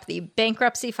look up the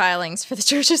bankruptcy filings for the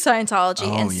Church of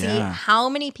Scientology see how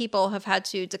many people have had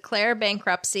to declare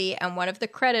bankruptcy, and one of the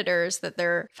creditors that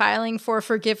they're filing for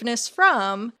forgiveness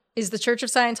from is the Church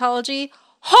of Scientology,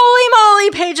 holy moly,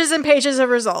 pages and pages of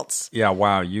results. Yeah,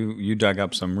 wow, you dug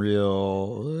up some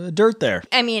real dirt there.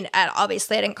 I mean,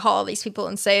 obviously I didn't call these people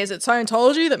and say, is it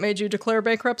Scientology that made you declare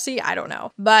bankruptcy? I don't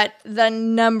know. But the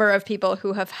number of people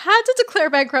who have had to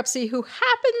declare bankruptcy who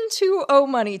happen to owe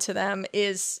money to them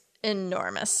is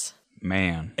enormous.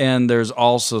 Man. And there's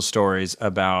also stories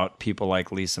about people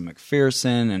like Lisa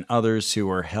McPherson and others who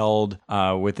were held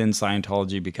within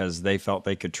Scientology because they felt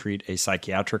they could treat a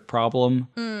psychiatric problem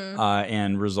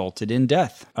and resulted in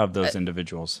death of those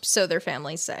individuals. So their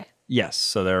families say. Yes.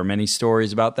 So there are many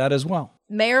stories about that as well.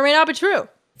 May or may not be true.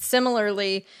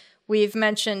 Similarly, we've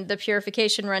mentioned the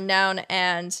Purification Rundown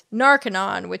and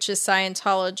Narconon, which is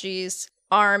Scientology's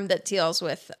arm that deals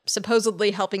with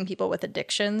supposedly helping people with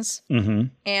addictions.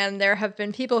 And there have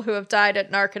been people who have died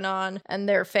at Narconon, and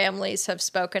their families have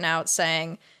spoken out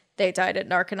saying they died at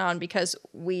Narconon because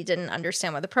we didn't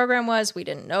understand what the program was. We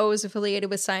didn't know it was affiliated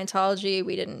with Scientology.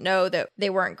 We didn't know that they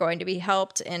weren't going to be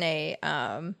helped in a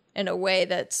way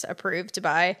that's approved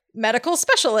by medical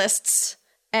specialists.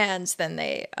 And then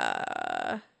they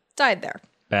died there.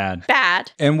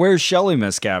 Bad. And where's Shelley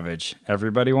Miscavige?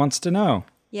 Everybody wants to know.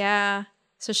 Yeah.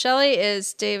 So Shelley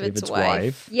is David's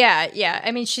wife. Yeah.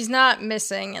 I mean, she's not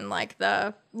missing in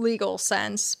the legal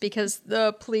sense because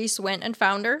the police went and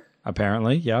found her.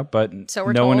 Apparently, yeah, but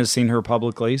no one has seen her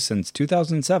publicly since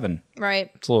 2007. Right.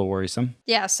 It's a little worrisome.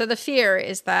 Yeah, so the fear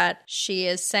is that she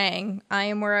is saying, I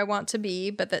am where I want to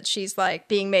be, but that she's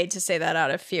being made to say that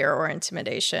out of fear or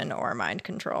intimidation or mind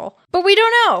control. But we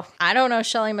don't know. I don't know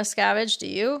Shelley Miscavige, do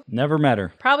you? Never met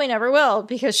her. Probably never will,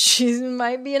 because she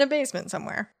might be in a basement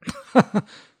somewhere.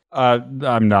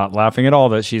 I'm not laughing at all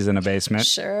that she's in a basement.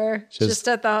 Sure. Just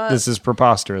at the... This is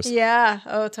preposterous. Yeah.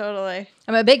 Oh, totally.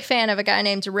 I'm a big fan of a guy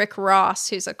named Rick Ross,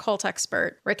 who's a cult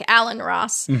expert. Rick Allen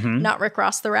Ross, not Rick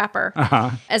Ross the rapper.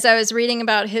 As I was reading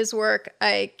about his work,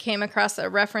 I came across a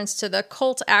reference to the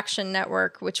Cult Action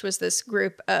Network, which was this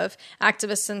group of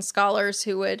activists and scholars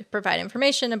who would provide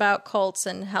information about cults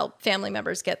and help family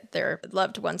members get their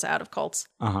loved ones out of cults.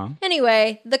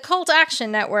 Anyway, the Cult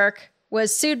Action Network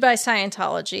was sued by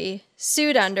Scientology,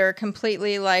 sued under,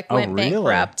 completely went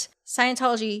bankrupt.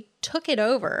 Scientology took it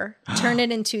over, turned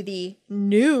it into the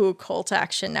new Cult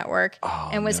Action Network,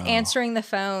 and was answering the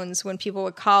phones when people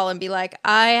would call and be like,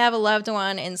 I have a loved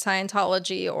one in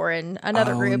Scientology or in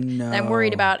another group that I'm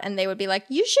worried about. And they would be like,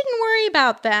 you shouldn't worry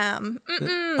about them.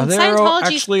 They're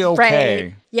actually okay.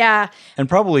 Right. Yeah. And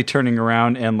probably turning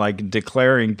around and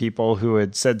declaring people who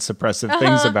had said suppressive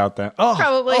things about them. Oh,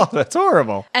 probably. Oh, that's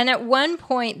horrible. And at one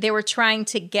point, they were trying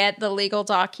to get the legal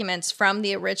documents from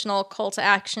the original Cult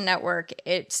Action Network.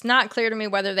 It's not clear to me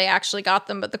whether they actually got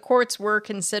them, but the courts were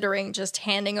considering just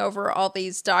handing over all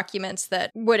these documents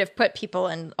that would have put people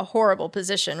in a horrible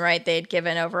position, right? They had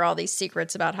given over all these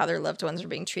secrets about how their loved ones were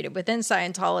being treated within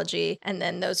Scientology, and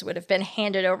then those would have been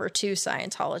handed over to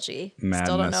Scientology. Madness.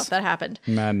 Still don't know if that happened.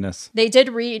 Madness. They did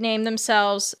rename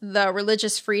themselves the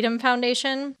Religious Freedom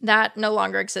Foundation. That no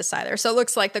longer exists either. So it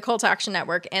looks like the Cult Action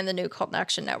Network and the new Cult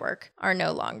Action Network are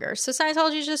no longer. So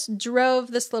Scientology just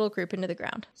drove this little group into the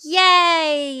ground.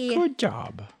 Yay! Good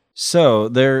job. So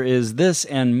there is this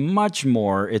and much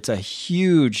more. It's a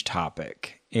huge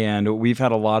topic. And we've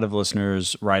had a lot of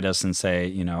listeners write us and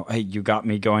say, hey, you got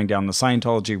me going down the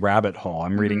Scientology rabbit hole.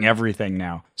 I'm reading everything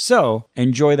now. So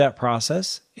enjoy that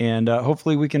process. And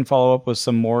hopefully we can follow up with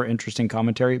some more interesting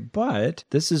commentary. But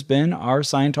this has been our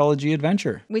Scientology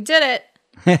adventure. We did it.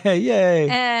 Yay.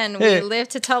 And we live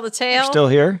to tell the tale. You're still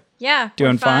here? Yeah.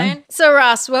 Doing fine? So,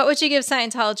 Ross, what would you give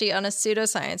Scientology on a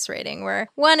pseudoscience rating where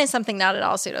one is something not at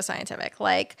all pseudoscientific?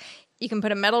 Like, you can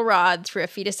put a metal rod through a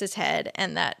fetus's head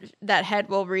and that head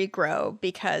will regrow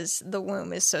because the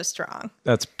womb is so strong.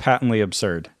 That's patently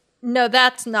absurd. No,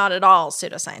 that's not at all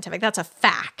pseudoscientific. That's a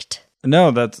fact.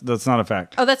 No, that's not a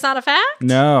fact. Oh, that's not a fact?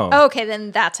 No. Okay, then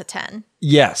that's a 10.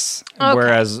 Yes. Okay.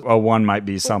 Whereas a 1 might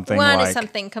be something One is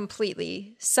something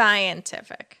completely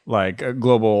scientific. Like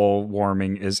global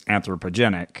warming is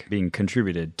anthropogenic, being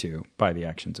contributed to by the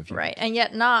actions of humans. Right, and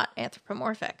yet not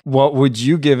anthropomorphic. What would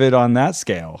you give it on that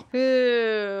scale?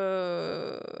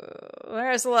 Ooh,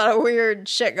 there's a lot of weird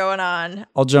shit going on.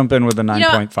 I'll jump in with a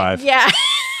 9.5. Yeah.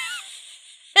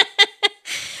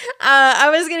 I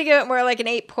was going to give it more like an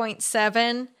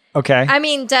 8.7. Okay. I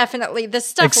mean, definitely the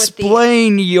stuff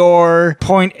Explain your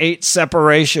 0.8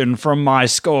 separation from my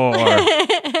score.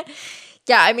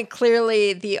 Yeah, I mean,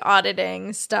 clearly the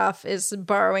auditing stuff is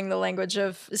borrowing the language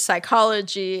of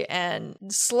psychology and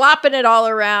slopping it all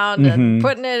around and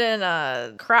putting it in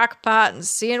a crock pot and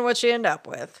seeing what you end up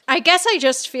with. I guess I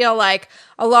just feel like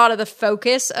a lot of the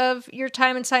focus of your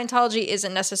time in Scientology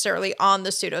isn't necessarily on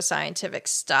the pseudoscientific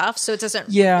stuff. So that's not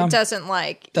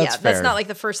like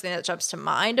the first thing that jumps to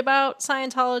mind about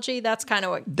Scientology. That's kind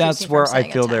of what that's where I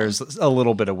feel there's a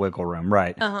little bit of wiggle room,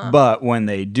 right? But when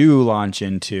they do launch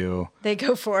into, they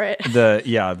go for it.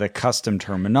 the custom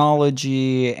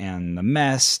terminology and the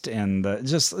mess and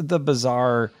the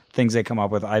bizarre things they come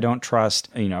up with. I don't trust,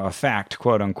 a fact,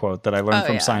 quote unquote, that I learned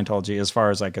from Scientology as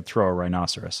far as I could throw a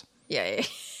rhinoceros. Yeah.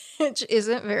 Which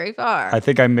isn't very far. I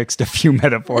think I mixed a few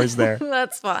metaphors there.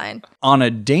 That's fine. On a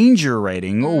danger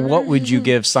rating, what would you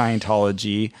give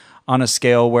Scientology on a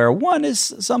scale where 1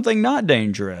 is something not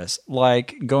dangerous,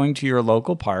 like going to your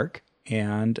local park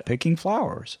and picking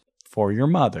flowers for your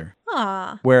mother?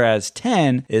 Whereas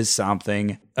 10 is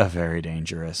something very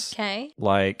dangerous. Okay.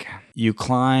 Like you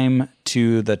climb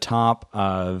to the top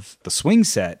of the swing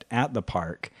set at the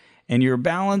park and you're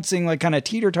balancing, like kind of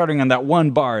teeter-tottering on that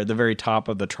one bar at the very top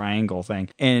of the triangle thing.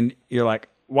 And you're like,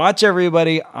 watch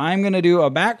everybody, I'm going to do a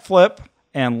backflip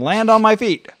and land on my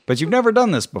feet. But you've never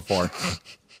done this before.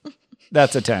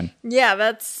 That's a 10. Yeah,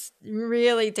 that's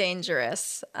really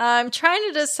dangerous. I'm trying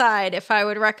to decide if I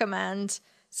would recommend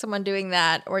someone doing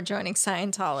that or joining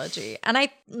Scientology. And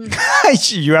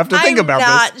you have to think about this.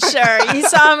 I'm not sure. You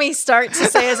saw me start to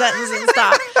say a sentence and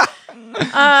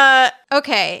stop.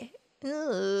 Okay.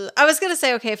 I was going to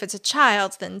say, okay, if it's a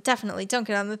child, then definitely don't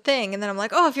get on the thing. And then I'm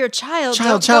like, oh, if you're a child,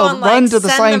 run to the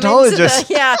Scientologist.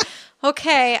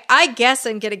 Okay, I guess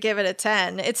I'm going to give it a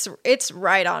 10. It's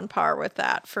right on par with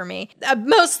that for me.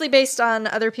 Mostly based on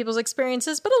other people's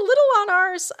experiences, but a little on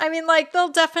ours. I mean, like, they'll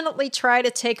definitely try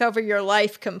to take over your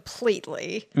life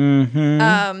completely.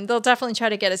 Mm-hmm. They'll definitely try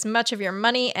to get as much of your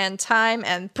money and time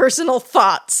and personal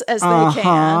thoughts as they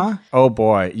can. Oh,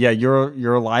 boy. Yeah,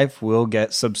 your life will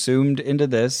get subsumed into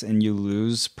this, and you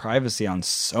lose privacy on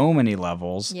so many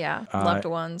levels. Yeah, loved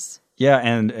ones. Yeah,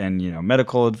 and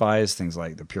medical advice, things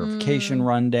like the purification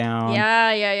rundown.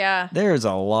 Yeah. There's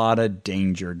a lot of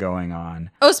danger going on.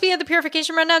 Oh, speaking of the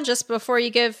purification rundown, just before you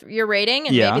give your rating,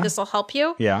 and maybe this will help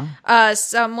you. Yeah.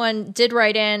 Someone did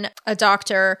write in, a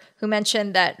doctor who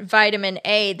mentioned that vitamin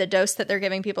A, the dose that they're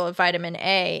giving people of vitamin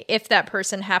A, if that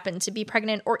person happened to be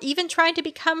pregnant or even trying to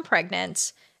become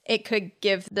pregnant, it could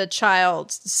give the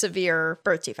child severe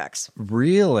birth defects.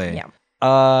 Really? Yeah.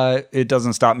 It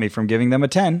doesn't stop me from giving them a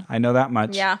 10. I know that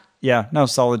much. Yeah. Yeah, no,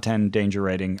 solid 10 danger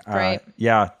rating. Right.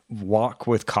 Yeah, walk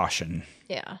with caution.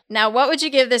 Yeah. Now, what would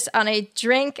you give this on a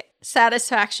drink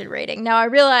satisfaction rating? Now, I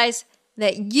realize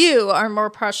that you are more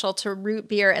partial to root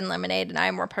beer and lemonade, and I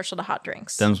am more partial to hot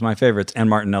drinks. Them's my favorites. And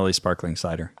Martinelli sparkling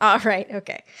cider. All right.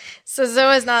 Okay. So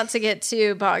as not to get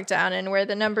too bogged down in where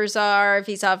the numbers are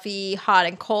vis-a-vis hot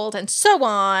and cold and so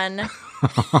on,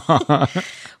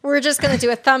 we're just going to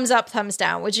do a thumbs up, thumbs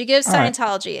down. Would you give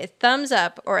Scientology a thumbs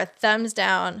up or a thumbs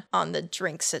down on the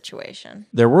drink situation?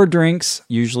 There were drinks.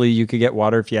 Usually you could get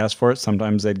water if you asked for it.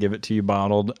 Sometimes they'd give it to you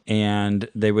bottled. And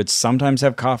they would sometimes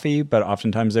have coffee, but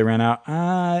oftentimes they ran out.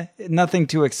 Nothing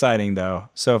too exciting, though.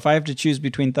 So if I have to choose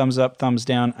between thumbs up, thumbs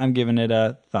down, I'm giving it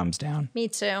a thumbs down. Me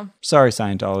too. Sorry,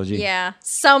 Scientology. Yeah.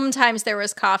 Sometimes there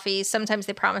was coffee. Sometimes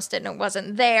they promised it and it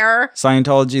wasn't there.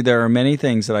 Scientology, there are many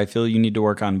things that I feel you need to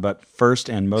work on, but first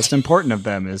and most important of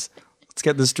them is let's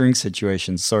get this drink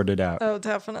situation sorted out. Oh,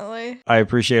 definitely. I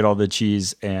appreciate all the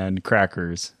cheese and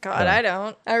crackers. God, I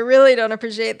don't. I really don't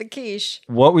appreciate the quiche.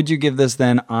 What would you give this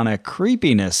then on a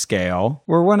creepiness scale,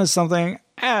 where one is something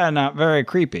not very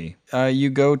creepy? You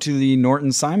go to the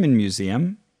Norton Simon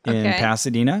Museum in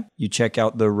Pasadena. You check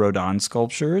out the Rodin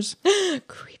sculptures.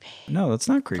 Creepy. No, that's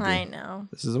not creepy. I know.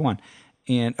 This is the one.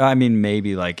 And I mean,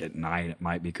 maybe like at night it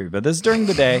might be creepy, but this is during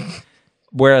the day.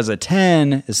 Whereas a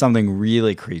 10 is something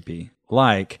really creepy.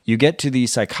 Like, you get to the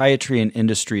Psychiatry and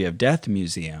Industry of Death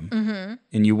Museum,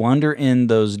 and you wander in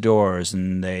those doors,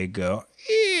 and they go,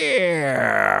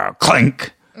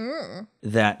 clink.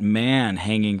 That man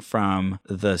hanging from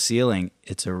the ceiling,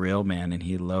 it's a real man, and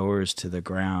he lowers to the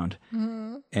ground,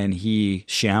 and he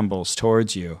shambles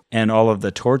towards you. And all of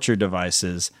the torture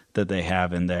devices that they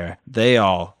have in there, they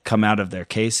all come out of their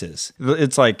cases.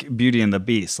 It's like Beauty and the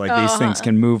Beast. Like, these things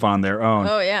can move on their own.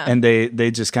 Oh, yeah. And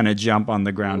they just kind of jump on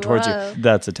the ground towards you.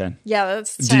 That's a 10. Yeah,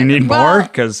 that's 10. Do you need more?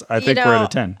 Because I think we're at a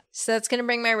 10. So that's going to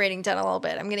bring my rating down a little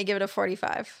bit. I'm going to give it a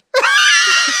 45.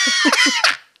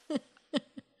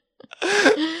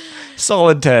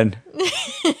 Solid 10.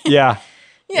 Yeah.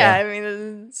 Yeah, I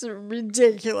mean, it's a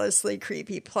ridiculously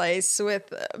creepy place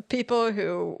with people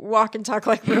who walk and talk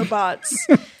like robots.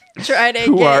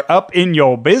 Who are up in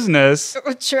your business.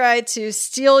 Try to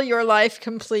steal your life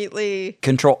completely.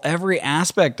 Control every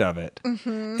aspect of it.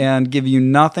 And give you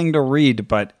nothing to read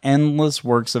but endless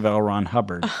works of L. Ron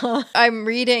Hubbard. I'm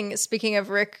reading, speaking of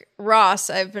Rick Ross,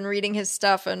 I've been reading his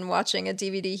stuff and watching a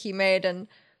DVD he made, and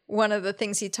one of the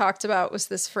things he talked about was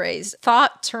this phrase,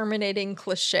 thought-terminating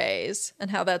cliches, and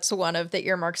how that's one of the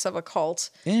earmarks of a cult.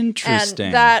 Interesting.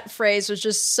 And that phrase was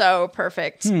just so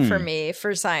perfect for me,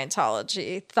 for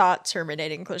Scientology.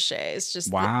 Thought-terminating cliches.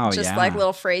 Just like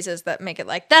little phrases that make it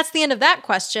like, that's the end of that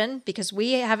question, because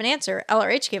we have an answer.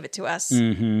 LRH gave it to us.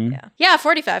 Yeah,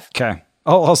 45. Okay.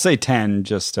 Oh, I'll say 10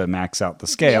 just to max out the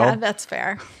scale. Yeah, that's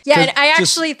fair. Yeah, and I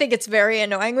actually think it's very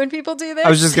annoying when people do this. I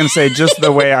was just going to say, just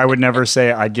the way I would never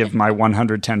say I give my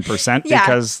 110%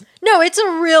 because... No, it's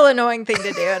a real annoying thing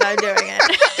to do, and I'm doing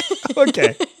it.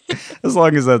 Okay. As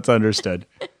long as that's understood.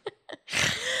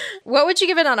 What would you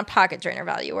give it on a pocket drainer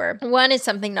value? Where one is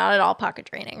something not at all pocket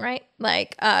draining, right?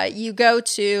 Like you go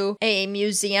to a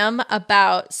museum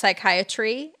about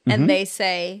psychiatry and they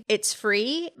say it's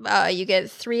free. You get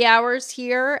 3 hours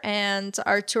here and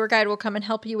our tour guide will come and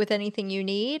help you with anything you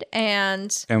need.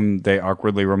 And they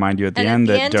awkwardly remind you at the end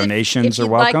that donations are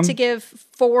welcome. If you'd like to give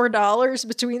 $4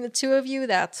 between the two of you,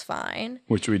 that's fine.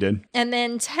 Which we did. And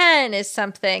then 10 is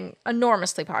something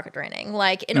enormously pocket draining.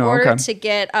 Like in order to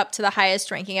get up to the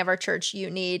highest ranking of our church, you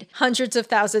need hundreds of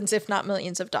thousands, if not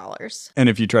millions of dollars. And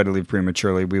if you try to leave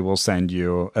prematurely, we will send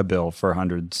you a bill for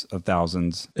hundreds of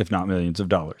thousands, if not millions of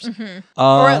dollars.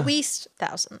 Or at least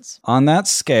thousands. On that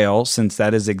scale, since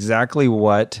that is exactly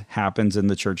what happens in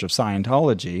the Church of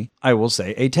Scientology, I will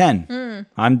say a 10.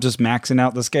 I'm just maxing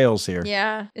out the scales here.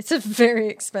 Yeah. It's a very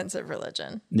expensive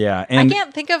religion. Yeah. And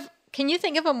can you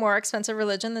think of a more expensive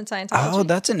religion than Scientology? Oh,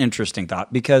 that's an interesting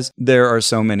thought because there are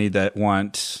so many that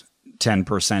want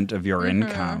 10% of your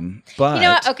income. But you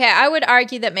know what? Okay, I would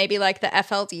argue that maybe like the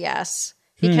FLDS,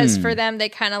 because for them, they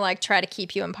kind of like try to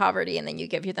keep you in poverty and then you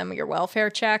give them your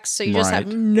welfare checks. So you just have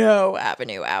no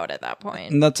avenue out at that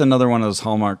point. And that's another one of those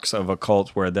hallmarks of a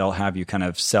cult where they'll have you kind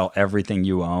of sell everything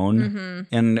you own.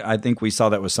 And I think we saw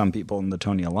that with some people in the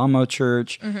Tony Alamo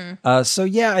Church. So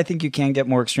yeah, I think you can get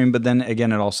more extreme. But then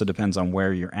again, it also depends on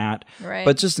where you're at. Right.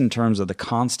 But just in terms of the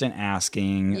constant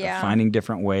asking, finding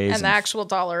different ways. And the actual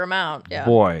dollar amount. Yeah.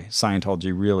 Boy,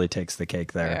 Scientology really takes the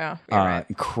cake there. Yeah, you're right.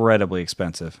 Incredibly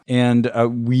expensive. And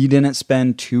we didn't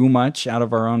spend too much out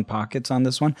of our own pockets on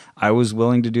this one. I was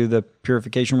willing to do the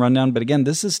purification rundown, but again,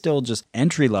 this is still just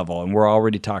entry level, and we're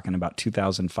already talking about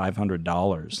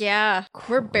 $2,500. Yeah,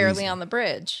 we're barely on the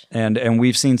bridge. And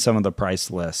we've seen some of the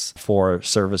price lists for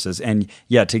services, and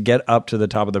yeah, to get up to the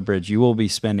top of the bridge, you will be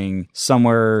spending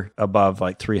somewhere above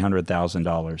like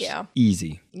 $300,000. Yeah,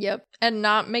 easy. Yep. And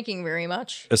not making very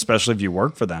much. Especially if you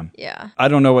work for them. Yeah. I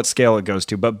don't know what scale it goes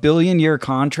to, but billion-year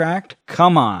contract?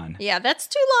 Come on. Yeah, that's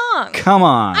too long. Come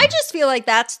on. I just feel like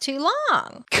that's too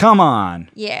long. Come on.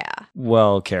 Yeah.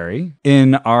 Well, Carrie,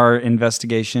 in our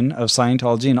investigation of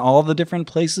Scientology and all the different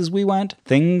places we went,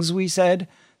 things we said,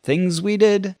 things we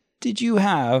did you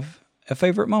have a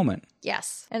favorite moment?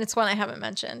 Yes, and it's one I haven't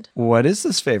mentioned. What is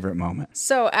this favorite moment?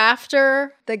 So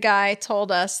after the guy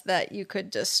told us that you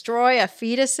could destroy a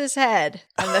fetus's head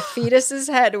and the fetus's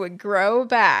head would grow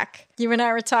back, you and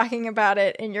I were talking about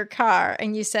it in your car,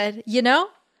 and you said, you know,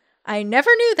 I never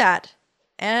knew that,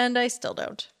 and I still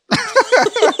don't.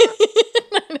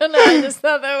 I don't know, I just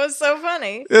thought that was so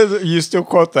funny. You still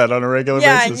quote that on a regular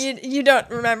basis? Yeah, you don't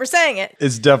remember saying it.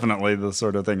 It's definitely the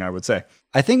sort of thing I would say.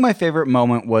 I think my favorite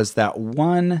moment was that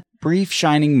one brief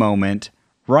shining moment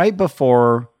right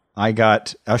before I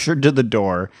got ushered to the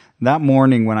door that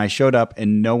morning when I showed up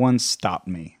and no one stopped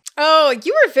me. Oh,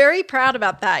 you were very proud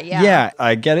about that, yeah. Yeah,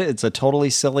 I get it. It's a totally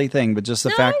silly thing, but just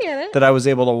the fact that I was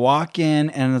able to walk in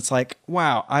and it's like,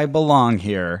 wow, I belong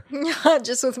here.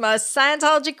 Just with my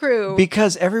Scientology crew.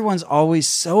 Because everyone's always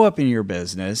so up in your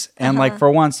business. And like for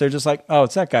once, they're just like, oh,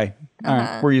 it's that guy. All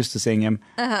right, we're used to seeing him.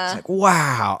 It's like,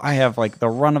 wow, I have like the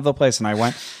run of the place. And I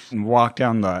went and walked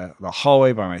down the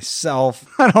hallway by myself.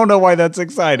 I don't know why that's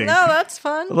exciting. No, that's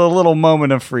fun. A little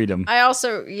moment of freedom. I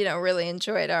also, really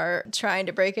enjoyed our trying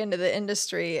to break into the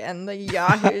industry and the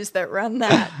yahoos that run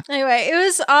that. Anyway, it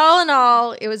was all in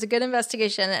all, it was a good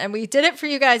investigation. And we did it for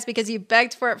you guys because you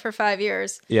begged for it for 5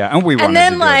 years. Yeah, and we wanted to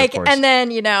do it, of course. And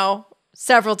then,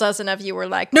 several dozen of you were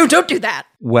like, no, don't do that.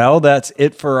 Well, that's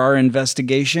it for our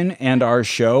investigation and our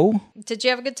show. Did you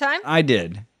have a good time? I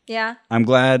did. Yeah. I'm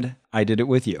glad I did it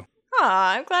with you.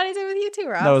 Aw, I'm glad I did it with you too,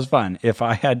 Rob. That was fun. If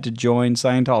I had to join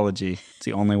Scientology, it's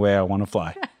the only way I want to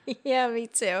fly. Yeah, me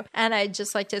too. And I'd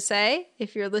just like to say,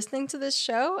 if you're listening to this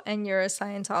show and you're a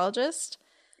Scientologist,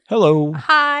 hello.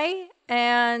 Hi.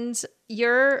 And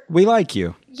we like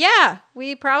you. Yeah,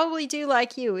 we probably do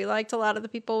like you. We liked a lot of the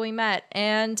people we met.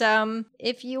 And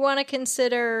if you want to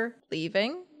consider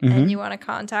leaving and you want to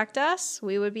contact us,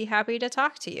 we would be happy to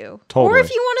talk to you. Totally. Or if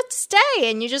you want to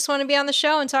stay and you just want to be on the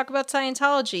show and talk about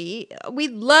Scientology,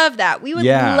 we'd love that. We would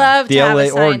love to have a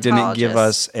Scientologist. The LA Org didn't give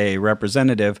us a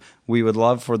representative. We would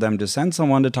love for them to send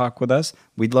someone to talk with us.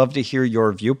 We'd love to hear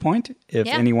your viewpoint. If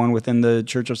anyone within the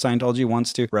Church of Scientology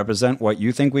wants to represent what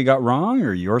you think we got wrong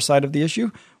or your side of the issue,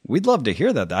 we'd love to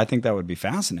hear that. I think that would be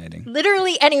fascinating.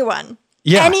 Literally anyone.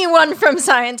 Yeah. Anyone from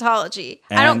Scientology.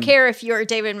 I don't care if you're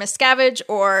David Miscavige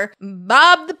or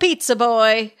Bob the Pizza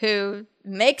Boy who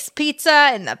makes pizza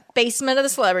in the basement of the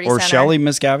Celebrity Center. Or Shelley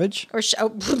Miscavige.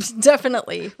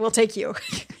 Definitely. We'll take you.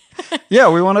 Yeah,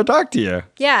 we want to talk to you.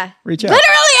 Yeah. Reach out.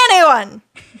 Literally anyone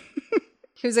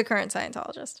who's a current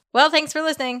Scientologist. Well, thanks for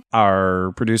listening.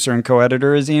 Our producer and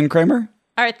co-editor is Ian Kramer.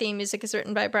 Our theme music is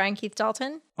written by Brian Keith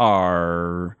Dalton.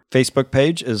 Our Facebook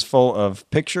page is full of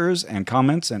pictures and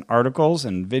comments and articles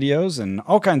and videos and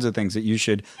all kinds of things that you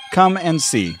should come and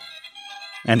see.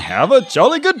 And have a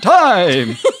jolly good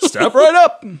time. Step right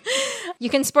up. You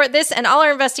can support this and all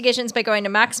our investigations by going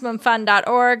to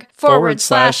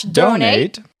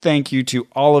MaximumFun.org/donate. Thank you to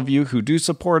all of you who do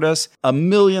support us. A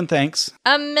million thanks.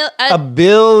 A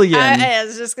billion. I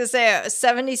was just going to say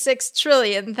 76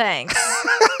 trillion thanks.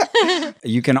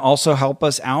 You can also help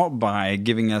us out by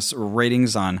giving us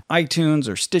ratings on iTunes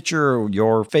or Stitcher or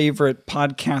your favorite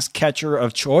podcast catcher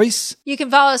of choice. You can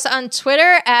follow us on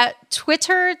Twitter at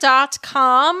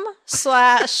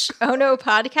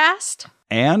twitter.com/OhNoPodcast.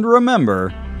 And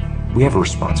remember, We have a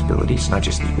responsibility. It's not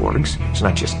just the orgs. It's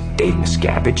not just Dave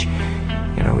Miscavige.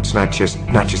 You know, it's not just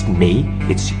me.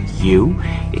 It's you.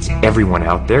 It's everyone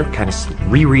out there kind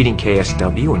of rereading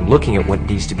KSW and looking at what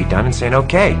needs to be done and saying,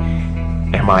 okay,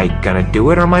 am I going to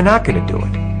do it or am I not going to do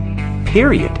it?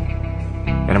 Period.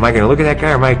 And am I going to look at that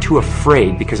guy or am I too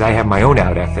afraid because I have my own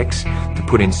out ethics to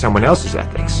put in someone else's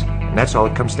ethics? And that's all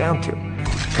it comes down to.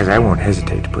 Because I won't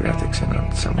hesitate to put ethics in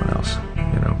on someone else,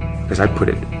 you know, because I put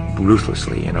it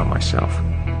ruthlessly in on myself.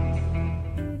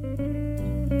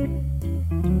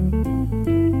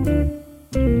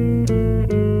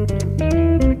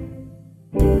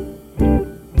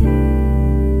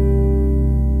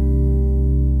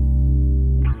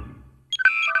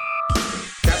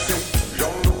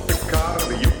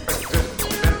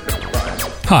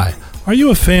 Hi, are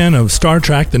you a fan of Star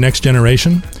Trek The Next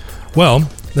Generation? Well,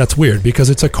 that's weird because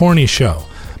it's a corny show.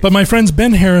 But my friends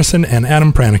Ben Harrison and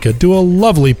Adam Pranica do a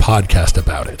lovely podcast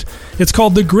about it. It's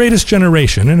called The Greatest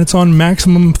Generation, and it's on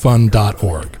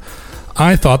MaximumFun.org.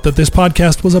 I thought that this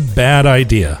podcast was a bad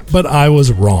idea, but I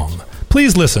was wrong.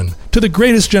 Please listen to The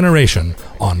Greatest Generation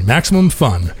on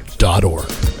MaximumFun.org.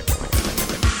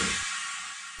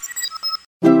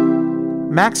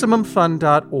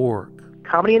 MaximumFun.org.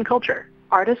 Comedy and culture.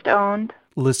 Artist owned.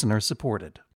 Listener supported.